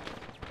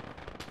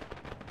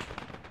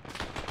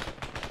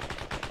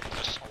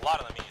 There's a lot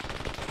of them east.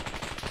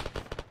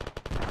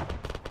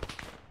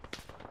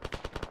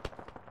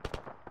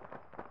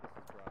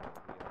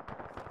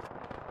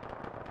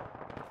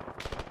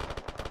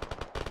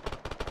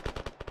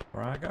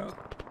 Where I go?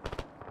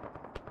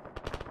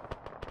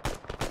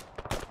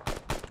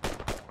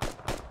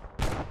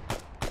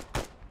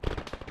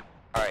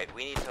 Alright,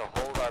 we need to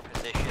hold our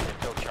position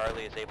until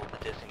Charlie is able to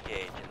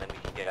disengage, and then we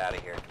can get out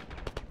of here.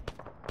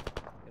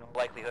 In all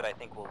likelihood, I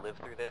think we'll live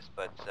through this,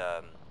 but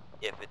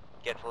if it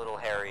gets a little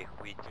hairy,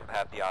 we do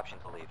have the option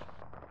to leave.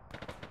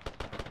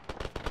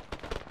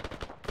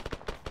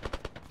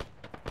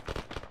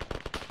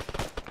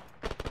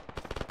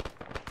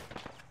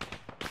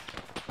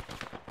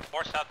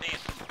 More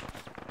southeast.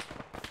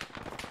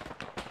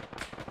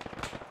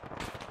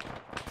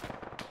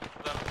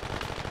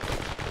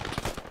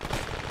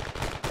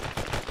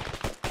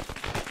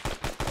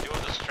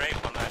 Doing the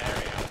strafe on that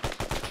area.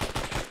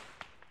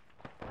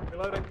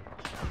 Reloading.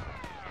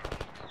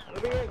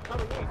 Moving in,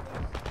 coming in,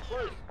 please.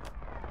 Close.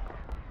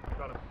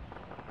 Got him.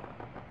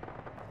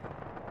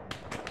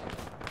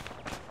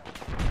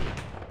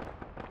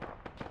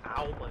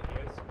 Ow, my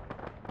ears.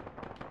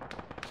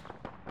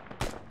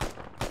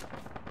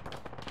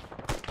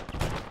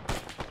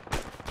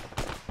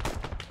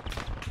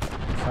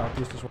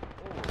 Southeast as well.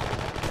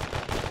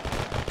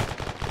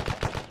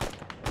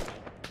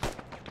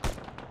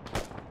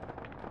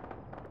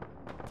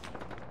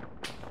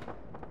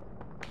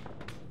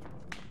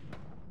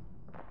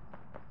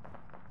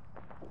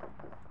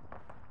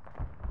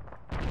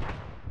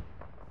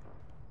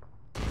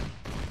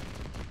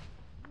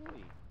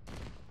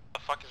 The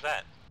fuck is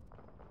that?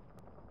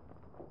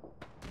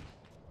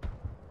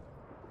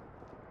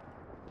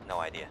 No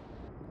idea.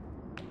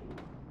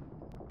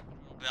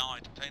 The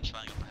Allied planes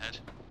flying up ahead.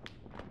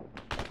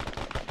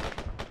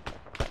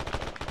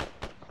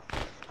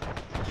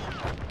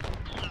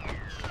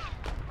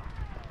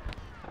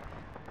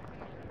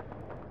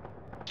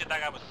 Shit,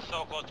 that guy was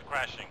so close to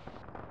crashing.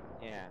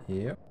 Yeah.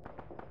 Yep.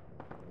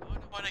 I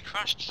wonder why they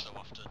crashed so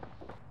often.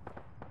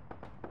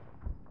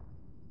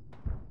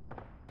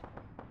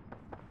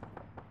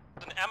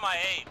 There's an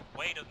MIA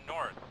way to the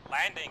north,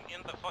 landing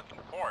in the fucking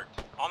port,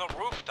 on a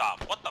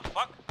rooftop. What the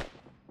fuck?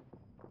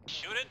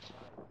 Shoot it?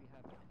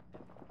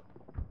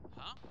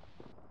 Huh?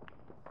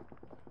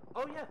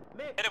 Oh yeah,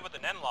 man. Hit it with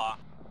an N-law.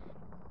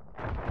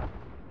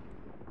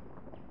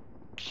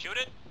 Shoot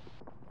it?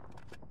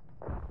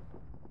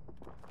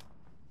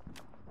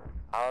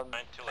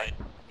 Too late.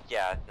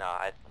 Yeah, no,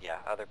 yeah,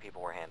 other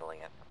people were handling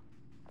it.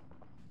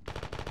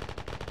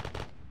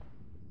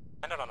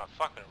 Landed on a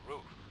fucking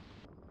roof.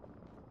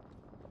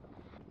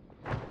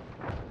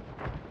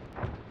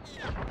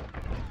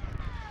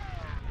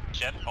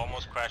 Jet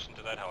almost crashed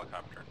into that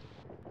helicopter.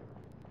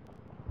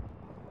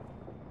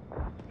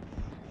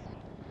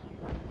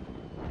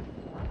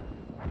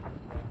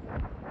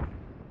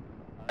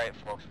 Alright,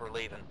 folks, we're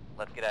leaving.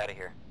 Let's get out of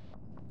here.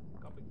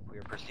 We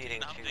are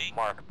proceeding to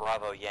mark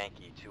Bravo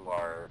Yankee to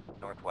our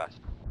northwest.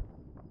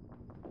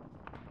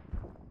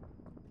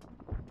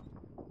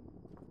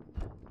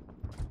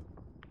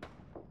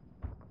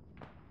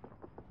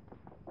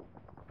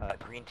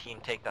 Green team,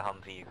 take the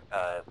Humvee.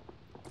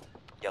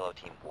 Yellow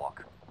team,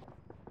 walk.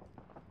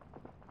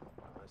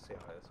 I see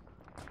how it is.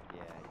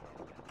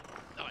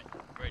 Yeah. Alright,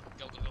 great.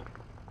 Go, go, go.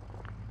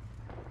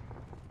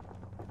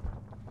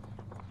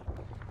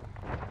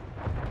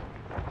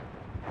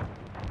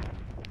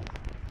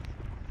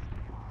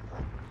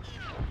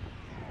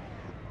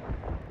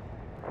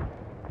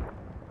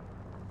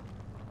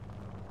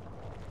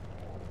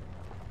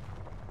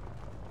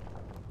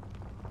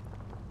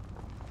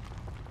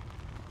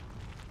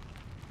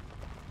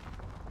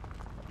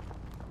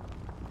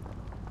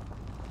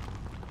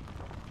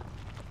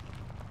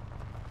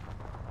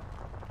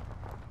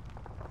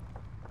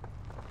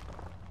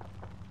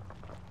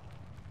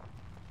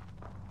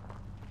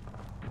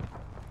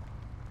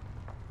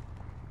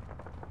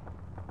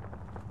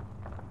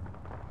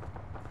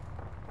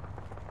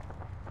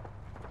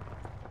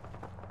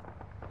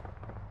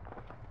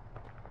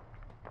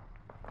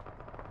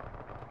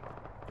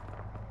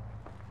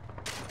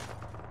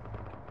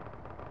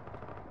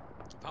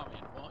 Apparently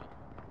in white.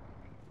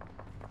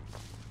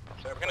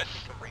 So we're gonna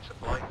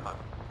resupply.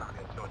 I'm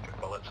getting 200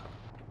 bullets.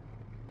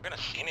 We're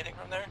gonna see anything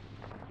from there?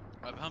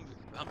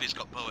 Humvee's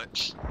got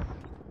bullets.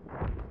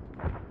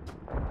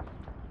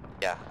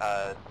 Yeah,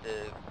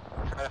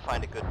 we're trying to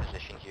find a good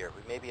position here.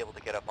 We may be able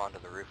to get up onto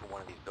the roof of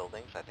one of these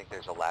buildings. I think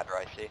there's a ladder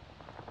I see.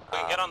 We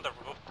can get on the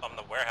roof on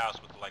the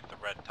warehouse with like the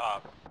red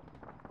top.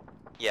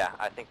 Yeah,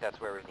 I think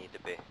that's where we need to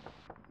be.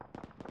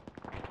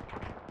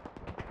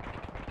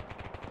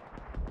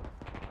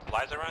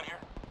 Supplies around here?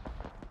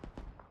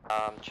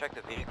 Check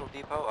the vehicle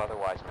depot,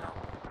 otherwise no.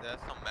 There's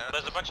some medical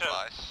There's a bunch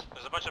supplies.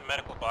 of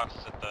medical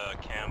boxes at the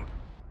camp.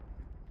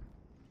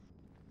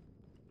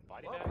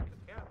 Body Well, bag?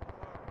 yeah.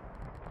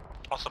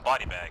 Also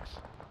body bags.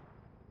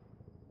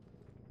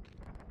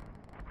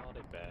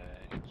 Body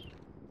bags.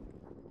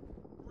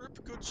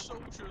 Rip good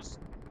soldiers.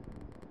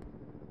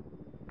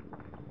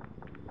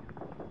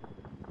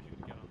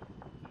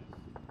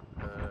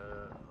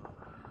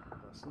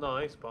 That's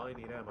nice, but I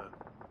need ammo.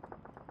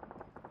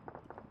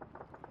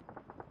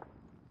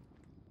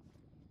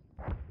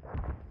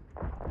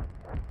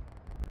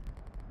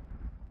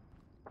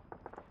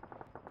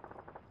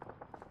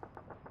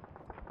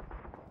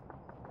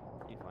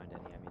 Do you find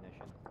any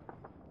ammunition?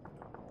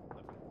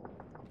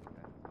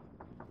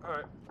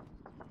 Alright.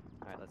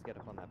 Alright, let's get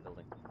up on that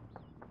building.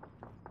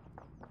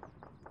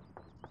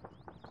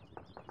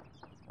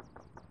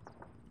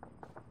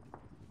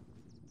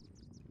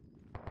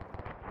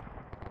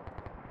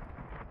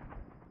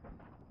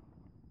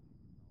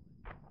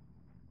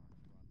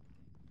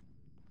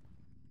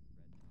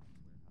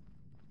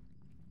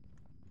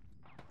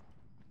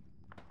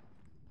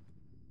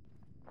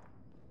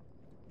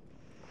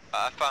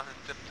 I found him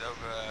tipped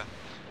over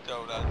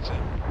Dolan's.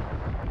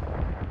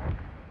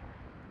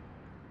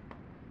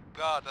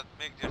 God, that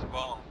MiG just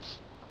bombs.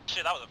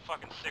 Shit, that was a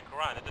fucking sick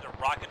run. It did a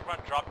rocket run,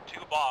 dropped 2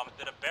 bombs,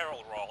 did a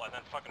barrel roll, and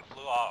then fucking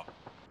flew off.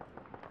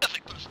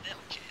 Perfect personnel,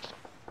 kid.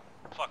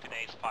 Fucking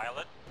ace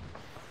pilot.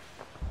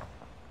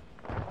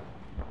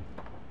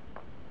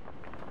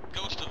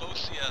 Goes to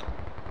Lucia.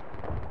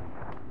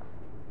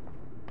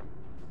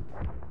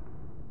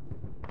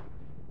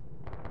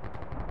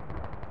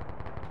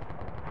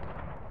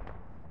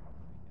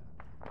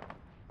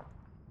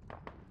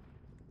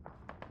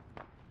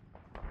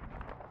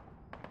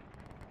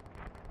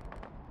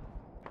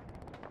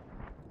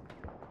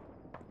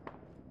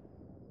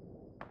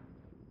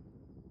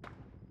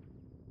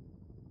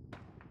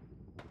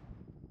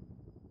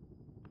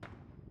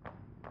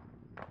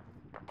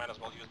 Might as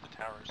well use the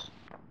towers.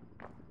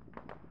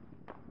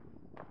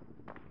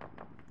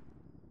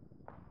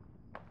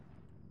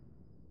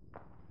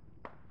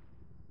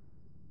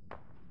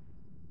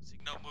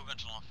 Signal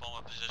movement on our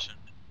former position.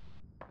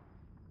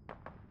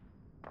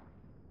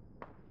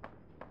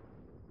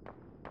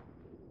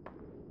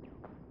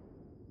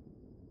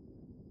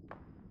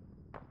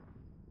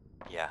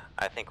 Yeah,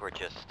 I think we're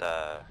just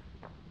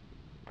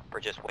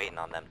waiting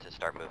on them to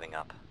start moving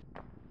up.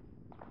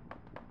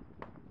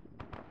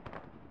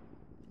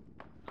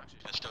 Actually,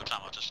 if there's still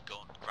time, I'll just go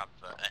and grab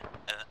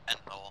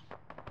N-Law.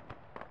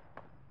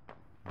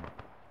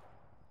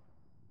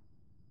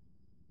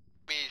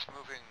 He's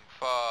moving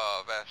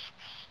far west.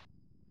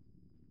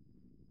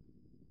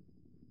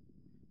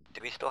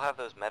 Do we still have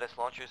those Metis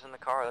launchers in the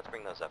car? Let's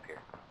bring those up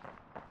here.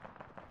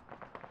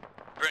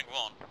 Bring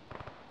one.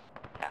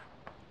 Yeah.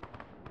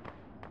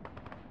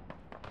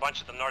 Bunch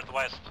to the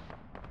northwest.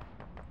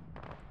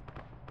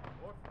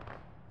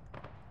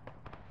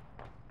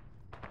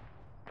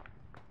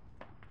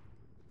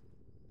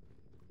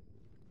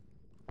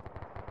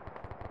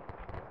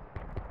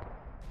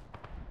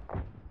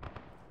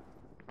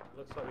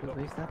 Looks like we Who got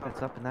is that that's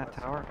cover up in that west.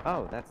 tower?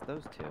 Oh, that's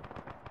those two.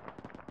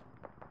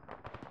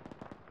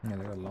 Yeah,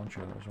 they got a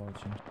launcher there as well, it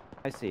seems.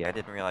 I see. I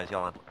didn't realize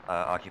y'all had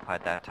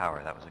occupied that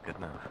tower. That was a good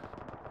move.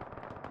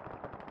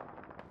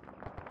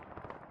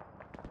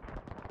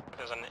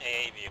 There's an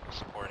AA vehicle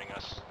supporting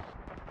us.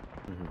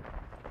 Mm-hmm.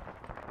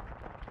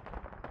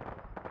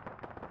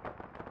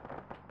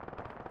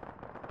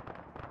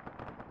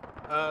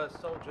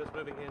 Soldiers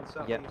moving in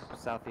southeast. Yep,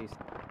 southeast.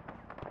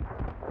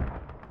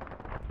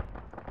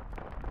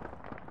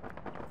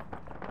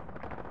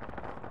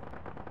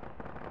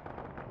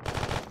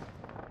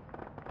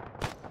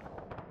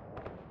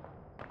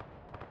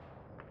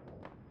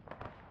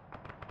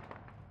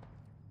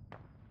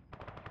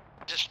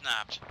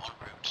 snapped en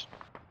route.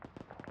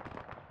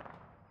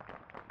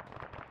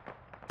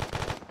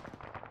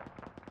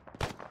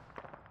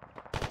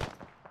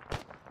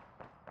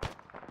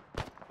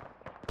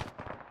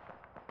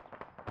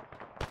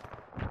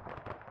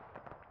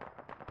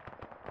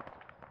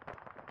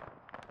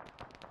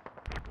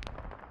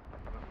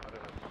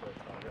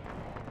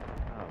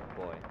 Oh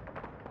boy.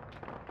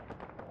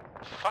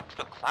 Fuck,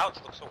 the clouds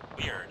look so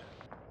weird.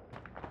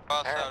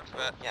 Far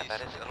southwest, yeah,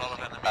 that is a lot of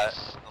interesting.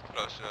 enemies not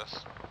close to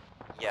us.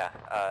 Yeah,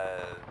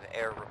 the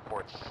air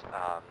reports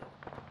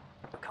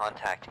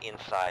contact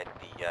inside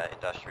the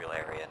industrial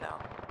area now.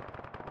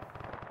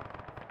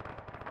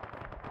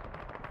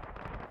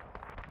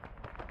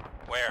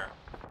 Where?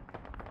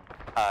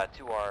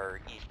 To our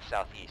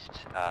east-southeast,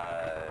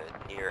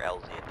 near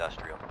LZ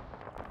Industrial.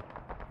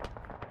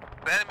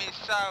 Enemy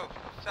south,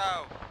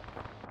 south.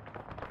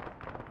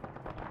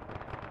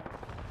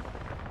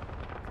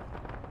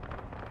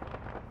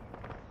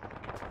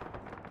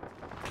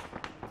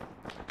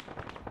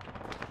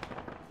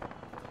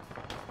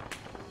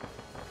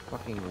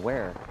 Fucking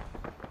where?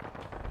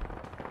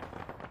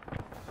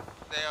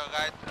 They are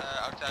right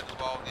outside the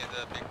wall near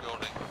the big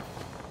building.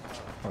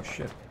 Oh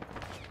shit.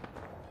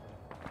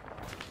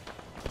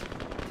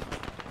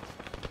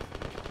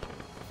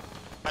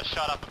 I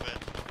shot up a bit.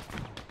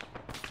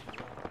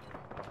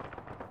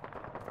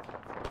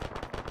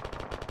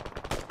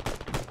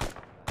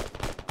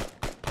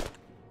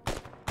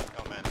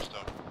 Oh man,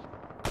 stop.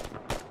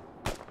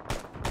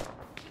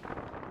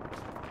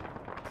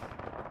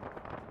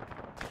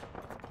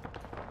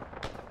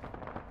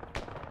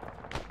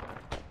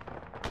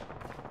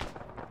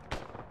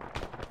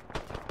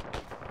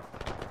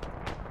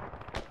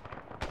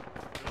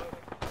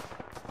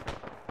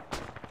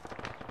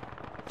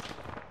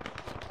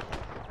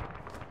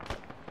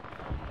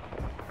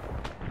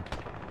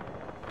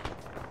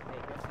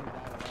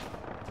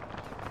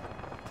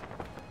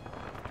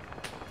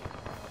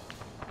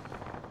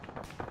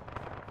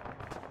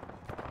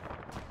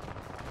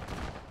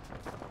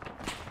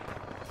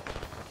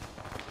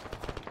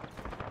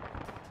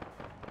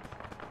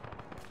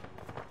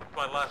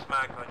 My last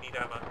mag, I need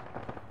ammo.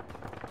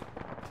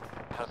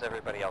 How's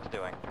everybody else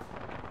doing?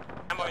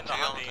 Ammo in the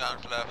Humvee.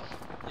 Left.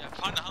 Yeah,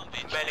 find the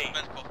Humvee. Many.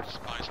 Medical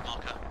supplies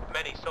marker.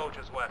 Many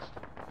soldiers west.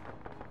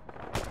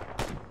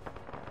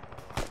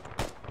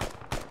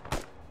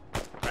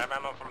 Grab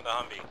ammo from the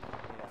Humvee.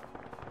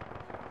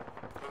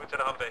 Move it to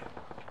the Humvee.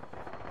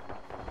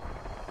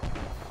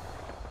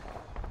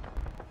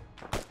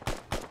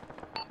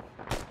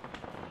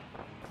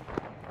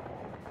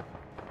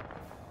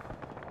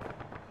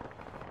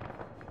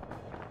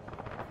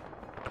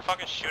 They're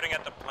fucking shooting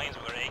at the planes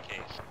with their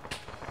AKs.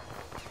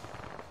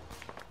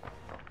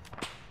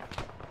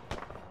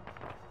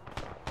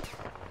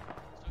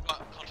 Still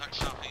got contact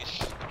southeast.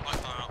 They're quite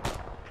far up.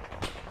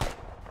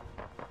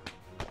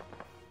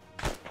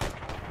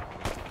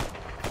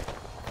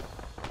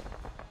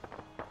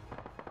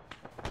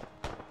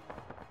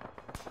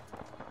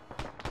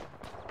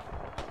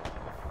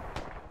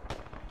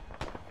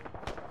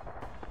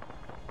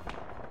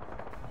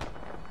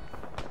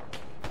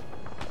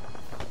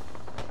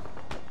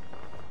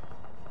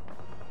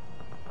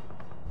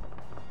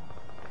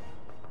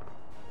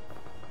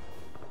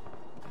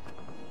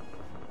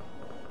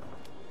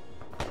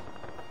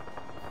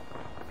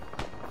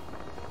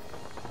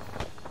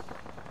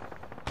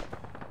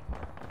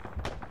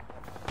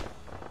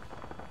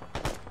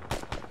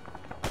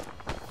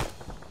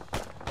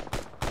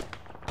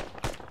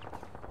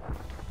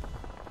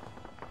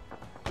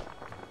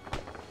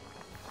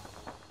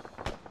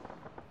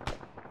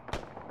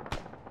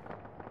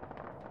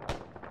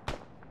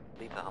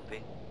 Leave the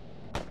Humvee.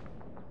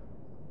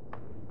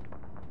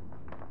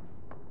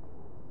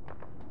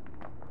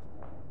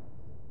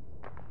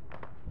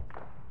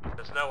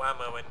 There's no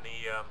ammo in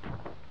the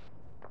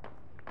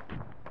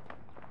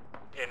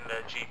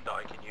Jeep that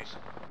I can use.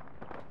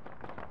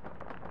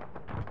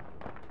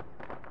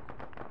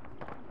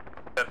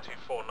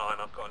 M249,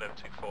 I've got an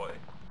M240.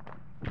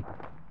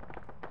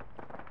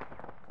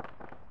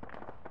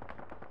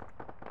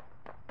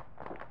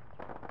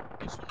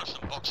 There's one of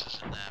some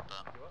boxes in there,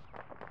 but...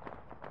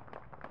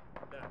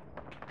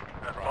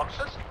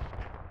 Boxes?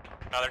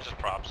 No, they're just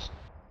props.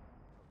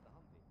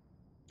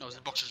 Oh, there's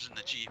boxes in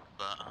the Jeep,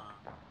 but...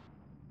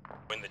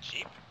 In the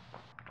Jeep?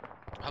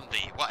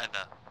 Humvee,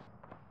 whatever.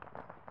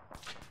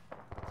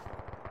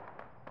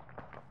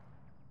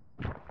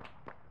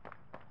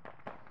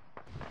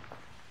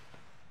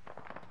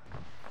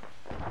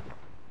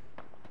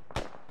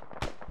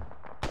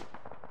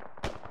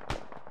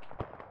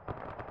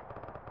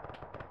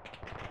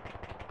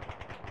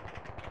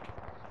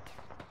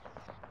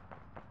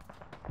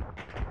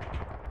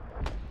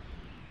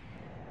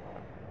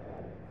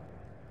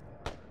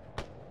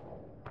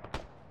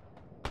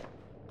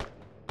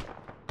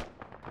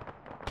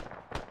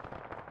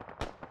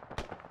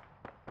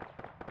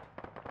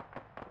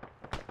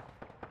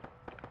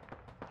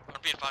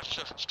 Be advised,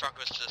 there's some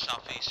stragglers to the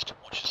southeast.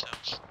 Watch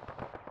yourselves.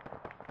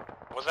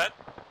 Was that?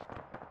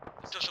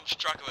 There's some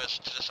stragglers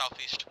to the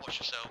southeast. Watch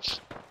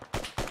yourselves.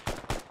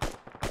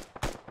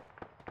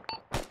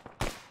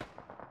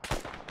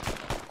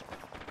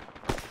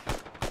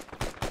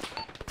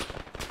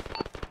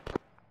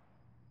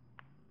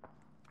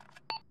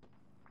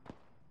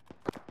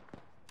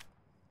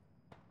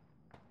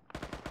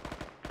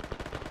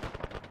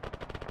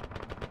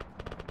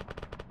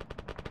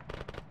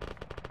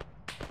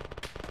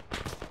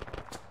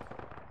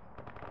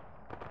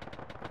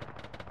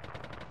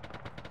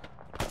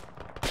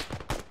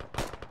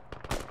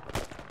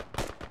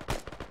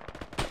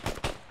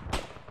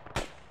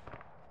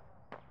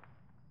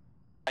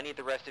 I need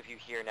the rest of you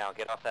here now.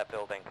 Get off that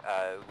building.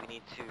 We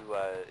need to,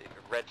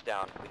 Red's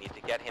down. We need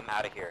to get him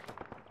out of here.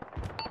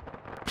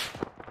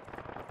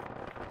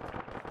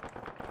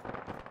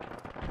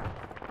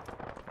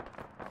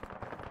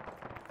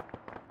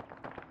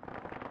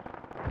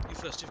 You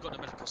first, you've got no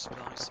medical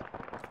supplies.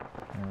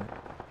 Alright.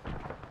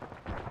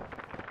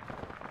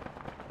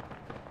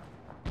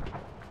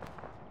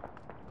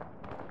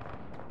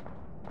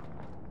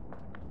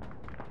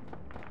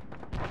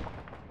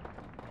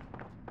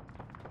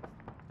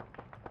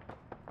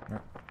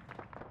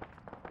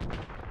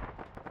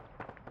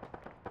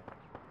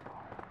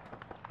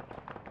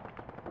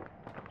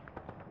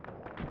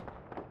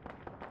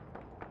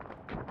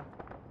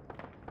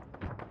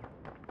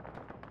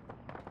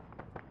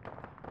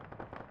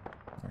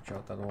 Watch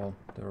out that wall.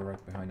 They were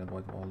right behind that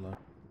white wall though.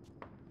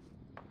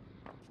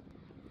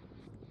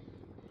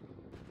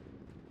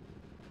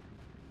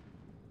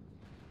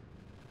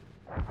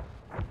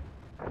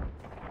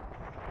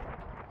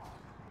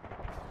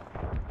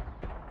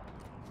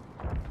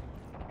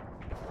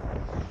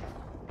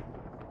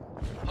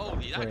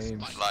 Holy, that's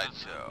Frames.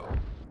 Slideshow.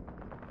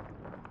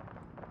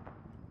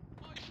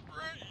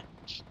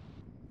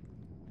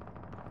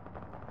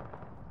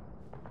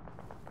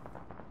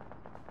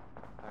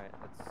 Alright,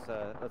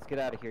 let's get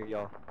out of here,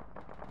 y'all.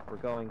 We're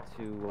going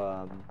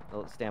to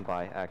stand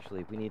by.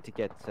 Actually, we need to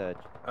get Charlie.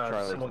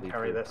 Someone to lead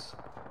carry through. this.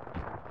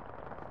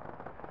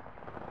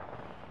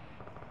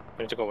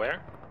 We need to go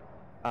where?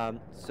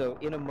 So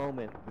in a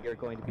moment we are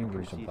going to be You can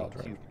give some proceeding blood,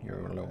 right? to.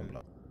 You're low on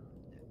blood.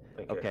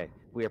 Okay,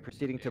 we are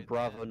proceeding to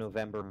Bravo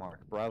November Mark.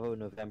 Bravo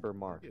November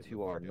Mark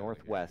to our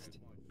northwest.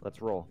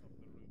 Let's roll.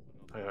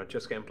 Hang on,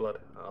 just getting blood.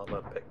 I'll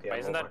pick the Wait,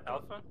 isn't ammo that back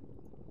up. Alpha?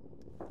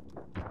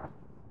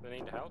 Do they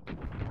need help?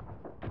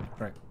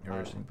 Right, you're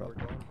using blood.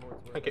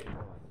 Thank you.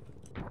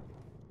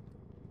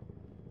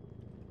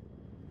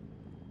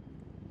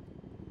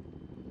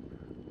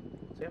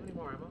 Does he have any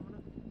more ammo on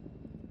it?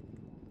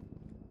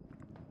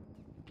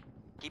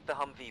 Keep the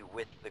Humvee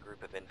with the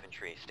group of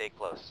infantry. Stay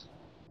close.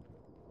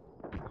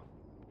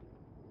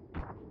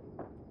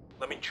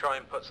 Let me try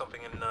and put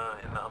something in the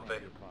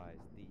Humvee.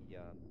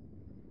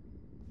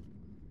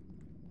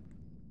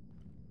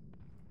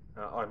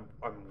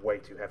 I'm way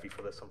too heavy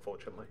for this,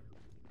 unfortunately.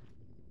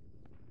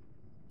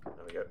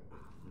 There we go.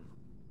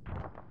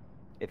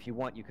 If you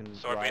want, you can.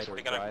 So we're ride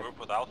basically or gonna drive. group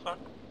with Alpha?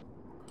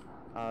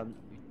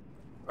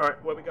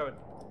 Alright, where are we going?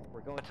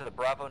 We're going to the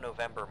Bravo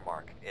November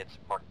mark. It's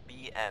marked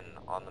BN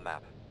on the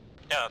map.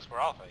 Yeah, that's where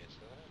Alpha is.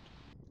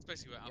 It's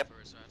basically where Alpha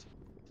is at.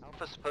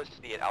 Alpha's supposed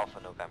to be at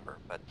Alpha November,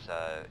 but,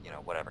 you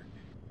know, whatever.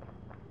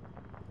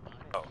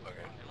 Oh,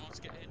 okay. Let's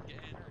get in, get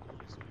in.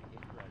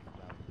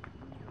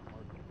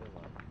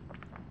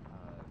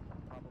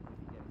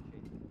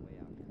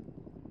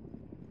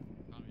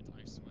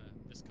 I swear,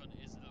 this gun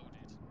is loaded.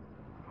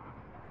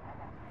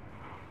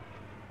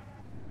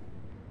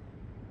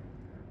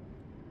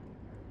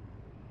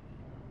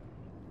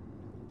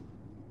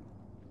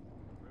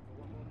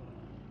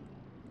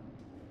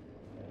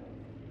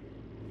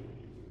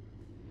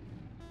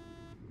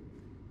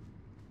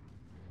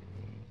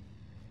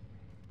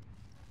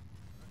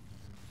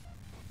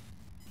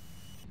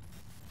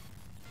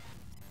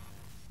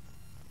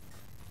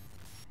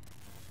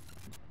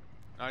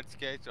 Night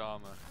skate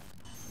armor.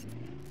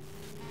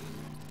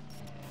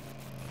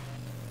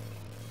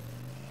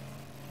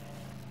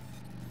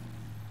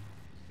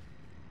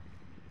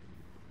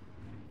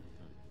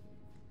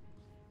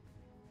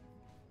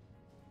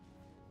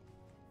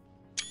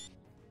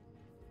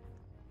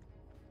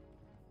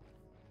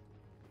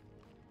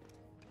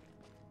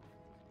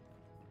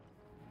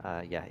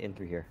 Yeah, in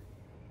through here.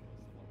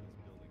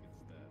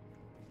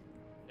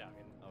 Yeah,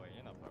 oh wait,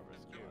 you're not part of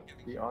rescue.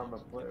 The armor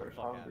players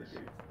congregate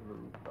to the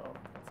rooftop.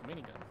 It's a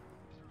minigun.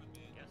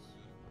 Yes.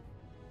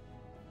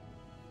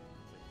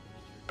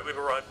 We've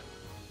arrived.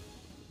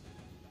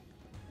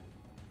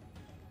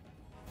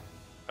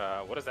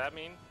 What does that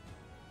mean?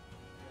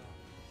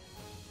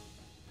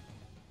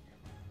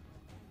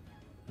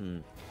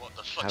 What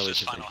the fuck's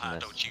this final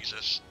hand? Oh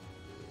Jesus.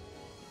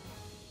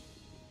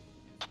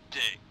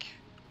 Dick.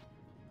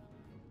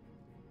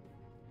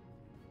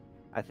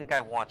 I think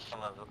I want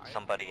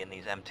somebody in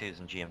these M2s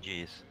and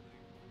GMGs.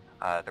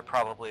 They're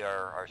probably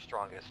our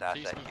strongest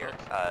asset here.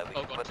 We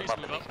can put them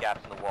up in these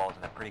gaps in the walls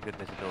and have pretty good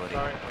visibility.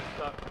 Alright, I'm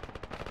stuck.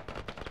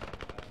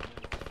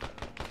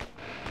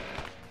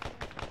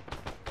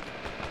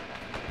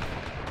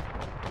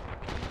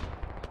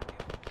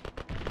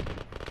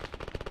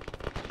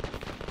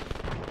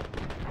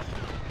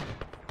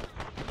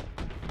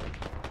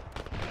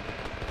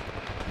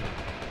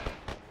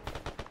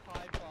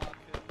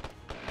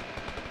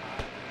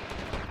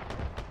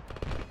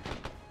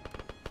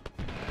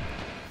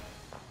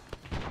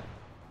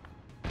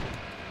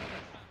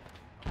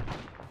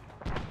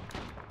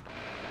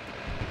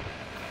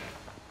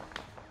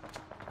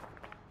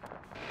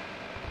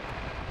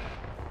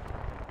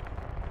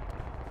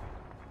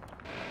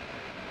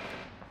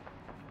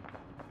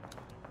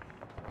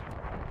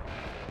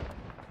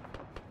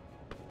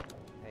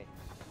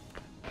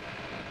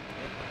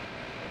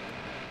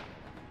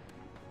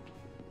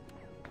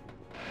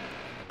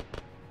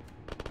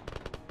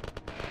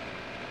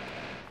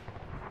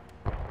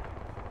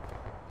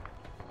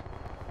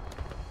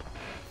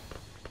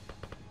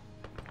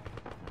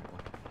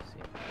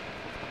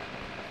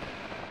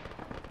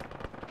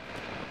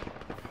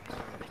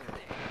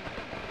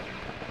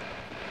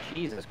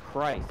 Jesus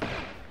Christ.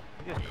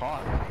 You just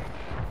caught.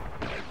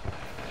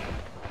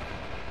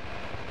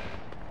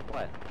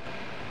 What?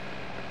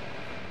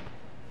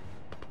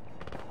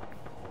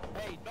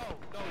 Hey, no, get off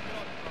the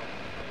road.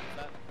 Is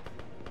that...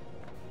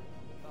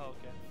 Oh,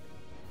 okay.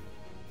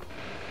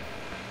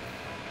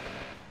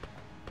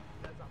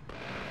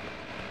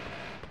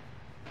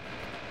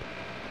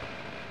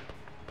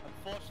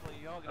 Unfortunately,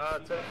 you're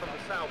gonna see from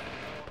the south.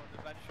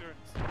 Adventure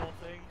and small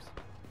things.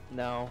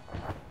 No.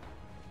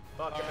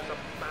 Marking there's a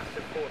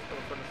massive force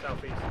coming from the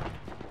southeast.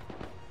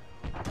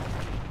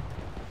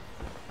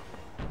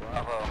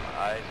 Bravo,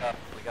 eyes up.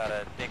 We got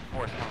a big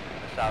force coming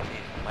from the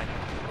southeast. Might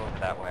need to go over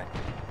that way.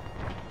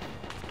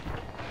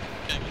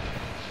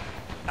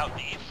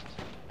 Southeast.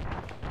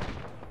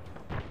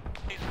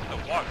 East of the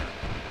water.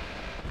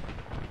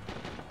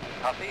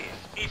 Southeast.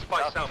 East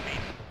by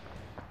southeast.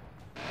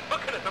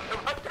 Looking at them,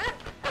 they're right there.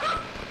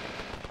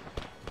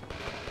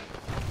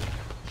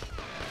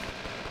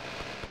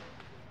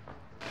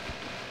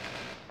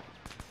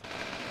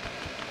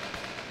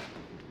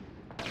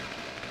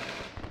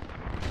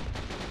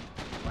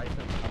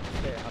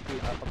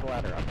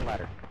 Up the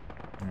ladder.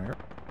 Yep.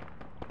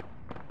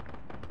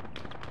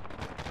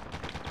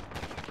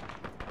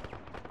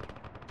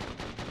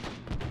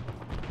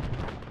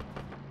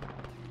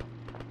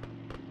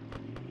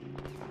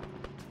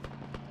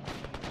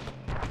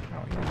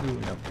 How you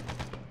doing up?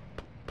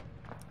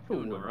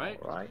 Doing alright.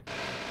 Right.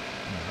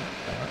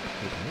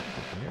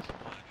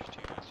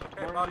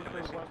 Okay, marking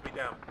this seems to be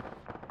down.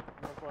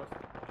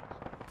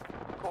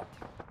 Cool.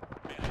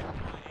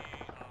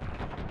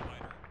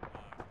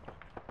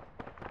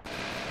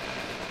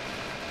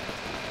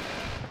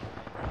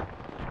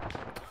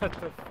 What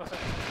the fuck?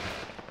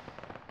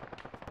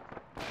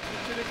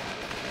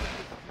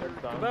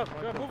 Come up,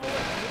 move away.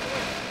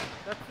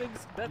 That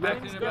thing's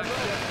gone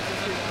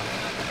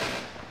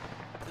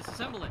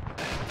Disassemble it.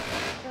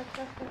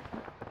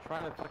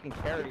 Trying to fucking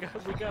carry.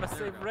 We gotta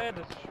save Red.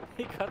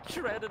 He got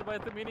shredded by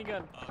the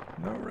minigun.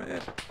 No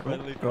red.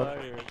 Friendly God.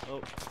 fire.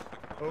 Oh,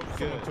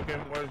 Someone took him.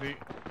 Where is he?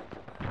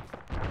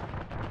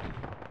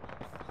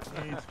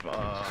 He's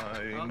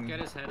fine. I'll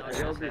get his head.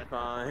 He'll be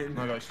fine.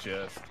 I got his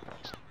chest.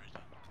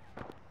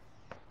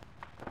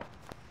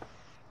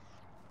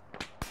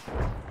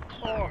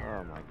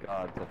 Oh my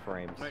god, the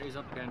frames. Right, he's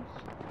up again.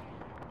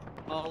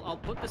 I'll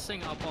put this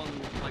thing up on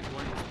like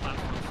one of these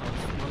platforms so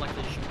it's more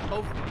likely to shoot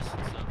over us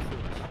instead of through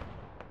us.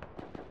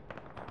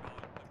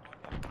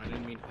 I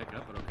didn't mean to pick it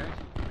up, but okay.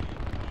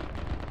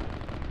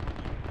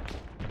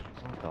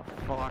 What the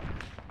fuck?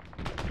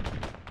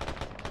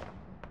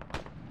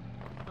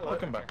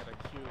 Welcome back.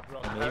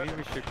 maybe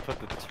we should put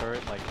the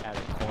turret like at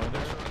a corner.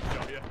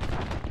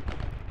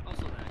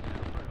 Also that,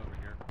 yeah, right over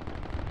here.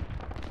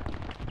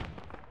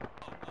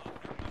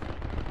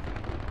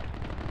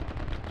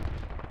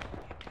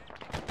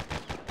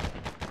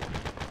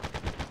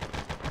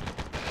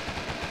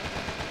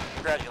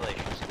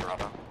 Congratulations,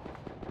 Bravo.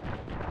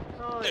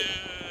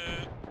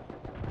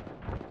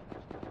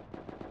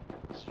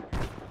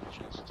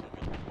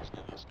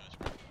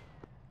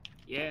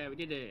 Yeah, we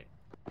did it.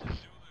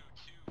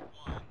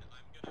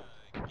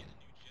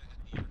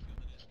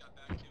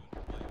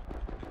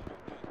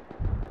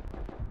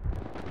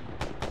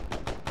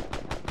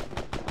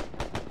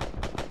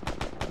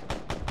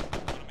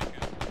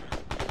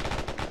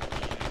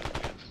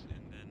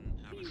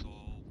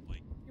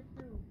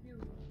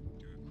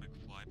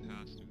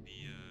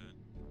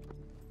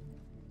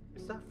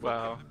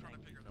 Wow.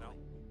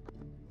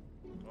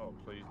 Oh,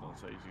 please don't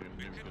say he's gonna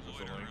nuke us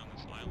or something.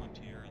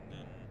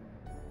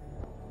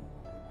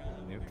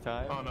 Nuke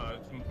time? Oh no,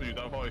 it's completely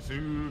that voice.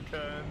 Who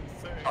can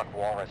say? Fuck,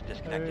 Walrus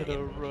disconnected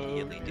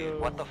immediately, dude.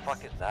 What the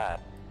fuck is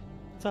that?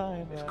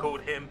 Time. It's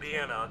called him being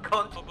a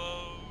cunt.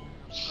 Oh,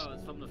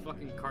 it's from the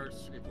fucking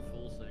Cards April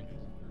Fool's thing.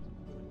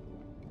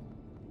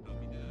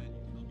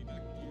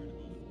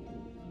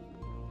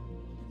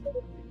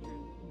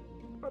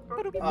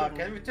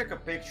 Can we take a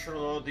picture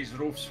of these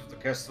roofs with the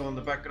castle in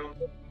the background?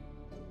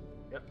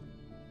 Yep.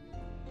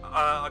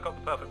 I got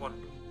the perfect one.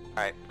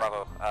 Alright,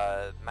 Bravo.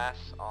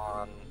 Mass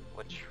on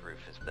which roof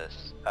is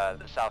this?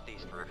 The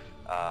southeast roof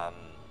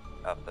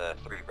of the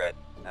three red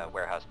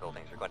warehouse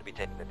buildings. We're going to be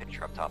taking the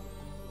picture up top.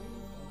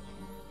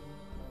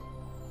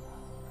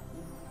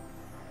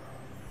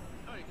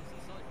 Oh, you can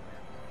see Sully from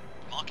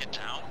here. Market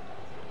Town?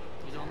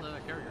 He's on the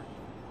carrier.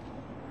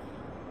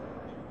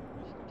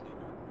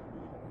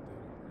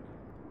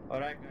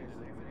 Alright guys,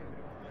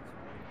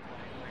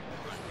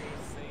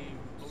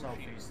 let's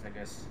southeast I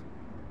guess.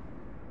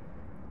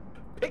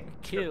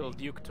 Kill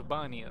Duke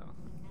Tubania.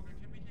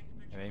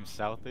 Your name's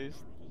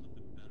Southeast?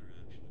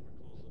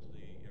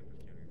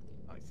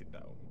 I sit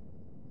down.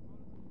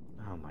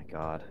 Oh my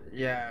god.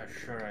 Yeah,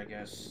 sure I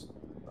guess.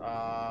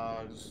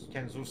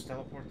 Can Zeus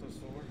teleport us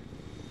over?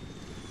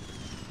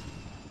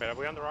 Wait, are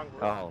we on the wrong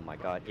roof? Oh my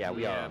god, yeah,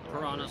 we are. Yeah,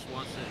 Piranhas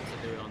wants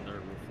it to do it on their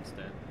roof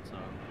instead, so...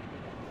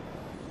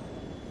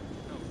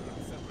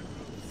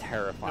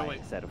 Terrifying No,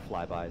 wait. set of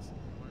flybys.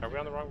 Are we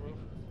on the wrong roof?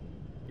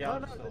 Yeah,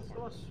 No, this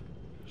was.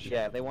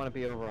 Yeah, they want to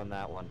be over on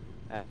that one.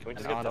 Can we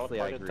just and get honestly,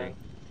 I teleported agree. then?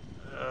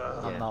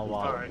 I'm not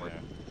walking Alright.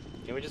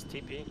 Can we just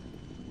TP?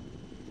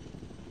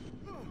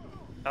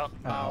 Oh,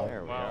 Ow.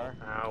 there we are.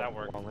 That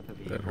worked. Along with the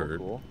That vehicle, hurt.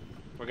 cool.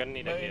 We're gonna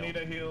need a May heal. need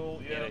a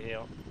heal, yeah. Need a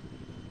heal.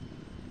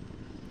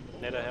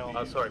 Need a heal.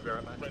 Oh, sorry, be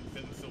right back. Red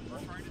fin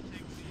someone.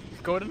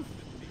 Gordon?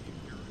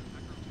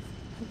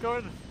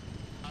 Gordon?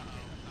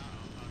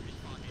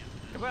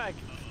 Come back!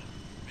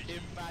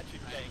 Imagine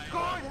getting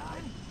Gordon!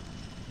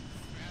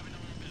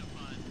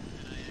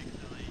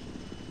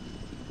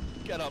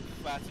 Get up,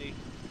 fatty.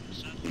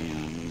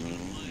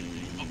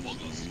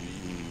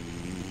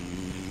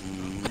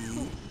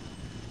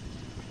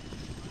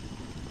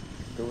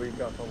 Do we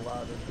got the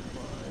ladder to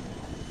climb?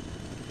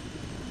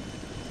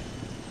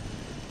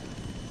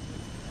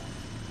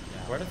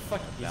 Where the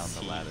fuck is down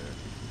the ladder?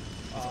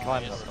 He's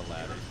climbing up the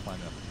ladder. He's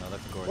climbing up. No,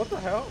 that's Gordon. What the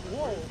hell?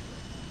 Whoa!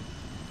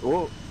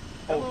 Whoa!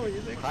 Hello,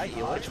 Helix. Hi,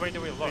 Helix. Which way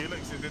do we look?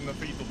 Helix is in the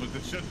fetal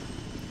position.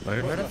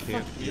 I What the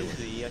can't fuck feel is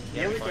it.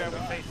 Helix, Where are we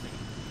facing?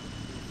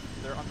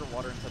 They're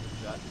underwater inside the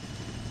jet.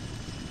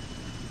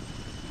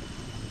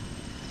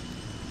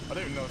 I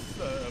don't even know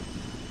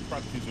if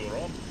practices were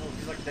on. Oh,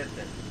 he's like dead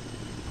then.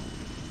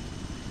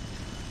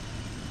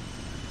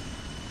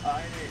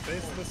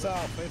 Face to the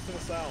south, face to the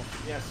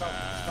south. Yeah,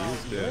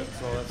 south. He's dead.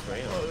 So that's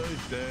right. Oh,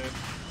 he's dead.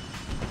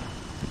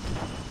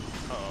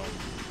 Uh-oh.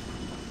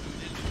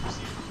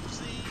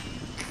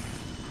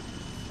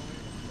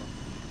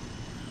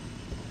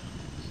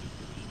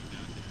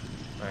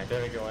 Alright,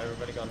 there we go.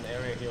 Everybody got an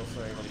area heal,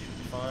 so everybody should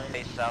be fine.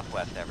 Face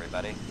southwest,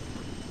 everybody.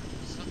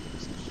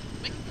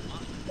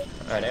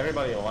 Alright,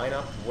 everybody line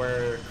up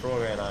where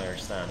Kroger and I are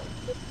standing.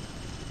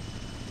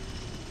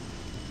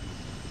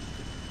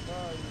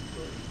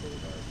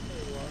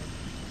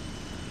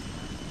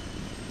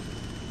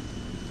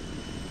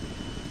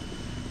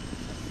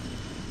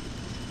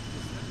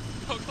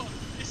 Oh god,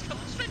 it's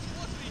coming straight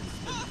towards me!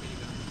 Ah!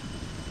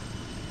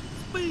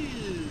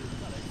 Speed!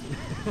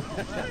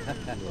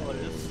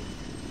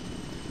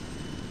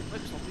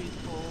 Little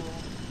people.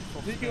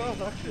 Did you guys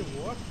actually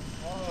work?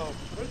 Oh,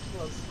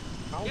 Christmas.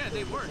 Yeah,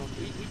 they worked.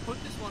 We put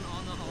this one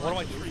on the What am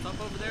I doing? stuff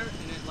over there,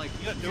 and it like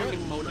Yeah, do it.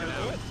 motored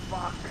out.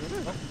 Fuck.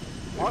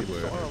 I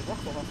just saw a rock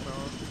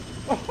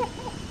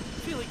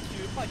Feeling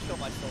cute, might kill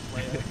myself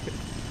later.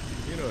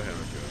 You know how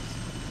it goes.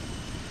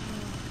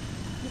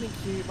 Feeling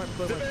cute, might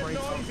blow It's a my bit brains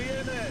out. noisy,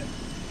 isn't it?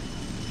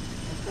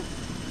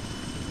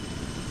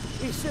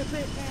 It's a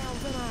bit now,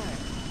 tonight.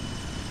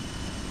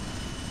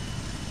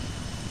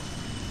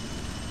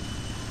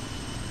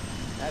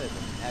 That is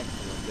an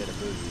excellent bit of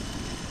movie.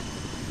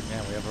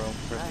 Yeah, we have our own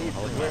personal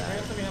helicopter. We're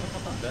apparently we have a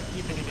couple of dead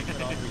people who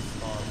cannot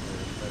respawn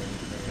for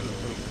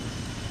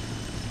letting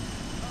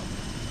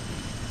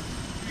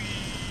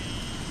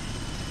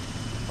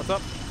What's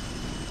up?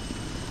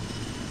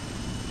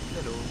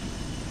 Hello.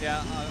 Yeah,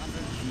 I'm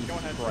gonna go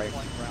ahead and Christ.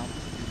 flying around.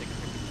 Take a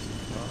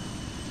picture.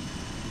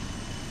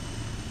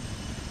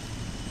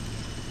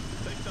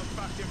 Take the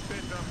fucking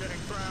picture, I'm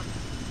getting cramped.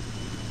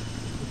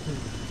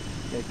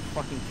 Like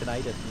fucking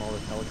tinnitus from all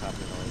this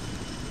helicopter noise.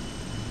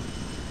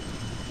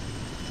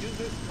 Use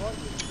this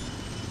button.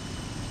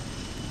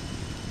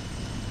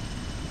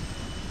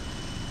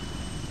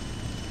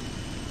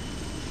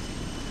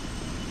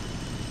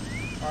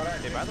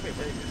 Alright, by the way,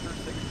 where is your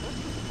signature?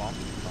 Bomb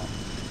from?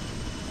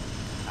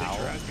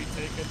 Picture has been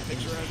taken,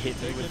 picture has Hit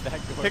been me taken. with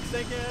that gun. Pick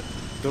again!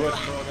 Do it,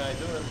 bro, guy,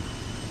 do it.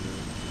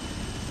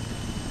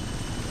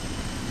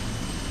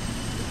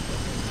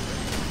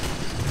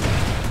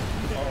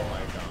 Oh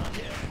my god.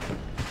 Yeah.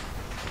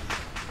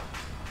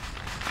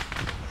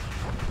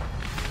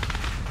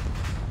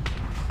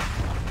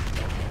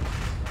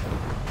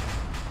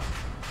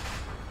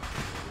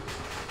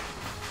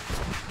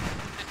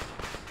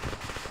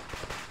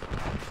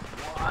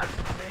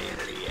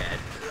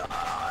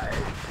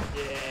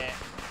 Yeah.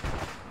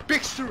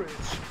 Victories!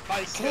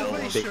 My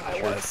kills!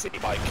 I want to see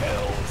my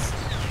kills!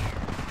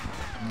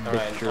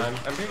 Alright,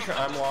 I'm pretty sure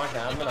I'm logged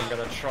out, but I'm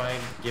gonna try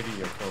and give you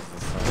your kills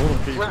this time. All the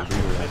people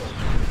do that.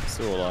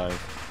 Still alive.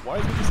 Why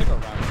is it just like a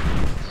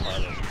random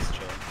pilot just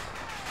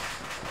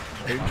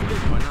chilling?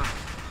 Why not?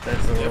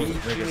 That's the Really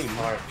world's biggest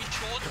part.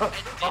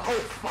 Oh,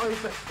 fight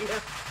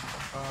here!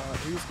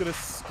 Who's gonna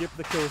skip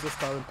the kills this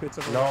time and pits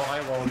everyone? No,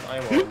 I won't, I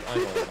won't, I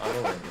won't. I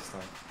will win this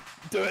time.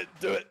 Do it,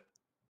 do it!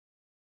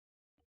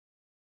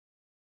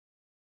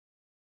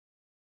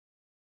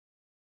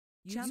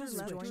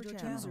 User joined your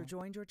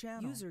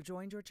channel. User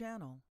joined your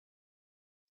channel.